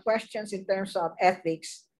the questions in terms of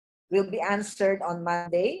ethics will be answered on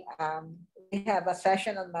Monday. We have a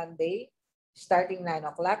session on Monday starting 9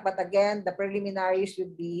 o'clock, but again, the preliminaries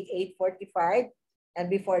would be 8:45, and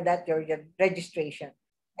before that, your registration.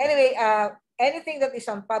 Anyway, anything that is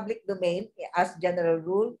on public domain, as general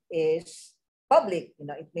rule, is public. You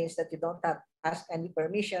know, it means that you don't have to ask any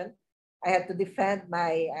permission. I had to defend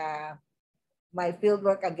my my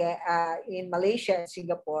fieldwork again in Malaysia and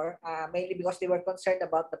Singapore, mainly because they were concerned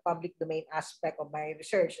about the public domain aspect of my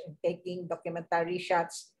research and taking documentary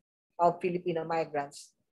shots of Filipino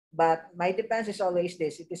migrants. But my defense is always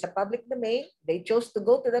this: it is a public domain. They chose to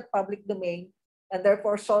go to that public domain, and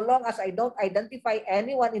therefore, so long as I don't identify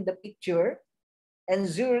anyone in the picture and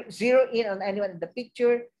zero in on anyone in the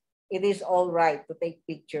picture, it is all right to take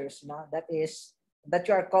pictures. No, that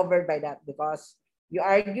you are covered by that, because you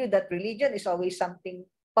argue that religion is always something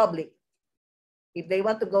public. If they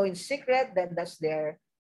want to go in secret, then that's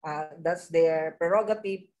their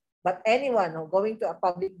prerogative. But anyone who going to a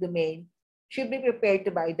public domain should be prepared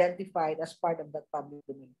to be identified as part of that public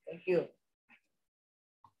domain. Thank you.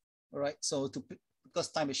 All right. So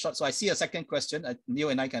because time is short, so I see a second question. Neil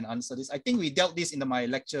and I can answer this. I think we dealt this in my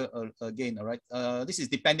lecture again. All right. This is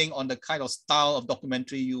depending on the kind of style of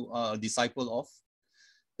documentary you are a disciple of.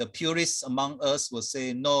 The purists among us will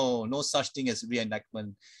say, no such thing as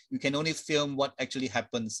reenactment. You can only film what actually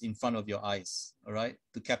happens in front of your eyes, all right,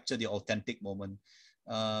 to capture the authentic moment.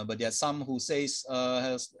 But there are some who says,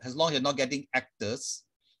 as long as you're not getting actors,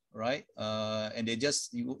 right, and you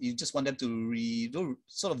just want them to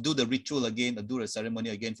do the ritual again, or do the ceremony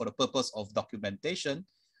again for the purpose of documentation.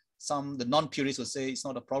 The non-purists will say it's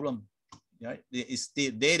not a problem, right?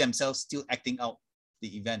 They themselves still acting out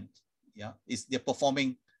the event. Yeah, they're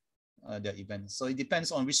performing their event. So it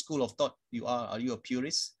depends on which school of thought you are. Are you a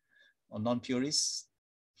purist or non-purist?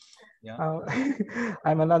 Yeah,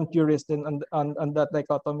 I'm a non-purist on that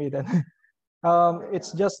dichotomy. Then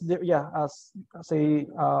it's just as say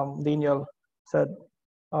Daniel said,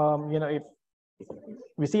 if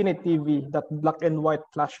we see in a TV that black and white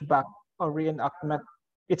flashback or reenactment,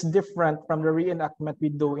 it's different from the reenactment we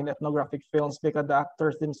do in ethnographic films, because the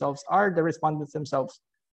actors themselves are the respondents themselves,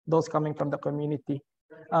 those coming from the community,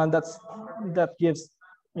 and that gives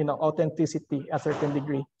authenticity a certain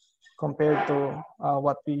degree compared to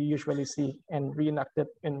what we usually see and reenacted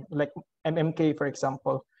in, like, MMK, for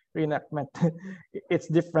example, reenactment. It's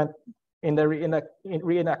different in the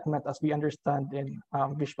reenactment as we understand in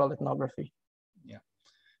visual ethnography. Yeah.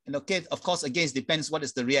 And okay, of course, again, it depends what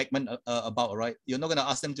is the reenactment about, right? You're not going to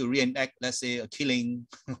ask them to reenact, let's say, a killing,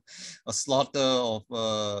 a slaughter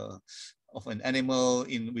of an animal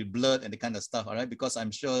with blood and the kind of stuff, all right? Because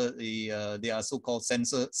I'm sure there are so-called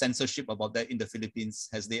censorship about that in the Philippines,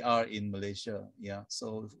 as they are in Malaysia. Yeah.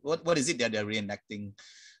 So what is it that they're reenacting?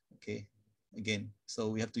 Okay. Again, so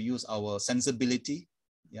we have to use our sensibility,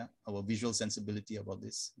 yeah, our visual sensibility about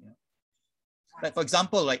this. Yeah. Like, for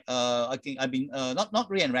example, like I think I've been not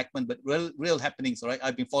reenactment, but real happenings. All right,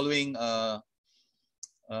 I've been following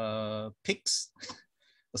pigs,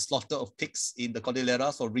 the slaughter of pigs in the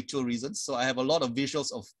Cordilleras for ritual reasons. So I have a lot of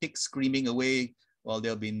visuals of pigs screaming away while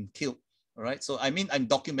they're being killed. All right, so I mean, I'm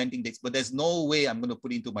documenting this, but there's no way I'm going to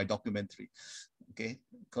put it into my documentary, okay?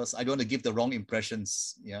 Because I don't want to give the wrong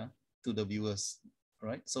impressions, yeah, to the viewers. All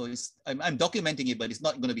right, so I'm documenting it, but it's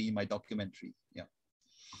not going to be in my documentary. Yeah.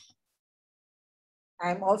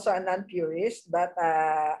 I'm also a non-purist, but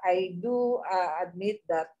I do admit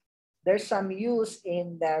that there's some use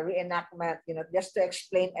in the reenactment, just to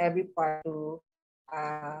explain every part to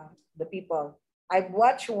the people. I've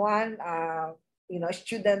watched one,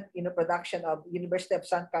 student, production of University of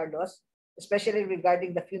San Carlos, especially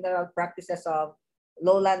regarding the funeral practices of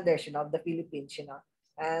lowlanders, of the Philippines,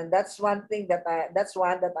 and that's one thing that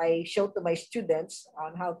I showed to my students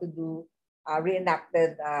on how to do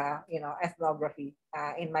reenacted, ethnography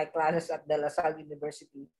in my classes at De La Salle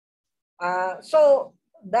University. So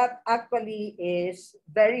that actually is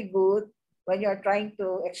very good when you're trying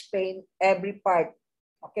to explain every part,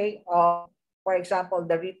 okay, of, for example,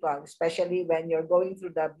 the ritual, especially when you're going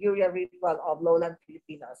through the burial ritual of lowland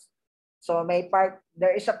Filipinos. So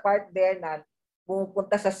there is a part there na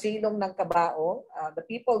pumupunta sa silong ng kabao. The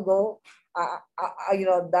people go,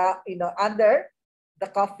 under the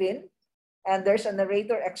coffin, and there's a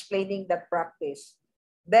narrator explaining that practice.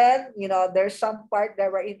 Then, there's some part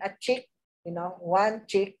there wherein a chick, one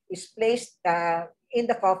chick is placed in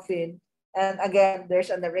the coffin, and again, there's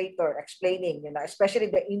a narrator explaining, especially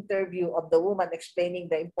the interview of the woman explaining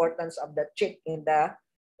the importance of the chick in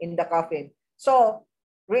the coffin. So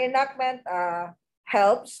reenactment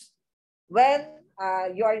helps when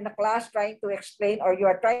you are in a class trying to explain, or you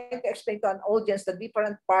are trying to explain to an audience the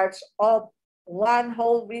different parts of one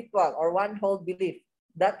whole ritual or one whole belief.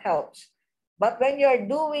 That helps. But when you're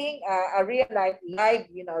doing a real life live,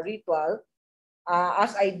 ritual,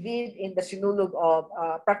 as I did in the sinulog of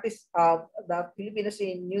practice of the Filipinos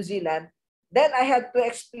in New Zealand, then I had to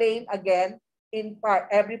explain again in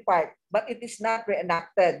every part, but it is not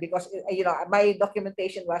reenacted because my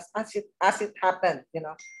documentation was as it happened.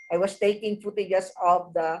 I was taking footages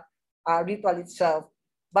of the ritual itself,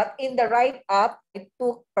 but in the write-up, I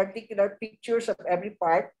took particular pictures of every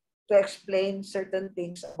part to explain certain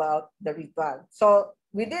things about the ritual. So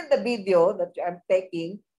within the video that I'm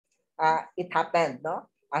taking, it happened, no,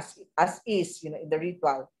 as is, in the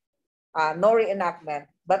ritual, no reenactment.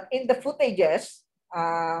 But in the footages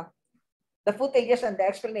and the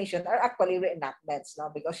explanation are actually reenactments, no,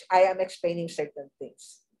 because I am explaining certain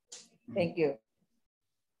things. Thank you.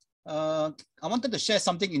 I wanted to share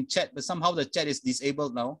something in chat, but somehow the chat is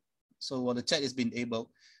disabled now. So the chat is being enabled.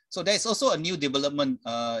 So there's also a new development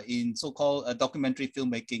in so-called documentary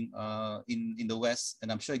filmmaking in the West,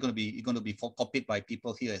 and I'm sure it's going to be copied by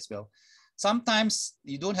people here as well. Sometimes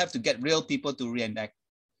you don't have to get real people to reenact.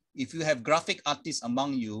 If you have graphic artists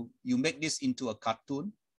among you, you make this into a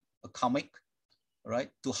cartoon, a comic,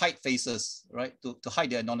 right? To hide faces, right? To hide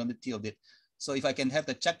the anonymity of it. So if I can have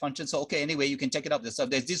the chat function, so okay, anyway, you can check it out yourself.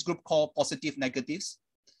 There's this group called Positive Negatives,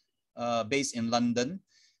 based in London.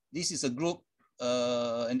 This is a group,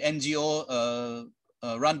 an NGO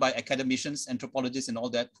run by academicians, anthropologists and all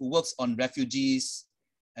that, who works on refugees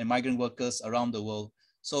and migrant workers around the world.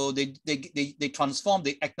 So they transform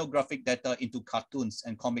the ethnographic data into cartoons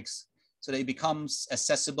and comics so that it becomes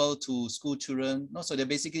accessible to school children. No, so they're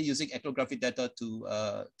basically using ethnographic data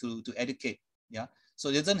to educate. Yeah. So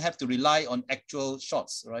they don't have to rely on actual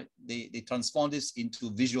shots, right? They transform this into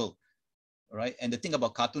visual, right? And the thing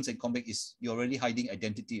about cartoons and comic is you're already hiding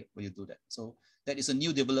identity when you do that. So that is a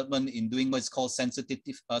new development in doing what's called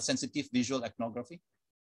sensitive visual ethnography.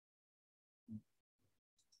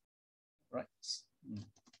 Right.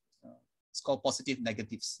 It's called Positive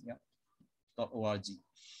Negatives. Yeah. .org.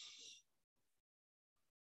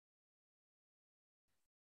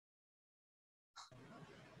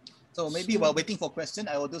 So maybe while waiting for question,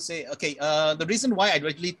 I will just say, okay, the reason why I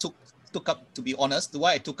really took up, to be honest,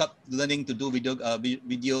 why I took up learning to do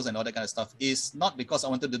videos and all that kind of stuff is not because I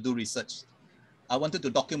wanted to do research. I wanted to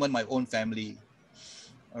document my own family.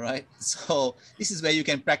 All right. So this is where you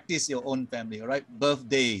can practice your own family. All right.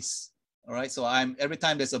 Birthdays. All right. So every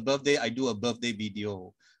time there's a birthday, I do a birthday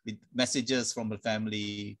video with messages from the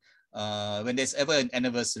family. When there's ever an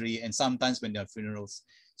anniversary, and sometimes when there are funerals.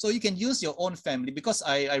 So you can use your own family, because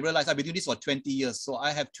I realized I've been doing this for 20 years. So I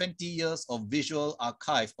have 20 years of visual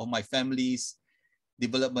archive of my family's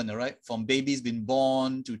development, all right? From babies being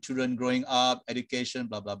born to children growing up, education,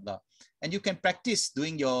 blah, blah, blah. And you can practice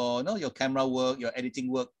doing your camera work, your editing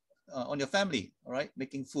work on your family, all right?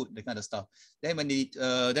 Making food, that kind of stuff. Then when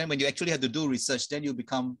you actually have to do research, then you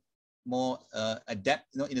become more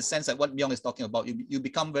adept, in the sense that what Myung is talking about. You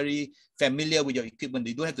become very familiar with your equipment.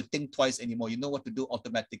 You don't have to think twice anymore. You know what to do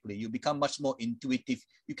automatically. You become much more intuitive.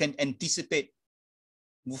 You can anticipate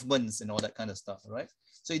movements and all that kind of stuff, right?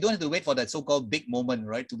 So you don't have to wait for that so-called big moment,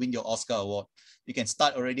 right, to win your Oscar award. You can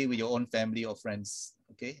start already with your own family or friends,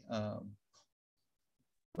 okay?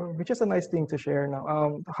 Which is a nice thing to share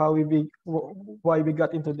now. Why we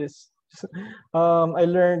got into this. I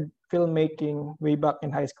learned filmmaking way back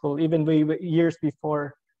in high school, even years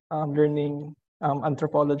before learning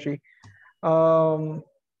anthropology. I'm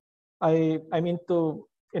into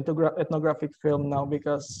ethnographic film now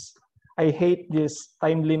because I hate this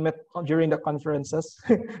time limit during the conferences.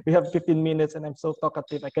 We have 15 minutes and I'm so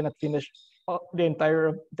talkative, I cannot finish the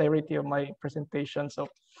entirety of my presentation. So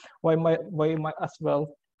why might as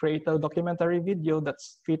well create a documentary video that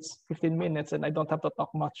fits 15 minutes and I don't have to talk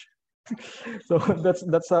much. So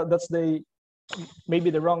that's maybe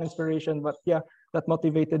the wrong inspiration, but yeah, that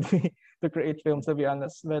motivated me to create films, to be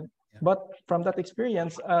honest. But from that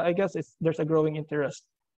experience, I guess there's a growing interest,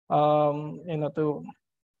 to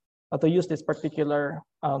use this particular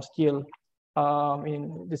skill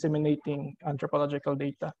in disseminating anthropological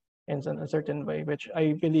data in a certain way, which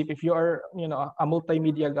I believe if you are, a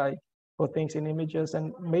multimedia guy who thinks in images,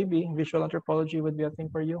 and maybe visual anthropology would be a thing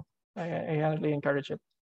for you, I highly encourage it.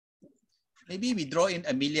 Maybe we draw in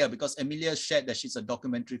Amelia, because Amelia shared that she's a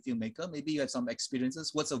documentary filmmaker. Maybe you have some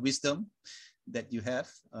experiences, words of wisdom that you have.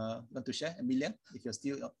 Want to share, Amelia, if you're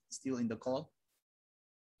still in the call?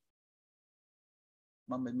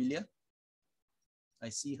 Mom Amelia? I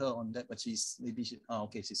see her on that, but she's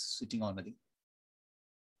okay, she's switching on, I think.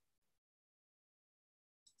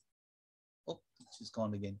 Oh, she's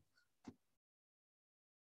gone again.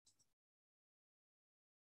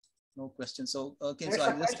 No question. So okay, there's so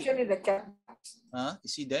a question in the chat.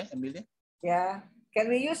 Is she there, Amelia? Yeah. Can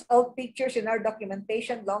we use old pictures in our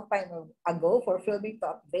documentation long time ago for filming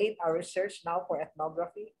to update our research now for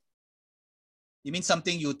ethnography? You mean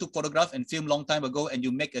something you took photograph and filmed long time ago and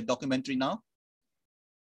you make a documentary now?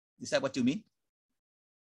 Is that what you mean?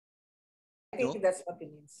 I think that's what it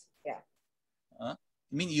means. Yeah.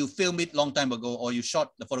 You mean you filmed it long time ago, or you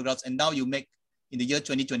shot the photographs and now you make, in the year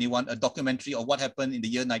 2021, a documentary of what happened in the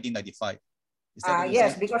year 1995? Is that what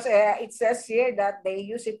yes, saying? because it says here that they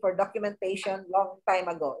use it for documentation long time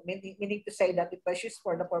ago, meaning to say that it was used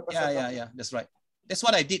for the purpose of Yeah, that's right. That's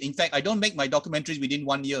what I did. In fact, I don't make my documentaries within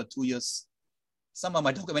 1 year, 2 years. Some of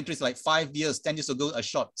my documentaries like 5 years, 10 years ago I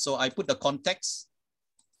shot. So I put the context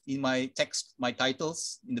in my text, my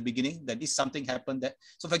titles in the beginning, that this something happened that.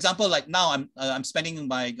 So for example, like now I'm going to spend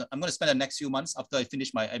the next few months after I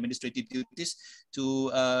finish my administrative duties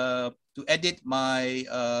to edit my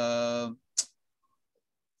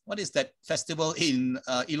what is that festival in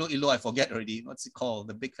Iloilo? I forget already. What's it called?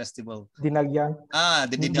 The big festival. Dinagyang.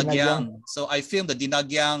 The Dinagyang. So I filmed the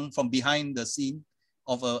Dinagyang from behind the scene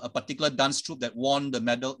of a particular dance troupe that won the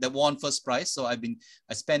medal, that won first prize. So I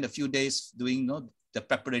spent a few days doing the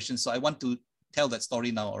preparation. So I want to tell that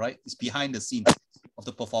story now, right? It's behind the scenes of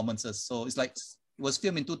the performances. So it's like, it was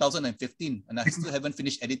filmed in 2015 and I still haven't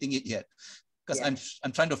finished editing it yet, because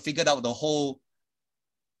I'm trying to figure out the whole,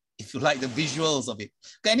 if you like, the visuals of it.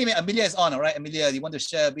 Okay, anyway, Amelia is on, all right? Amelia, you want to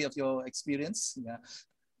share a bit of your experience? Yeah.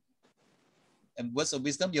 And words of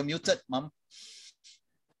wisdom? You're muted, Mom.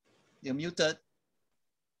 You're muted.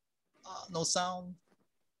 No sound.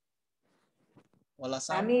 Wala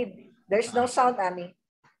sound. Ami, there's no sound, Ami.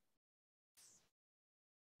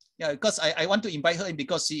 Yeah, because I want to invite her in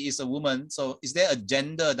because she is a woman. So is there a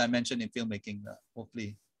gender dimension in filmmaking?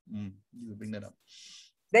 Hopefully you will bring that up.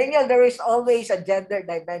 Daniel, there is always a gender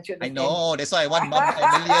dimension. I know. That's why I want Mom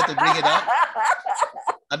Amelia to bring it up.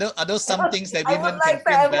 Are those some things that women can film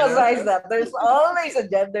better? I would like to emphasize that. There's always a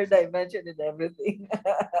gender dimension in everything.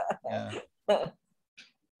 Yeah.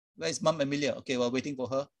 Where's Mom Amelia? Okay, we're waiting for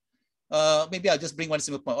her. Maybe I'll just bring one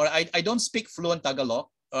simple point. All right, I don't speak fluent Tagalog.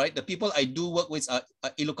 All right, the people I do work with are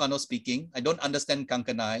Ilocano speaking. I don't understand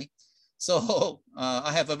Kankanai. So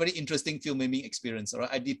I have a very interesting filmmaking experience. All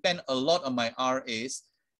right, I depend a lot on my RAs.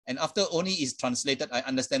 And after Oni is translated, I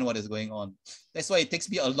understand what is going on. That's why it takes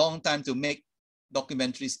me a long time to make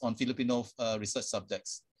documentaries on Filipino research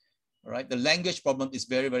subjects. All right, the language problem is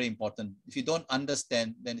very, very important. If you don't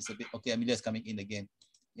understand, then it's a bit, okay, Amelia's coming in again.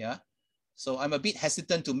 Yeah. So I'm a bit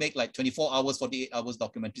hesitant to make like 24 hours, 48 hours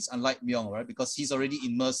documentaries, unlike Myung, right? Because he's already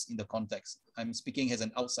immersed in the context. I'm speaking as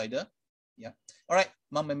an outsider. Yeah. All right,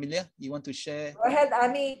 Mom Amelia, you want to share? Go ahead,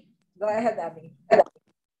 Ami. Go ahead, Ami.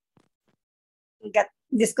 Got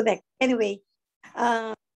disconnect. Anyway,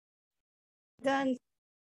 done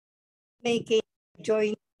making,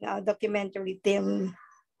 joining documentary film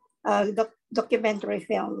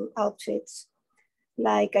outfits.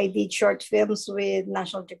 Like I did short films with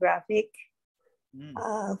National Geographic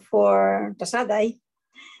for Tasaday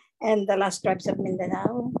and The Last Tribes of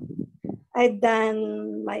Mindanao. I've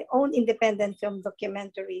done my own independent film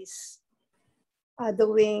documentaries,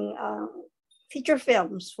 doing feature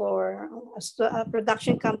films for a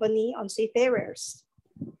production company on seafarers,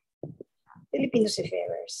 Filipino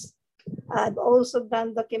seafarers. I've also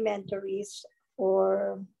done documentaries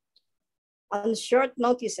on short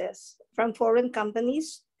notices from foreign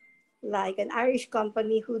companies, like an Irish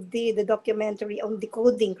company who did a documentary on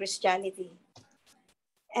decoding Christianity.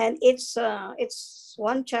 And it's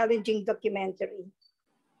one challenging documentary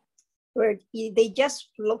where they just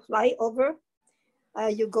fly over.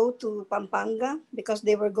 You go to Pampanga because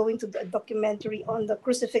they were going to do a documentary on the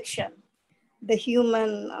crucifixion, the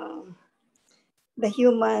human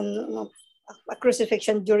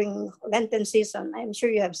crucifixion during Lenten season. I'm sure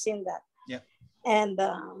you have seen that. Yeah. And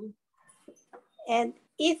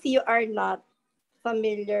if you are not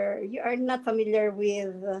familiar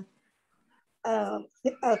with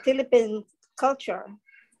Philippine culture,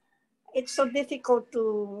 it's so difficult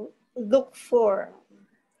to look for.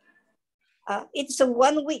 It's a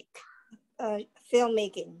 1 week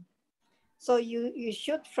filmmaking. So you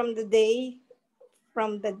shoot from the day,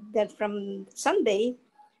 from Sunday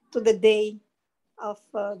to the day of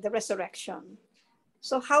the resurrection.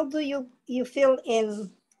 So how do you fill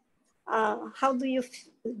in? How do you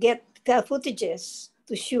get footages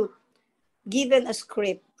to shoot, given a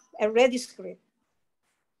script, a ready script?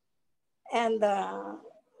 And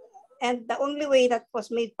the only way that was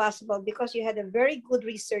made possible because you had a very good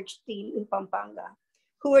research team in Pampanga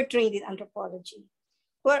who were trained in anthropology,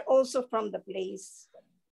 who are also from the place.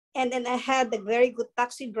 And then I had a very good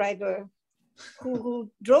taxi driver who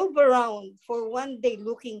drove around for 1 day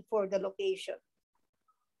looking for the location.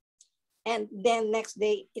 And then next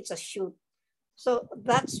day, it's a shoot. So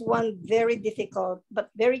that's one very difficult but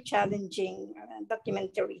very challenging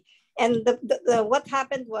documentary. And what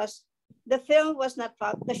happened was the film was not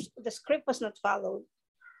followed, the script was not followed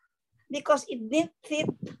because it didn't fit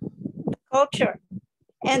the culture.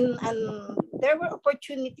 And there were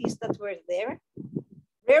opportunities that were there,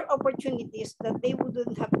 rare opportunities that they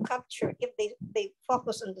wouldn't have captured if they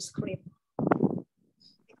focused on the script.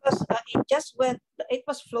 Because it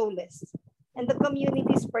was flawless. And the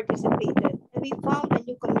communities participated. And we found a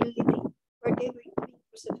new community where they were doing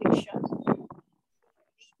crucifixion.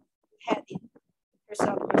 We had it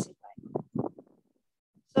herself crucified.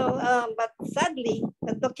 So, but sadly,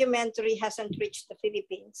 the documentary hasn't reached the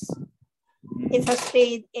Philippines. It has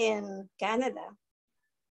stayed in Canada.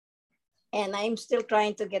 And I'm still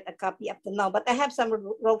trying to get a copy up to now, but I have some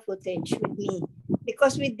raw footage with me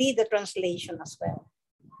because we did the translation as well.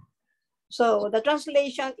 So the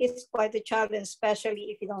translation is quite a challenge,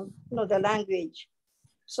 especially if you don't know the language.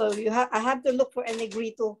 So I have to look for a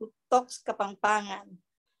Negrito who talks Kapampangan.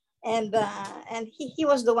 And he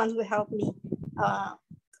was the one who helped me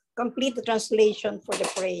complete the translation for the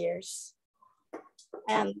prayers.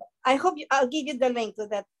 And I hope I'll give you the link to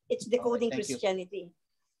that. It's Decoding Christianity.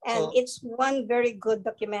 And it's one very good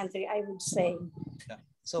documentary, I would say. Yeah.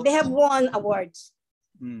 So they have won awards.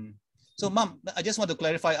 So, Mom, I just want to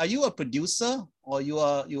clarify: are you a producer, or you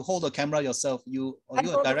hold a camera yourself? I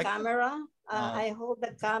hold a camera. I hold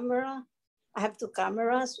the camera. I have 2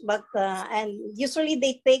 cameras, but and usually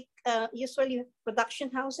they take usually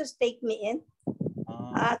production houses take me in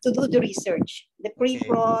to do the research, the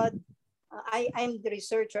pre-prod. I'm the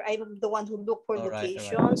researcher. I'm the one who look for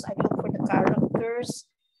locations. I look for the characters.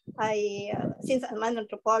 Since I'm an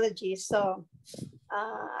anthropologist, so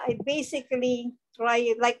I basically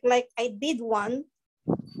try like I did one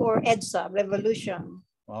for EDSA Revolution.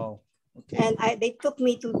 Wow. Okay. And they took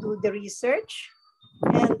me to do the research,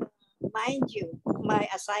 and mind you, my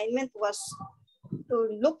assignment was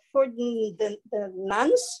to look for the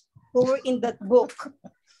nuns who were in that book.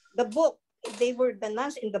 The book, they were the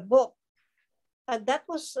nuns in the book. That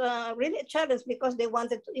was really a challenge because they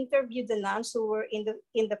wanted to interview the nuns who were in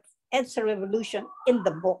the EDSA Revolution in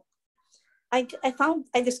the book. I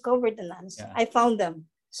discovered the nuns. Yeah. I found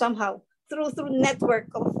them somehow through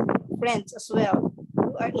network of friends as well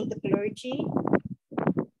who are in the clergy.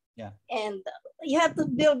 Yeah. And you have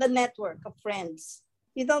to build a network of friends.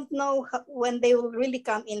 You don't know when they will really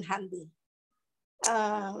come in handy.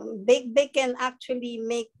 They can actually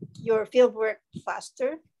make your field work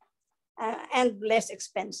faster and less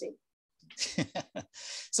expensive.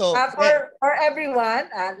 So for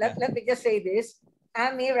everyone, let me just say this.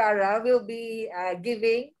 Ami Rara will be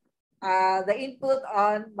giving the input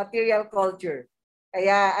on material culture.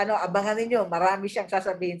 Kaya abangan niyo, marami siyang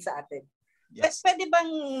sasabihin sa atin. Yes. Pwede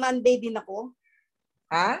bang Monday din ako?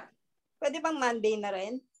 Ha? Pwede bang Monday na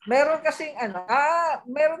rin? Meron kasing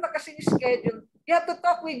meron na kasing schedule. You have to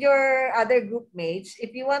talk with your other group mates.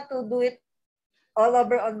 If you want to do it all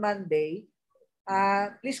over on Monday,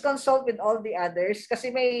 please consult with all the others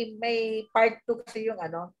kasi may part 2 kasi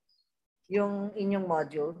yung inyong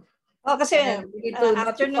module. Oh, kasi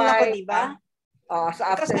afternoon ako, di ba?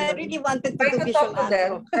 Sa afternoon. Because I really wanted to do visual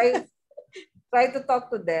anthrop. Try to talk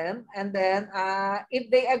to them, and then if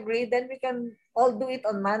they agree, then we can all do it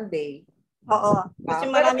on Monday. Oo. Kasi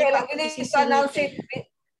marami pa we need to announce it.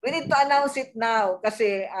 We need to announce it now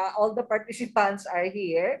kasi all the participants are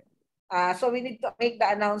here. So we need to make the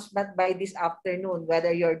announcement by this afternoon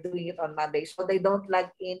whether you're doing it on Monday so they don't log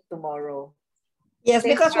in tomorrow. Yes,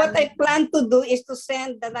 because what I plan to do is to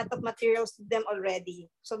send a lot of materials to them already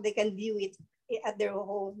so they can view it at their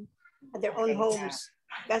home, at their own homes.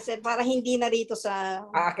 Kasi para hindi na rito sa...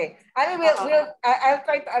 Okay. I mean, I'll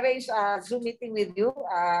try to arrange a Zoom meeting with you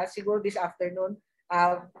siguro this afternoon.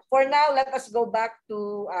 For now, let us go back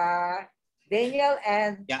to Daniel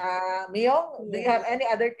and Myong. Do you have any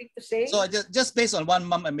other thing to say? So just based on what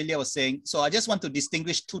Mom Amelia was saying, so I just want to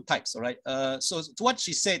distinguish two types, all right? So what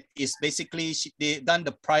she said is basically they done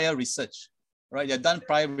the prior research, right? They've done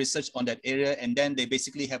prior research on that area, and then they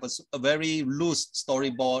basically have a very loose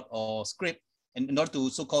storyboard or script in order to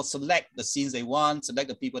so-called select the scenes they want, select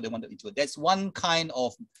the people they want to include. That's one kind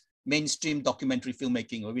of mainstream documentary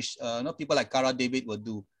filmmaking, which people like Cara David will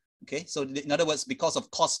do. Okay, so in other words, because of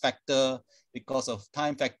cost factor, because of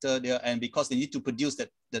time factor, and because they need to produce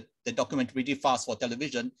the documentary really fast for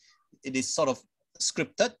television, it is sort of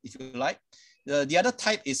scripted, if you like. The other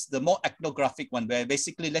type is the more ethnographic one, where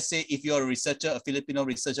basically, let's say if you're a researcher, a Filipino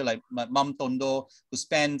researcher like Mam Tondo, who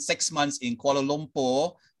spent 6 months in Kuala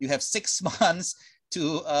Lumpur, you have 6 months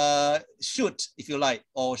to shoot, if you like,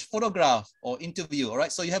 or photograph or interview, all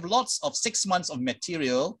right? So you have lots of 6 months of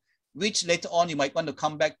material, which later on you might want to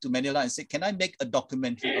come back to Manila and say, can I make a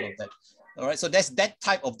documentary out of that? All right, so that's that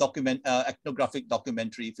type of ethnographic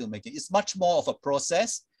documentary filmmaking. It's much more of a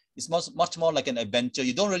process. It's much more like an adventure.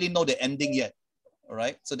 You don't really know the ending yet, all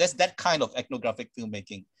right? So that's that kind of ethnographic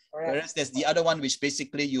filmmaking. Right. Whereas there's the other one, which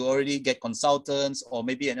basically you already get consultants or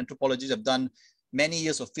maybe an anthropologist have done many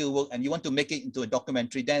years of field work and you want to make it into a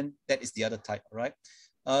documentary, then that is the other type, right?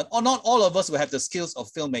 Or not all of us will have the skills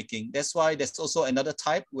of filmmaking. That's why there's also another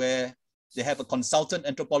type where they have a consultant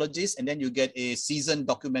anthropologist and then you get a seasoned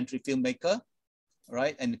documentary filmmaker,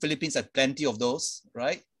 right? And the Philippines have plenty of those,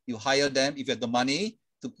 right? You hire them if you have the money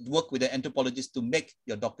to work with the anthropologist to make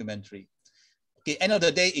your documentary. Okay, end of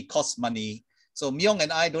the day, it costs money. So Myong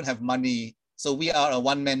and I don't have money. So we are a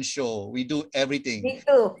one-man show. We do everything. Me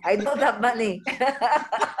too. I don't have money.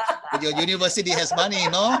 But your university has money,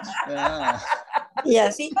 no? Yeah.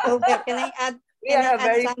 Yeah, see, okay, can I add? We are a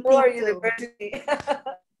very poor university.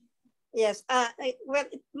 Yes, well,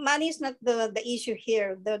 money is not the issue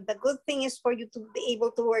here. The good thing is for you to be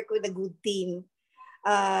able to work with a good team.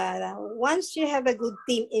 Once you have a good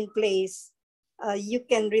team in place, you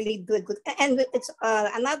can really do a good. And it's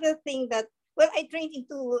another thing that, well, I trained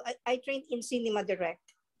in cinema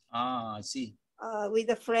direct. Ah, I see. With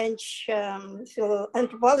the French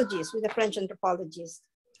anthropologist, with the French anthropologist.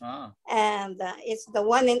 Ah. And it's the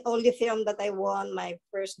one and only film that I won my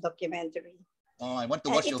first documentary. Oh, I want to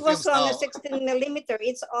watch your films now. It was on now. a 16 millimeter.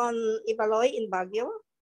 It's on Ibaloy in Baguio.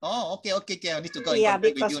 Oh, okay. I need to go. Yeah,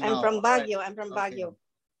 with because you I'm now. from Baguio. Right. I'm from Baguio.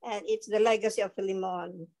 And it's the legacy of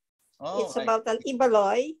Filimon. Oh, it's about an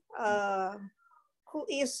Ibaloy who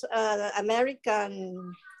is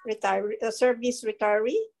American service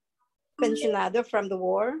retiree, pensionado from the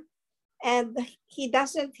war. And he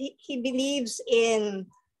believes in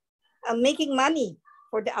making money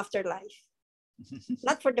for the afterlife,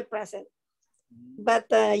 not for the present. But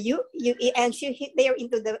they're in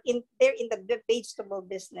the vegetable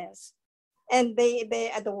business, and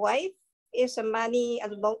the wife is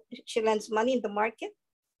she lends money in the market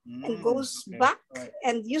and goes back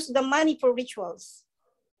and use the money for rituals.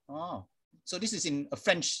 Oh, so this is in a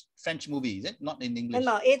French movie, is it? Not in English?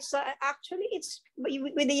 No, it's actually it's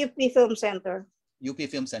with the UP Film Center. UP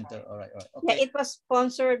Film Center. All right. Okay. Yeah, it was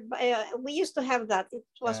sponsored by. We used to have that. It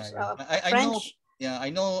was French.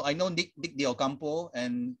 I know Nick de Ocampo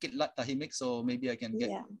and Kitlat Tahimik, so maybe I can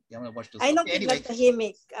get. Yeah, I'm gonna watch those. I know Kitlat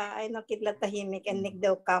Tahimik. And Nick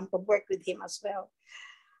de Ocampo worked with him as well.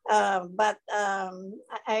 But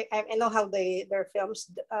I know how their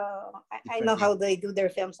films. I know how they do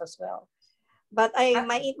their films as well. But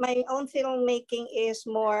my own filmmaking is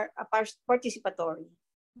more participatory.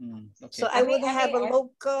 Okay. So I would have a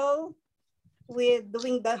local with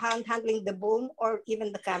doing the handling the boom or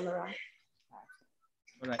even the camera.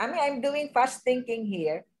 Right. I mean, I'm doing fast thinking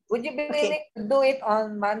here. Would you be willing to do it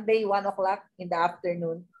on Monday, 1 o'clock in the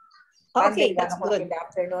afternoon? Okay, that's good. In the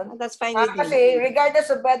afternoon. That's fine with me. Kasi regardless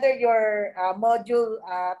of whether your module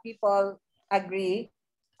people agree,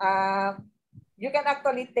 you can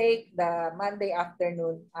actually take the Monday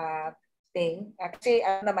afternoon thing. Kasi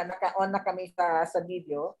naman, naka-on na kami sa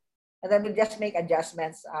video. And then we'll just make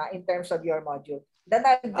adjustments in terms of your module. Then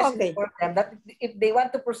I'll just inform them that if they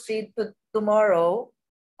want to proceed to tomorrow,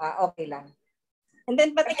 okay lang. And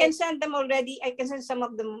then, but I can send them already. I can send some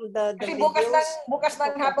of them the kasi videos. bukas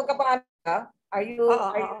ng hapon ka pa. Are you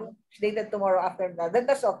slated tomorrow after that? Then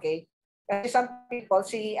that's okay. Kasi some people,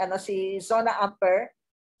 si Zona Amper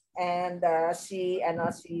and si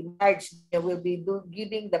Marge will be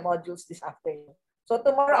giving the modules this afternoon. So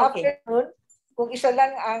tomorrow afternoon, kung isa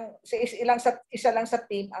lang isa lang sa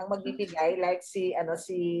team ang magbibigay, like si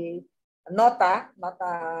Nota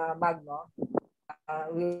Magno,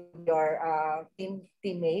 with your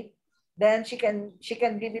teammate, then she can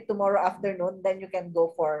give it tomorrow afternoon, then you can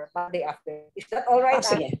go for Monday after. Is that all right?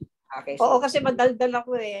 Sige. Okay. Oo, kasi madaldal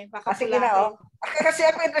ako eh. Sige na, kasi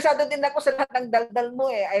ako interesado din ako sa lahat ng daldal mo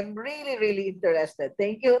eh. I'm really, really interested.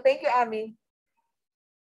 Thank you, Ami.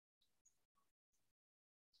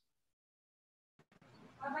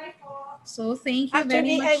 So thank you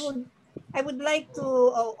very much. Actually, I would like to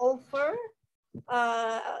offer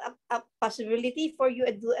a possibility for you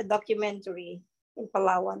to do a documentary in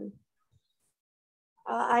Palawan.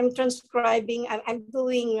 I'm transcribing. I'm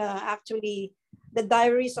doing actually the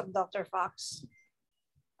diaries of Dr. Fox,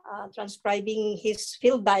 transcribing his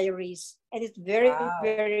field diaries, and it's very,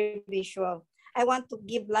 very visual. I want to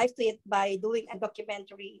give life to it by doing a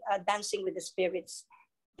documentary, Dancing with the Spirits.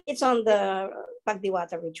 It's on the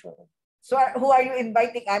Pagdiwata ritual. So who are you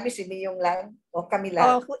inviting, Ami? Si Miyong lang o kami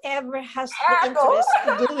lang? Whoever has the interest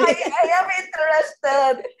to do it. I am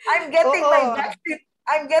interested.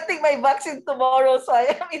 I'm getting my vaccine tomorrow, so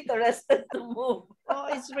I am interested to move. Oh,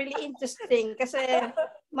 it's really interesting kasi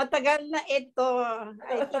matagal na ito.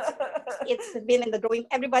 It's been in the drawing.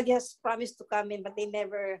 Everybody has promised to come in, but they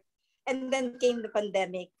never. And then came the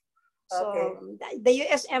pandemic. So the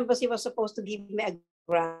U.S. Embassy was supposed to give me a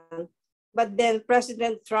grant, but then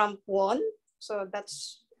President Trump won, so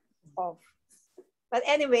that's off. But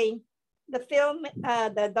anyway, the film,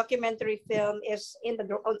 the documentary film, is in the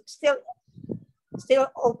still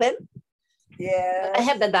open. Yeah. I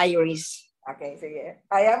have the diaries. Okay, sige.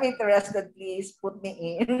 I am interested. Please put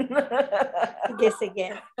me in.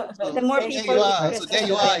 Sige. The more people. So there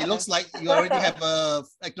you are. It looks like you already have a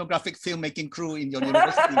ethnographic filmmaking crew in your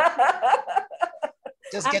university.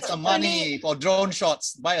 Just get some money for drone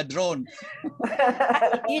shots. Buy a drone.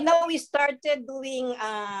 We started doing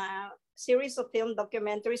a series of film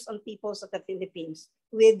documentaries on peoples of the Philippines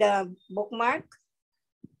with Bookmark.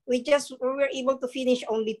 We were able to finish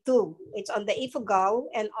only 2. It's on the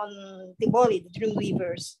Ifugao and on Tiboli, the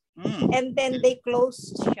Dreamweavers. And then they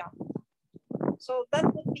closed shop. So that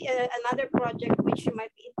would be another project which you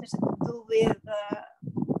might be interested to do with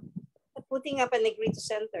putting up a Negrito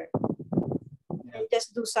Center. And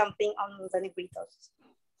just do something on the Negritos.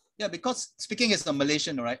 Yeah, because speaking as a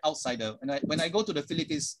Malaysian, right, outsider, and when I go to the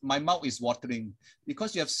Philippines, my mouth is watering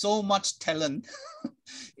because you have so much talent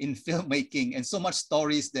in filmmaking and so much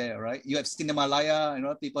stories there, right? You have Cinemalaya,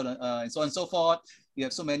 people, and so on and so forth. You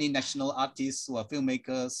have so many national artists who are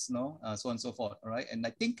filmmakers, so on and so forth, right? And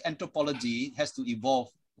I think anthropology has to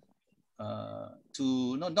evolve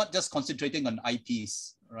to not just concentrating on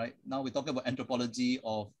IPs, right? Now we're talking about anthropology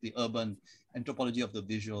of the urban, anthropology of the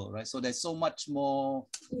visual, right? So there's so much more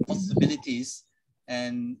possibilities,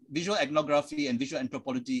 and visual ethnography and visual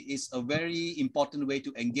anthropology is a very important way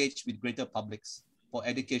to engage with greater publics for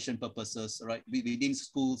education purposes, right? Within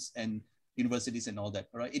schools and universities and all that,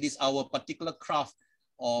 right? It is our particular craft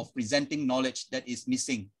of presenting knowledge that is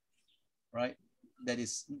missing, right? That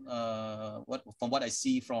is from what I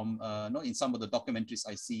see from in some of the documentaries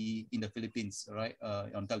I see in the Philippines, right,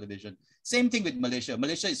 on television. Same thing with Malaysia.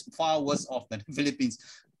 Malaysia is far worse off than the Philippines.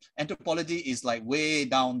 Anthropology is like way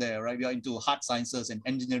down there, right? We are into hard sciences and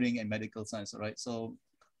engineering and medical science, right? So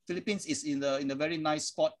Philippines is in a very nice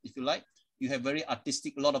spot, if you like. You have a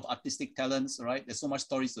lot of artistic talents, right? There's so much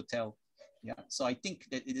stories to tell. Yeah. So I think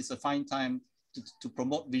that it is a fine time to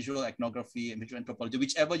promote visual ethnography and visual anthropology,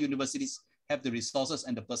 whichever universities have the resources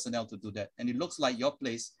and the personnel to do that. And it looks like your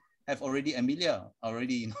place have already, Amelia,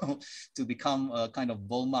 to become a kind of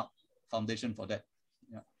Volmark foundation for that.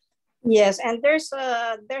 Yeah. Yes, and there's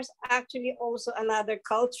actually also another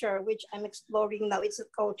culture which I'm exploring now. It's a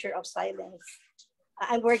culture of silence.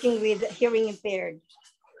 I'm working with hearing impaired.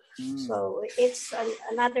 So it's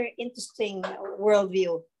another interesting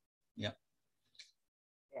worldview. Yeah.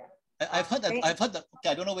 I've heard that. Okay,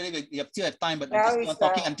 I don't know whether you still have time, but yeah, I'm just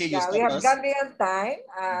talking until you stop we have us. gone beyond time.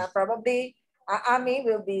 Probably Ami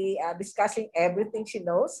will be discussing everything she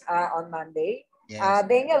knows on Monday. Yes.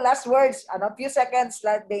 Daniel, last words. A few seconds,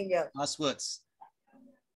 Daniel. Last words.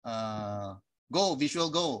 Go, visual,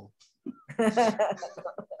 go.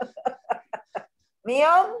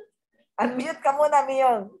 Miyong, unmute ka muna,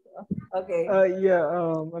 Miyong. Okay.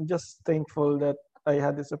 I'm just thankful that I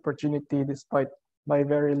had this opportunity despite my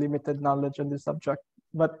very limited knowledge on this subject,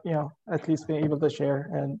 but at least being able to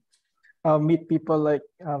share and meet people like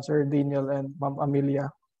Sir Daniel and Ma'am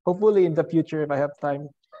Amelia. Hopefully in the future, if I have time,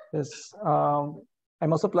 because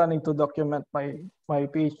I'm also planning to document my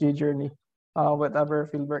PhD journey, whatever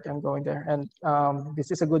fieldwork I'm going there, and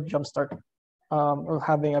this is a good jump start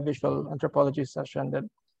having a visual anthropology session. That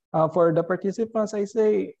for the participants, I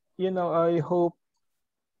say, I hope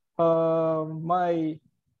my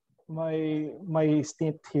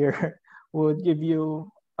stint here would give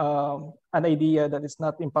you an idea that it's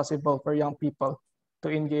not impossible for young people to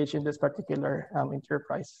engage in this particular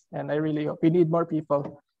enterprise. And I really hope we need more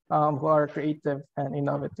people who are creative and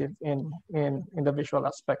innovative in the visual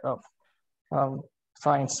aspect of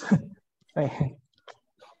science.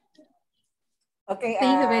 Okay.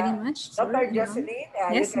 Thank you very much, sir. Dr. Jocelyn,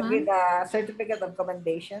 Yes, you can read ma'am. the certificate of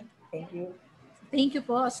commendation. Thank you. Thank you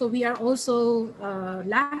po. So we are also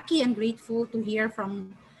lucky and grateful to hear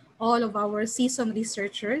from all of our seasoned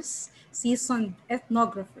researchers, seasoned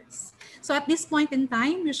ethnographers. So at this point in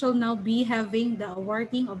time, we shall now be having the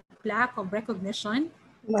awarding of plaque of recognition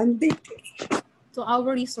Monday. to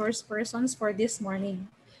our resource persons for this morning.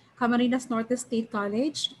 Camarines Norte State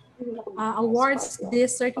College awards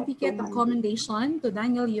this certificate of commendation to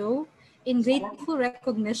Daniel Yo in grateful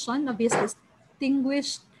recognition of his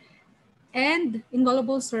distinguished and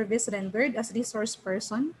invaluable service rendered as resource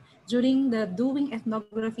person during the Doing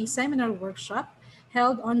Ethnography Seminar Workshop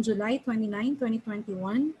held on July 29,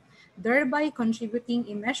 2021, thereby contributing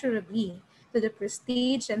immeasurably to the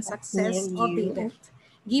prestige and success of the event.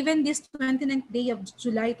 Given this 29th day of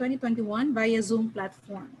July 2021 via Zoom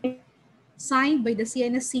platform. Signed by the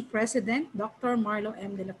CNSC President, Dr. Marlo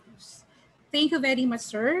M. de la Cruz. Thank you very much,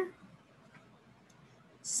 sir.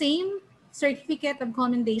 Same certificate of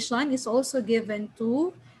commendation is also given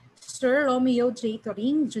to Sir Romeo J.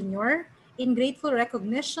 Toring Jr. in grateful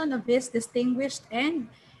recognition of his distinguished and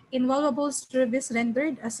invaluable service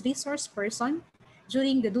rendered as resource person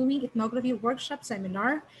during the Doing Ethnography Workshop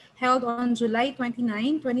Seminar held on July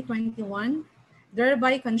 29, 2021,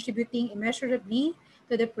 thereby contributing immeasurably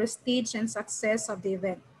to the prestige and success of the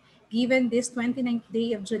event. Given this 29th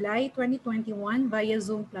day of July 2021 via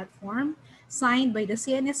Zoom platform, signed by the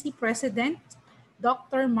CNSC President,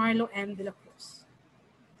 Dr. Marlo M. de la Cruz.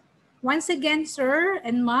 Once again, sir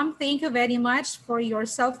and ma'am, thank you very much for your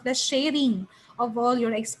selfless sharing of all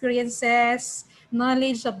your experiences,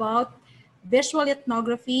 knowledge about visual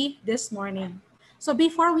ethnography this morning. So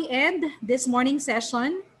before we end this morning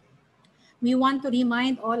session, we want to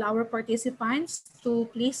remind all our participants to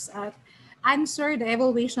please answer the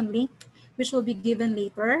evaluation link, which will be given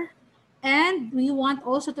later. And we want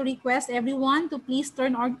also to request everyone to please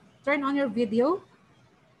turn on your video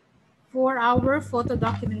for our photo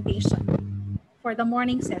documentation for the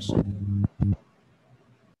morning session.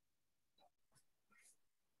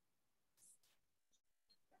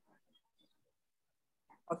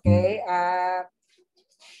 Okay.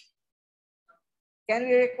 Can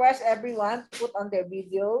we request everyone to put on their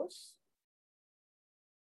videos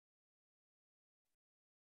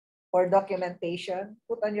for documentation?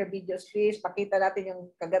 Put on your videos, please. Pakita natin yung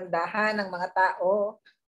kagandahan ng mga tao.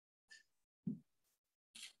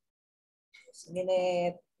 Just a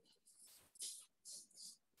minute.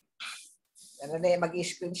 Sandali,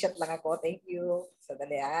 mag-screenshot lang ako. Thank you.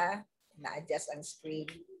 Sandali na-adjust ang screen.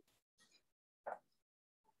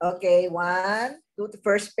 Okay, 1, 2, the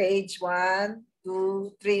first page. 1,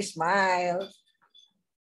 2, 3, smile.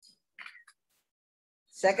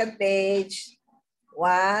 Second page.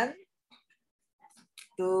 1,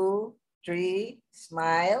 2, 3,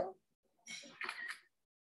 smile.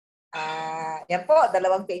 Yan po, 2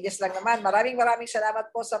 pages lang naman. Maraming salamat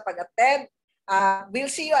po sa pag-attend. We'll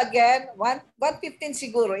see you again. 1:15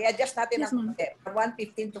 siguro. I-adjust natin ang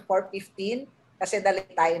 1:15 to 4:15 kasi dali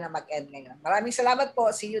tayo na mag-end ngayon. Maraming salamat po.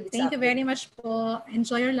 See you this Thank you afternoon. very much po.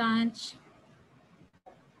 Enjoy your lunch.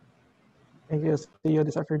 Thank you. See you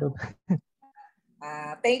this afternoon.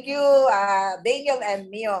 Thank you, Daniel and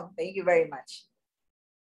Myong. Thank you very much.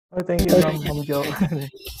 Oh, thank you, Ma'am Jo. Thank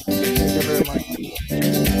you very much.